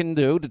everything they can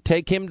do to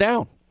take him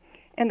down.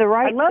 And the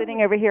right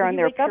sitting over here on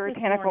their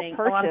puritanical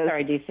perches. Oh, I'm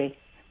sorry, DC.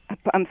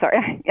 I'm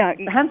sorry.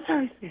 I'm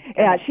sorry.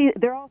 Yeah,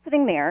 they're all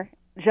sitting there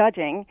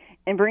judging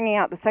and bringing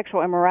out the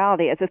sexual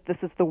immorality as if this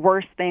is the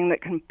worst thing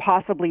that can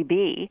possibly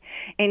be.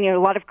 And, a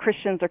lot of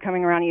Christians are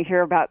coming around. You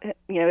hear about,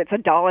 it's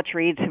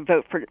idolatry to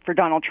vote for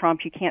Donald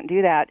Trump. You can't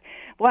do that.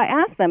 Well, I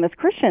ask them as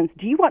Christians,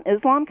 do you want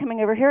Islam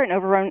coming over here and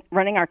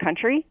overrunning our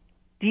country?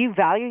 Do you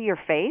value your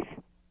faith?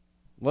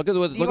 Look at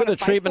the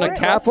treatment of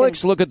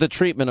Catholics. Look at the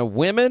treatment of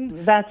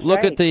women.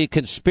 Look at the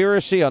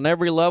conspiracy on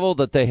every level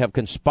that they have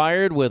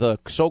conspired with a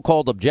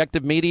so-called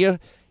objective media.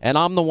 And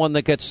I'm the one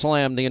that gets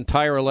slammed the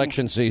entire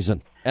election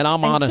season. And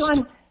I'm honest.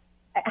 John,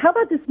 how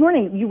about this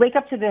morning? You wake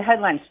up to the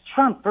headlines,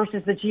 Trump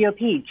versus the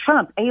GOP.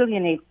 Trump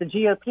alienates the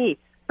GOP.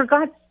 For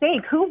God's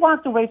sake, who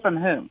walked away from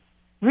whom?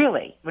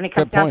 Really, when it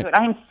comes down to it.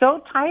 I am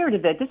so tired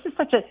of it. This is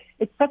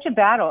it's such a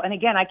battle. And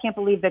again, I can't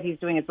believe that he's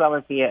doing as well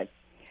as he is.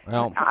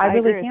 Well, I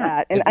really agree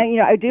can't. with that.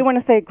 And I do want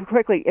to say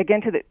quickly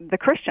again to the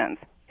Christians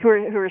who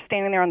are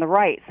standing there on the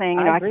right saying,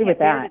 I agree with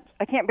that.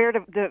 I can't bear to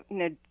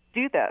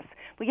do this.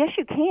 Well, yes,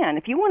 you can.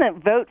 If you want to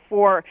vote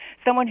for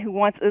someone who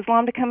wants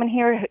Islam to come in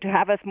here to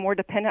have us more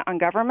dependent on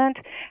government,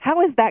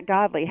 how is that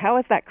godly? How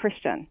is that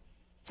Christian?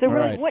 So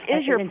really, what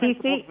is your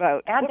principled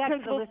vote? Add what that to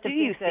the principles list do of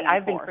you things that stand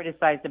I've been for?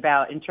 criticized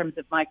about in terms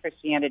of my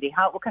Christianity.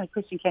 What kind of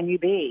Christian can you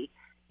be?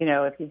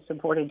 If you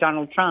supported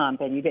Donald Trump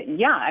and you didn't.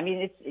 Yeah, I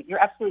mean, you're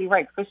absolutely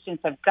right. Christians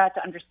have got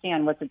to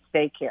understand what's at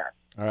stake here.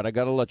 All right, I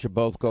got to let you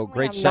both go.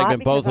 Great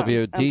segment, both of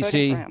you.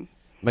 DC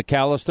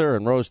McAllister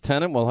and Rose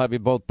Tennant, we'll have you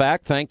both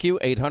back. Thank you.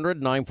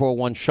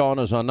 800-941-SEAN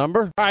is our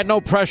number. All right,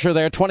 no pressure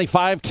there.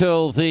 25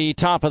 till the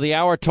top of the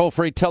hour.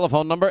 Toll-free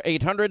telephone number,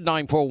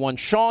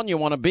 800-941-SEAN. You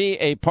want to be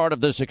a part of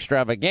this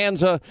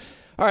extravaganza.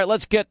 All right,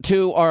 let's get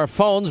to our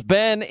phones.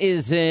 Ben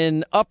is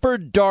in Upper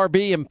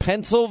Darby in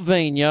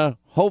Pennsylvania,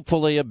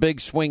 hopefully a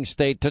big swing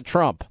state to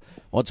Trump.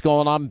 What's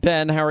going on,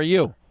 Ben? How are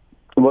you?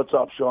 What's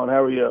up, Sean?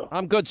 How are you?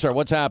 I'm good, sir.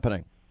 What's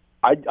happening?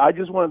 I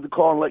just wanted to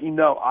call and let you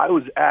know I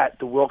was at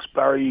the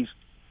Wilkes-Barre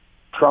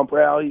Trump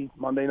rally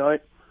Monday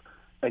night,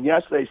 and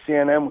yesterday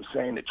CNN was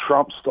saying that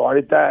Trump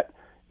started that.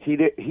 He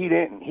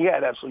didn't. He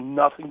had absolutely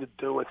nothing to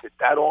do with it.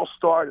 That all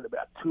started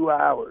about 2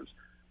 hours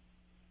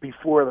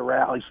before the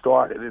rally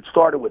started. It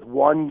started with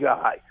one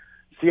guy.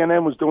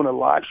 CNN was doing a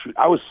live shoot.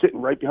 I was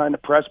sitting right behind the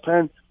press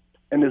pen,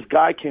 and this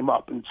guy came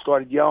up and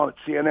started yelling at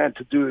CNN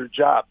to do their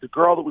job. The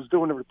girl that was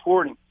doing the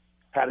reporting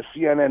had a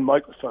CNN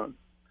microphone,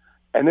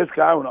 and this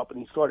guy went up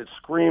and he started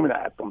screaming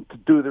at them to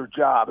do their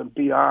job and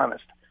be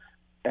honest,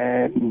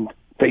 and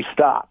they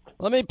stopped.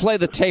 Let me play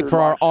the tape for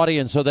our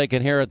audience so they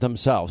can hear it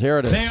themselves. Here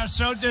it is. They are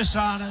so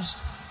dishonest.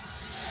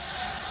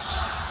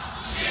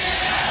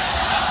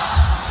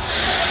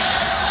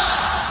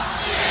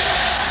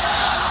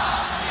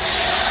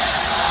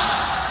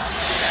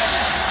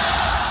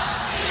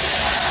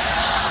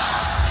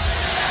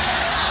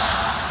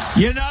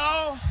 You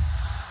know,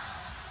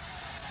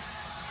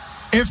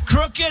 if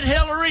crooked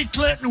Hillary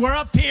Clinton were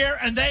up here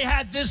and they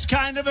had this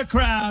kind of a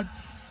crowd,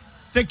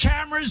 the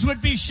cameras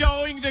would be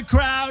showing the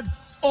crowd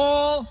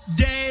all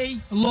day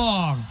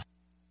long.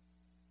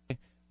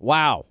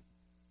 Wow.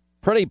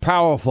 Pretty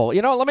powerful.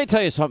 Let me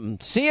tell you something.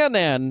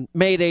 CNN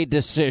made a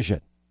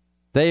decision.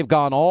 They've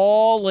gone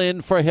all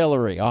in for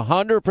Hillary,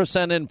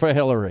 100% in for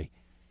Hillary.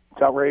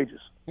 It's outrageous.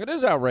 It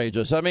is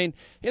outrageous. I mean,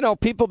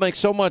 people make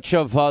so much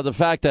of the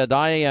fact that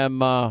I am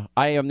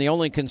the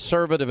only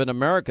conservative in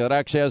America that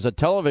actually has a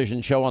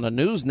television show on a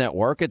news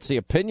network. It's the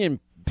opinion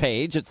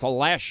page. It's the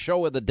last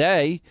show of the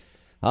day.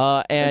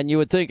 And you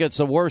would think it's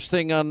the worst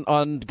thing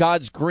on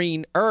God's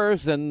green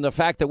earth. And the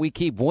fact that we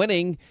keep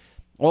winning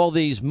all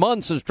these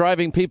months is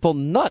driving people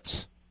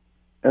nuts.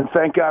 And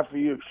thank God for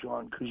you,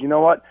 Sean, because you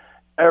know what?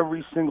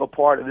 Every single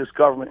part of this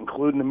government,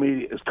 including the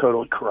media, is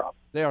totally corrupt.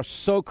 They are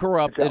so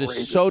corrupt. It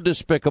is so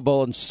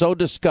despicable and so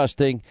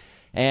disgusting.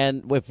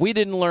 And if we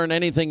didn't learn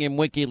anything in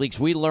WikiLeaks,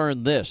 we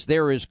learned this.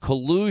 There is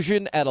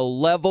collusion at a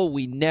level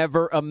we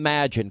never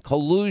imagined.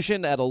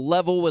 Collusion at a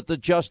level with the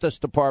Justice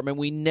Department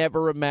we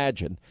never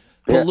imagined.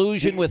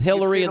 Collusion with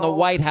Hillary in the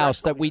White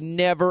House that we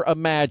never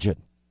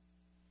imagined.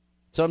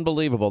 It's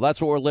unbelievable.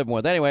 That's what we're living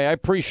with. Anyway, I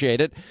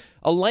appreciate it.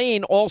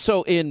 Elaine,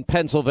 also in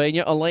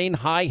Pennsylvania. Elaine,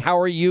 hi. How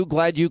are you?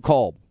 Glad you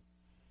called.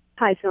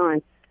 Hi,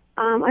 Sean.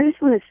 I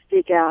just want to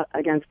speak out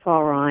against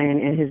Paul Ryan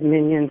and his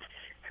minions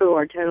who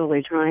are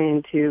totally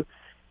trying to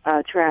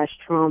trash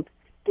Trump.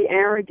 The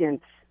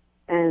arrogance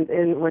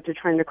and what they're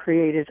trying to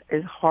create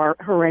is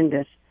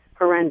horrendous.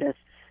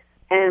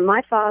 And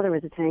my father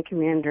was a tank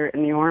commander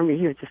in the Army.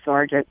 He was a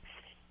sergeant.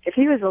 If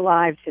he was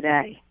alive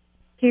today,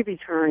 he'd be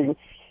turning.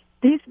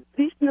 These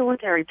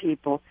military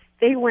people,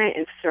 they went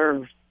and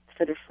served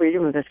for the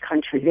freedom of this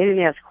country. They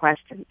didn't ask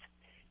questions.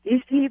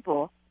 These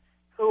people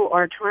who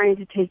are trying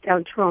to take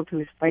down Trump, who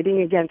is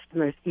fighting against the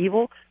most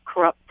evil,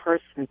 corrupt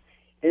person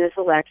in this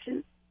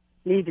election,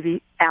 need to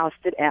be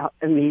ousted out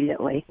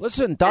immediately.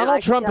 Listen,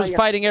 Donald Trump is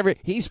fighting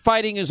he's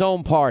fighting his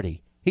own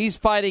party. He's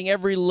fighting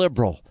every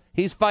liberal.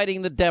 He's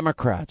fighting the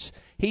Democrats.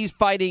 He's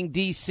fighting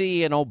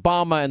D.C. and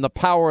Obama and the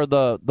power of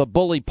the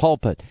bully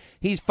pulpit.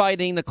 He's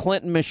fighting the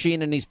Clinton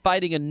machine, and he's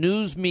fighting a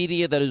news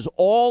media that is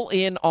all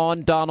in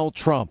on Donald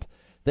Trump.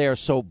 They are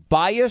so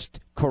biased,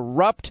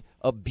 corrupt,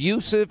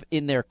 abusive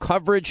in their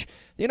coverage.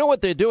 You know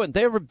what they're doing?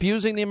 They're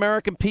abusing the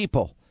American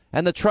people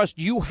and the trust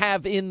you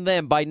have in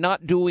them by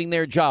not doing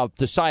their job,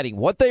 deciding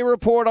what they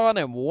report on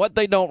and what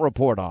they don't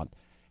report on.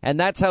 And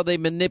that's how they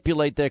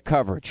manipulate their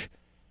coverage.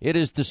 It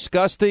is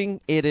disgusting.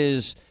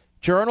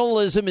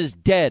 Journalism is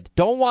dead.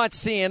 Don't watch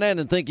CNN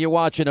and think you're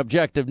watching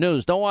objective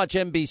news. Don't watch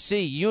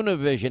NBC,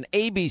 Univision,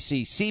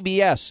 ABC,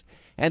 CBS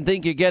and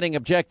think you're getting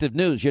objective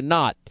news. You're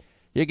not.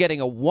 You're getting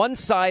a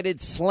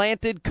one-sided,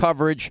 slanted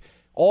coverage,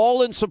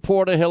 all in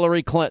support of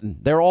Hillary Clinton.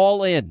 They're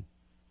all in.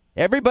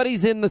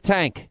 Everybody's in the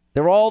tank.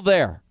 They're all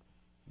there.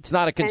 It's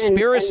not a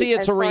conspiracy.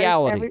 It's a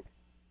reality.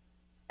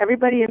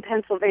 Everybody in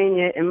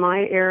Pennsylvania, in my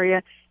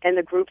area, and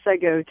the groups I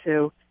go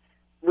to,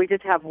 we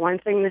just have one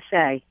thing to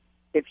say.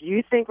 If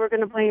you think we're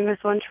going to blame this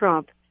on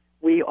Trump,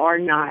 we are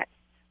not.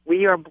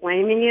 We are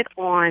blaming it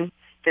on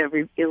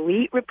the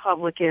elite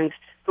Republicans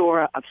who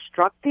are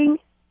obstructing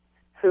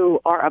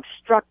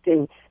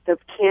the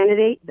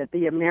candidate that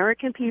the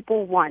American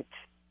people want.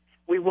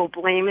 We will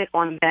blame it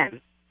on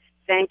them.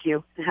 Thank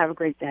you, and have a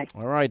great day.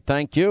 All right,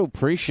 thank you.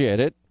 Appreciate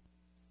it.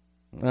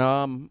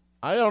 I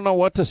don't know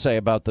what to say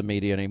about the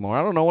media anymore.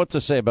 I don't know what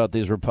to say about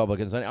these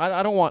Republicans.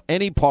 I don't want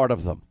any part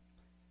of them.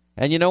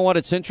 And you know what?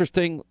 It's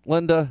interesting,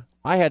 Linda.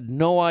 I had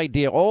no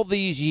idea. All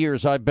these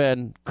years I've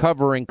been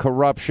covering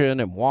corruption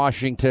in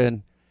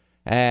Washington,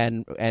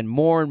 and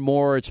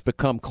more it's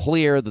become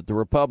clear that the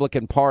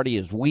Republican Party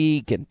is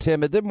weak and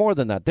timid. They're more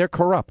than that. They're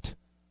corrupt.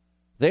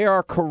 They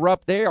are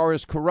corrupt. They are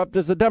as corrupt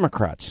as the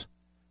Democrats,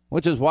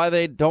 which is why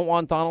they don't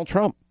want Donald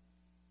Trump.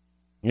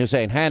 You're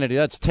saying, Hannity,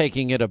 that's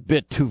taking it a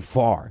bit too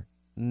far.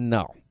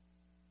 No,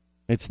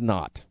 it's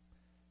not.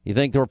 You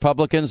think the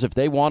Republicans, if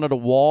they wanted a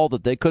wall,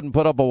 that they couldn't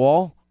put up a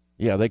wall?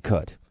 Yeah, they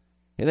could.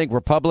 You think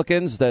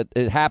Republicans, that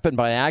it happened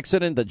by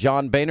accident, that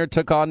John Boehner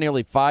took on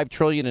nearly $5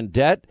 trillion in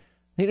debt?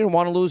 He didn't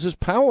want to lose his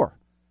power.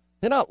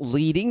 They're not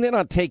leading. They're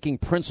not taking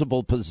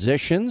principled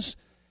positions.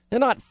 They're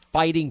not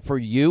fighting for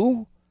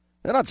you.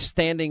 They're not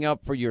standing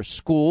up for your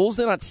schools.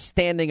 They're not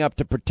standing up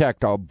to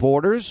protect our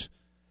borders.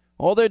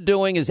 All they're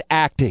doing is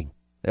acting.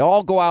 They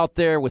all go out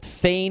there with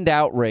feigned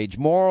outrage,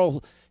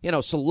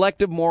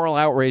 selective moral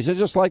outrage. They're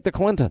just like the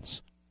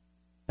Clintons.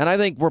 And I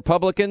think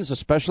Republicans,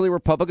 especially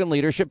Republican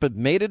leadership, have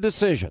made a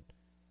decision.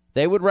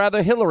 They would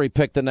rather Hillary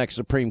pick the next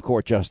Supreme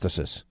Court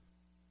justices.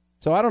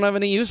 So I don't have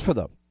any use for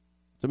them.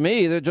 To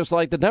me, they're just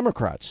like the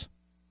Democrats.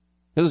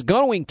 There's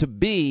going to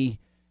be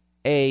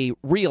a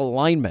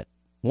realignment.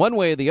 One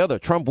way or the other,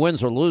 Trump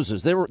wins or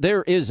loses.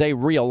 There is a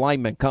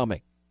realignment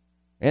coming.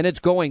 And it's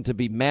going to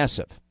be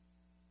massive.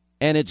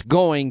 And it's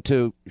going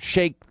to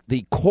shake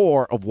the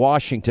core of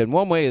Washington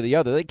one way or the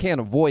other. They can't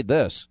avoid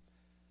this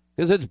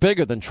because it's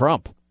bigger than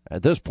Trump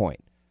at this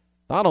point.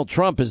 Donald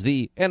Trump is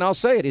and I'll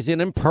say it, he's an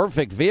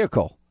imperfect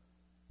vehicle.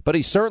 But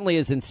he certainly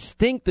is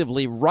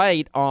instinctively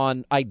right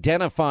on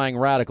identifying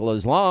radical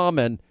Islam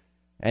and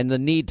the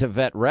need to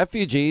vet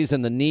refugees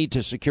and the need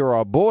to secure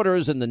our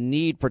borders and the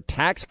need for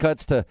tax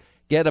cuts to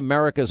get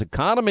America's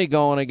economy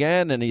going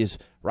again. And he's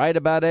right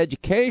about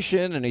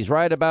education and he's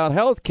right about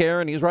health care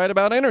and he's right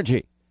about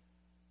energy.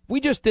 we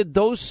just did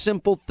those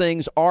simple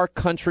things, our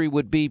country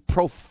would be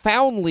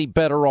profoundly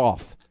better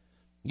off.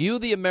 You,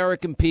 the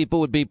American people,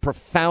 would be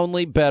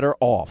profoundly better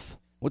off.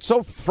 What's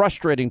so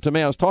frustrating to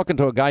me, I was talking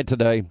to a guy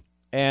today,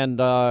 and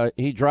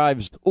he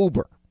drives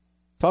Uber.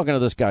 Talking to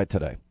this guy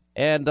today.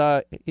 And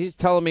he's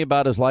telling me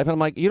about his life. And I'm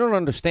like, you don't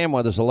understand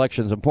why this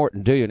election is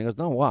important, do you? And he goes,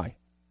 no, why? I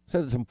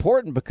said, it's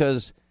important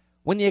because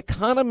when the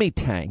economy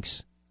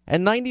tanks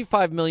and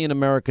 95 million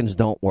Americans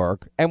don't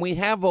work and we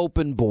have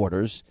open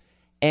borders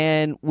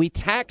and we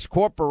tax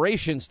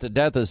corporations to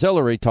death, as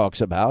Hillary talks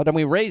about, and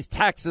we raise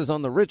taxes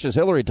on the rich, as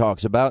Hillary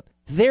talks about,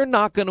 they're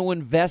not going to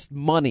invest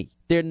money.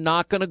 They're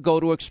not going to go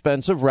to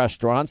expensive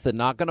restaurants. They're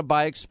not going to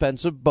buy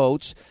expensive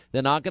boats.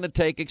 They're not going to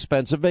take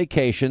expensive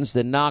vacations.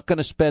 They're not going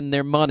to spend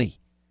their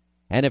money.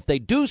 And if they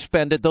do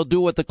spend it, they'll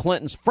do what the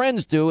Clintons'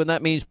 friends do, and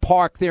that means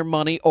park their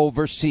money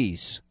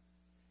overseas.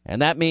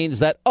 And that means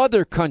that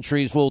other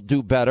countries will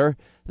do better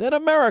than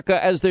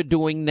America, as they're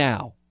doing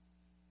now.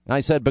 And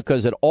I said,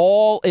 because it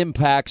all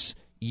impacts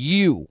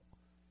you.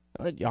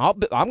 I'm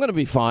going to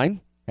be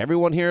fine.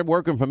 Everyone here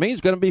working for me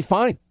is going to be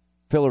fine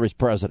if Hillary's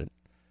president.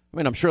 I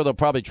mean, I'm sure they'll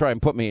probably try and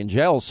put me in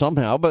jail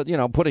somehow, but, you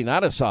know, putting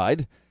that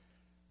aside,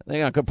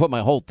 they're not going to put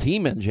my whole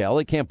team in jail.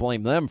 They can't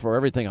blame them for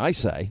everything I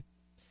say.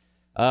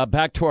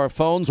 Back to our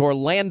phones,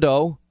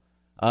 Orlando,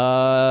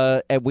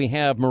 and we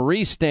have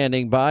Marie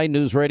standing by,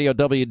 News Radio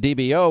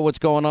WDBO. What's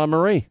going on,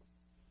 Marie?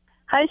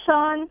 Hi,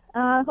 Sean.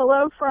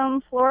 Hello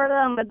from Florida.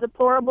 I'm a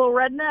deplorable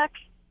redneck.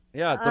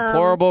 Yeah,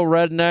 deplorable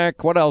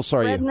redneck. What else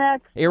are redneck,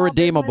 you?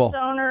 Irredeemable.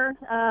 Owner.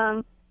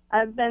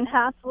 I've been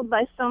hassled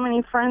by so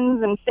many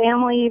friends and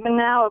family even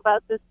now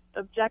about this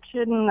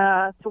objection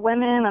to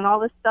women and all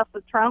this stuff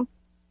with Trump.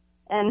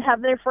 And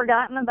have they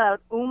forgotten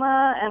about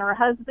Uma and her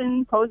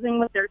husband posing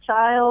with their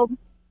child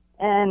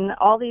and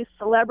all these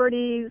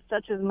celebrities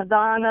such as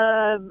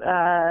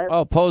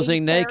Madonna?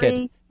 Posing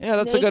naked. Yeah,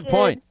 that's naked. A good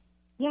point.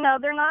 You know,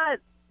 they're not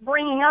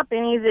bringing up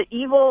any of the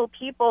evil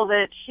people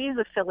that she's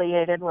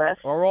affiliated with.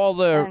 Or all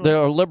their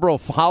liberal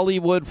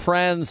Hollywood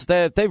friends.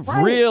 They've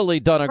really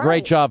done a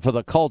great job for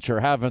the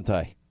culture, haven't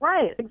they?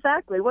 Right,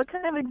 exactly. What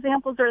kind of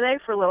examples are they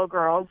for little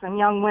girls and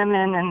young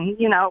women and,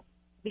 you know,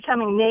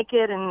 becoming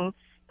naked and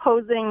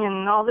posing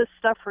and all this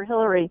stuff for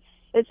Hillary?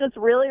 It's just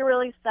really,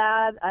 really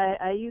sad.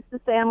 I used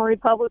to say I'm a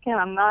Republican.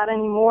 I'm not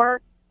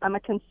anymore. I'm a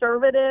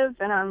conservative,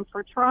 and I'm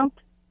for Trump.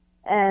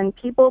 And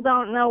people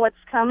don't know what's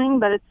coming,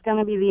 but it's going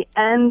to be the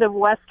end of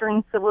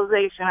Western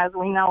civilization as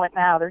we know it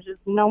now. There's just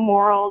no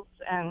morals,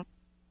 and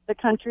the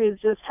country is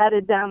just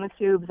headed down the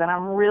tubes, and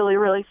I'm really,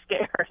 really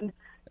scared.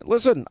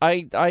 Listen,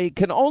 I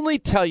can only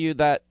tell you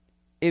that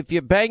if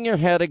you bang your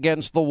head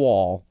against the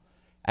wall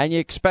and you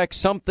expect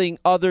something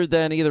other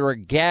than either a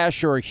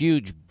gash or a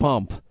huge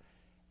bump,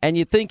 and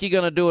you think you're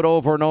going to do it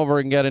over and over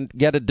and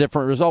get a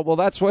different result, well,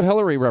 that's what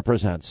Hillary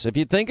represents. If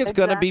you think it's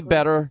going to be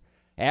better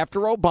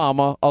after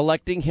Obama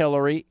electing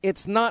Hillary,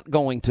 it's not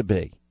going to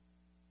be.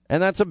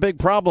 And that's a big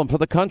problem for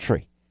the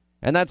country.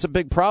 And that's a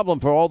big problem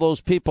for all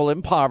those people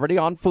in poverty,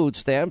 on food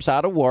stamps,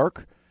 out of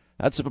work.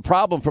 That's a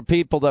problem for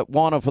people that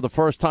want to, for the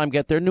first time,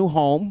 get their new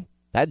home.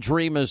 That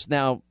dream is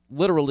now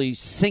literally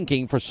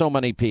sinking for so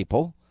many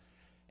people.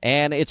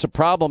 And it's a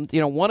problem.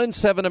 You know, 1 in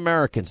 7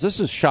 Americans, this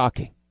is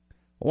shocking.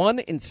 1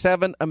 in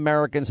 7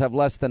 Americans have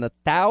less than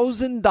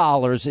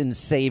 $1,000 in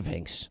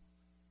savings.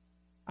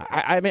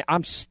 I mean,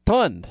 I'm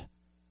stunned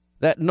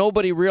that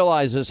nobody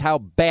realizes how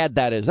bad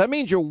that is. That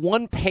means you're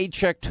 1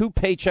 paycheck, 2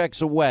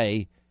 paychecks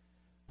away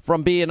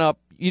from being up,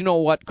 you know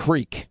what,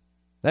 creek.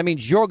 That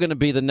means you're going to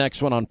be the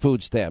next one on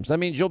food stamps. That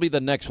means you'll be the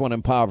next one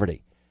in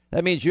poverty.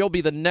 That means you'll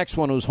be the next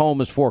one whose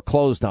home is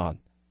foreclosed on.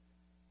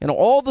 You know,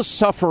 all the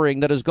suffering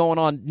that is going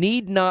on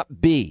need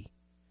not be.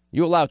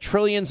 You allow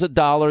trillions of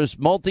dollars,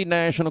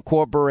 multinational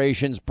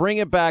corporations, bring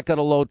it back at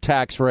a low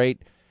tax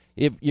rate.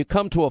 If you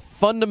come to a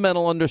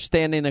fundamental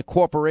understanding that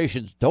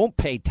corporations don't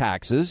pay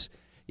taxes,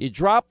 you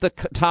drop the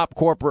top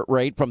corporate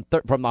rate from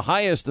the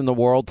highest in the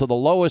world to the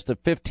lowest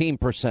at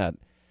 15%.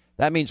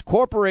 That means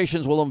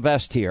corporations will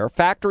invest here,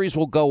 factories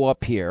will go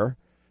up here,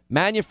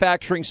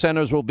 manufacturing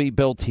centers will be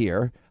built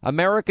here,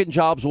 American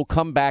jobs will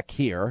come back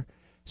here,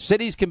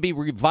 cities can be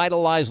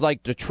revitalized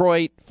like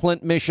Detroit,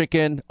 Flint,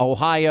 Michigan,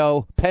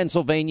 Ohio,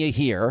 Pennsylvania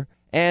here,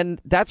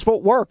 and that's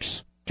what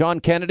works. John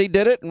Kennedy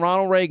did it and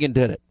Ronald Reagan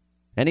did it.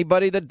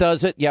 Anybody that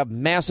does it, you have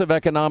massive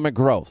economic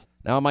growth.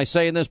 Now, am I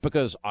saying this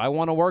because I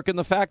want to work in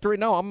the factory?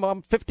 No,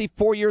 I'm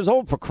 54 years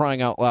old, for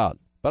crying out loud.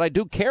 But I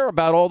do care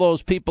about all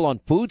those people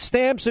on food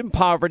stamps, in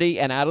poverty,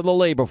 and out of the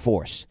labor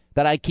force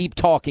that I keep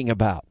talking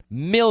about.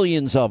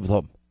 Millions of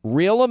them.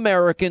 Real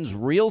Americans,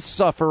 real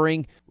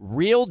suffering,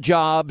 real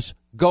jobs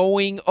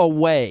going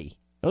away.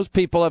 Those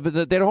people,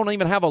 they don't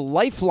even have a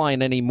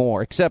lifeline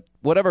anymore, except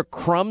whatever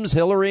crumbs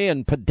Hillary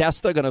and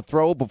Podesta are going to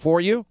throw before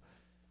you.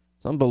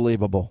 It's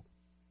unbelievable.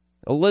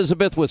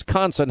 Elizabeth,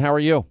 Wisconsin, how are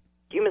you?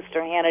 Thank you,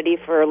 Mr.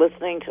 Hannity, for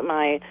listening to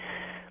my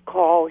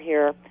call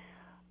here.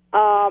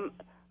 I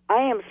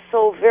am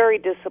so very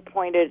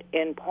disappointed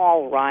in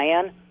Paul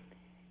Ryan.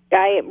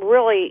 I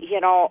really,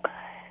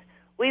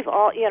 we've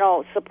all,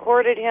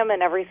 supported him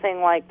and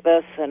everything like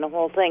this and the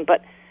whole thing.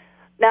 But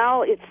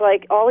now it's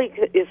like all he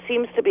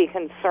seems to be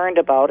concerned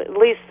about, at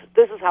least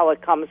this is how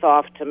it comes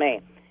off to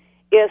me,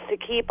 is to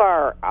keep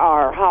our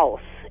house.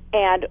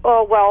 And,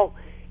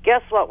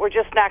 guess what? We're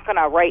just not going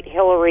to write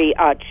Hillary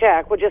a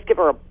check. We're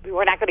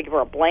not going to give her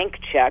a blank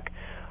check,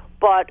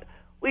 but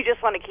we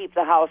just want to keep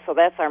the house, so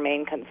that's our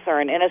main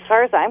concern. And as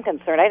far as I'm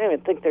concerned, I don't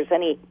even think there's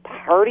any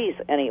parties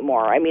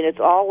anymore. I mean, it's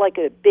all like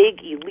a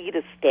big elite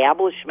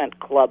establishment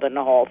club in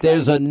the whole thing.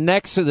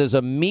 There's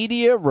a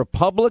media,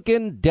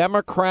 Republican,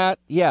 Democrat,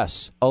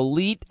 yes,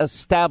 elite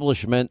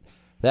establishment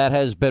that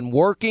has been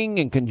working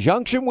in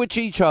conjunction with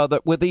each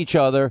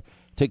other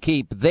to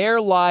keep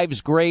their lives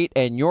great,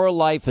 and your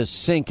life is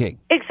sinking.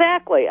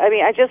 Exactly. I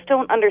mean, I just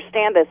don't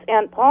understand this.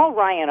 And Paul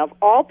Ryan, of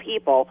all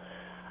people,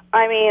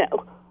 I mean,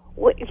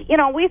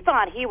 we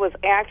thought he was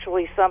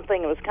actually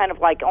something that was kind of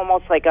like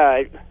almost like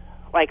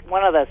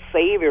one of the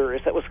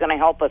saviors that was going to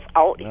help us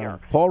out here.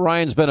 Paul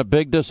Ryan's been a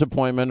big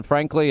disappointment.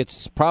 Frankly,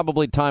 it's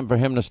probably time for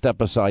him to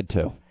step aside,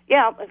 too.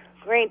 Yeah,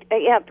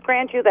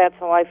 grant you that's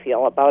how I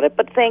feel about it.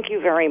 But thank you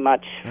very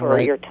much for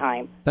your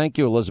time. Thank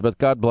you, Elizabeth.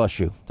 God bless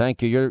you.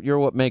 Thank you. You're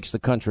what makes the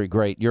country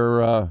great.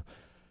 You're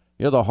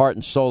the heart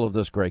and soul of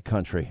this great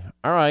country.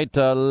 All right,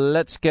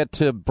 let's get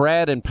to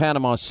Brad in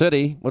Panama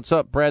City. What's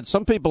up, Brad?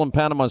 Some people in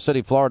Panama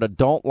City, Florida,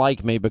 don't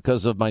like me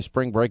because of my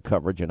spring break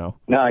coverage, you know.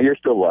 No, you're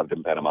still loved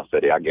in Panama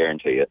City, I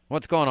guarantee it.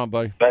 What's going on,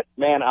 buddy? But,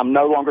 man, I'm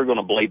no longer going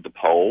to believe the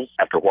polls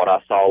after what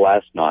I saw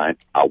last night.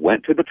 I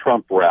went to the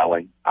Trump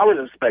rally. I was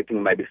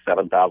expecting maybe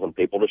 7,000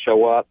 people to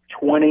show up.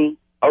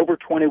 Over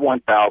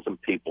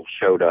 21,000 people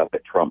showed up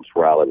at Trump's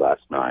rally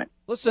last night.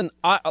 Listen,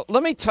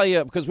 let me tell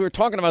you, because we were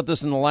talking about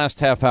this in the last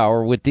half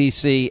hour with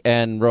D.C.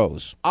 and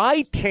Rose.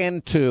 I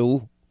tend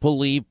to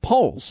believe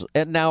polls.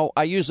 And now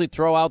I usually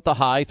throw out the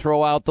high,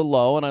 throw out the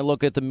low, and I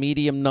look at the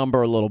medium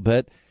number a little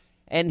bit.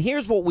 And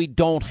here's what we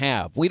don't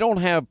have. We don't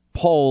have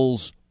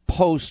polls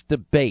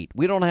post-debate.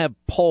 We don't have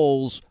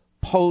polls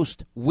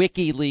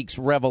post-WikiLeaks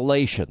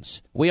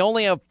revelations. We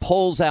only have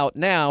polls out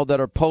now that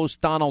are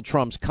post-Donald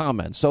Trump's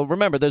comments. So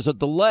remember, there's a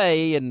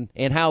delay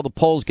in how the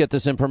polls get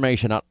this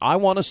information out. I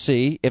want to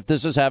see if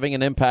this is having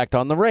an impact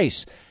on the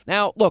race.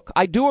 Now, look,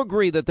 I do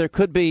agree that there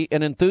could be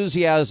an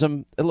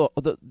enthusiasm. Look,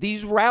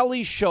 these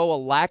rallies show a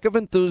lack of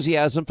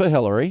enthusiasm for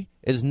Hillary.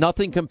 It is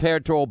nothing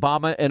compared to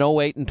Obama in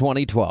 2008 and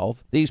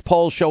 2012. These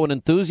polls show an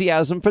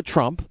enthusiasm for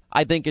Trump.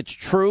 I think it's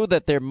true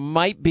that there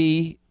might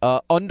be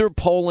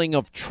underpolling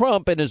of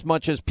Trump in as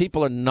much as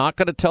people are not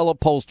going to tell a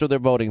pollster they're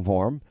voting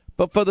for him.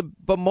 But for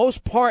the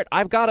most part,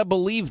 I've got to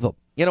believe them.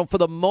 You know, for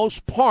the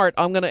most part,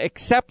 I'm going to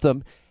accept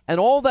them. And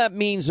all that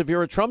means if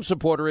you're a Trump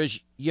supporter is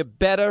you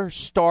better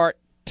start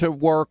to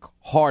work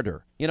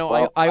harder. You know,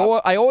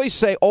 well, I always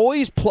say,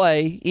 always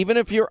play, even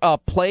if you're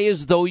up, play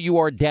as though you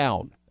are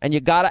down. And you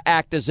got to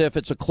act as if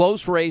it's a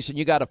close race and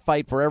you got to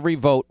fight for every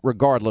vote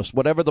regardless.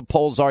 Whatever the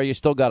polls are, you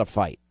still got to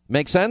fight.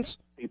 Make sense?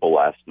 People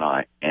last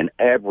night, and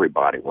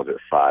everybody was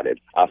excited.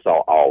 I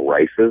saw all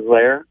races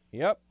there.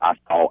 Yep. I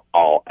saw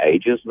all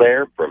ages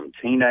there, from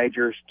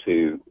teenagers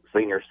to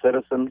senior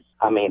citizens.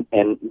 I mean,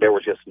 and there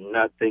was just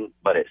nothing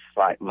but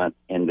excitement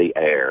in the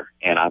air.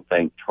 And I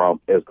think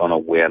Trump is going to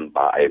win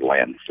by a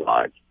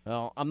landslide.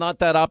 Well, I'm not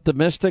that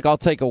optimistic. I'll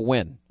take a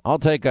win. I'll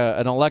take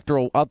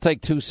I'll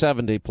take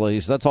 270,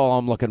 please. That's all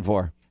I'm looking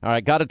for. All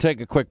right, got to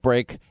take a quick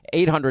break.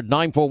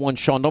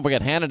 800-941-SEAN. Don't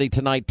forget Hannity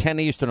tonight, 10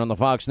 Eastern on the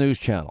Fox News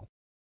Channel.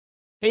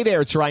 Hey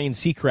there, it's Ryan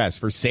Seacrest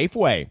for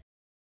Safeway.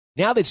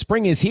 Now that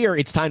spring is here,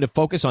 it's time to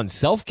focus on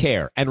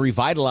self-care and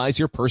revitalize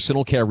your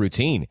personal care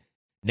routine.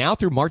 Now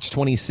through March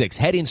 26,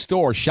 head in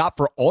store, shop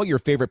for all your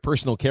favorite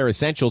personal care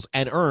essentials,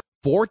 and earn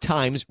 4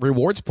 times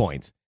rewards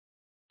points.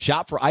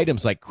 Shop for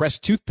items like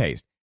Crest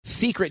toothpaste,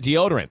 Secret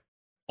deodorant,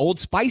 Old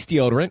Spice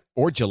deodorant,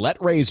 or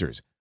Gillette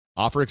razors.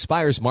 Offer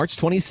expires March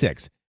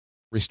 26.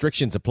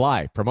 Restrictions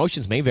apply.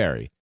 Promotions may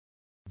vary.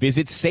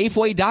 Visit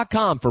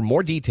Safeway.com for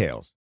more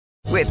details.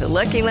 With the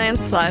Lucky Land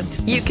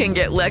Slots, you can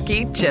get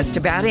lucky just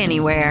about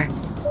anywhere.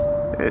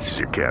 This is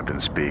your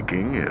captain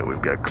speaking.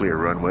 We've got clear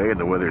runway and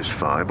the weather's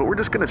fine, but we're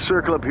just going to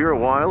circle up here a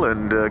while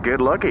and get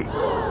lucky.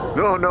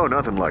 No,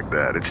 nothing like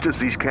that. It's just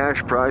these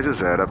cash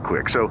prizes add up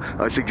quick. So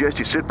I suggest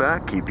you sit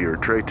back, keep your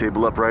tray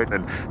table upright,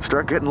 and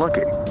start getting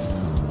lucky.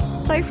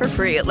 Play for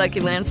free at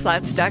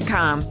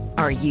LuckyLandSlots.com.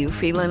 Are you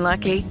feeling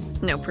lucky?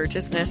 No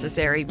purchase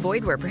necessary.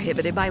 Void where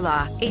prohibited by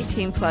law.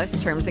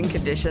 18+ terms and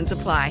conditions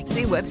apply.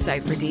 See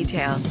website for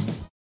details.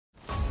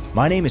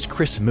 My name is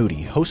Chris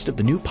Moody, host of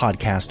the new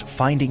podcast,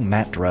 Finding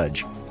Matt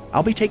Drudge.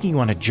 I'll be taking you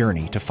on a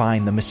journey to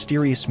find the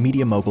mysterious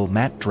media mogul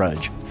Matt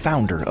Drudge,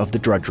 founder of The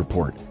Drudge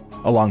Report.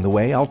 Along the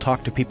way, I'll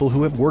talk to people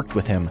who have worked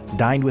with him,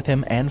 dined with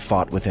him, and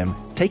fought with him,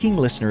 taking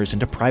listeners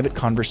into private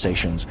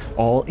conversations,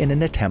 all in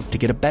an attempt to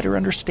get a better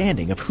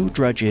understanding of who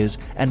Drudge is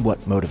and what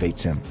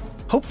motivates him.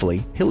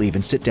 Hopefully, he'll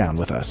even sit down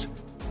with us.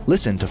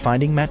 Listen to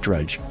Finding Matt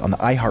Drudge on the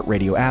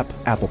iHeartRadio app,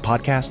 Apple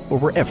Podcast, or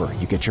wherever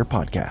you get your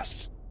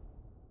podcasts.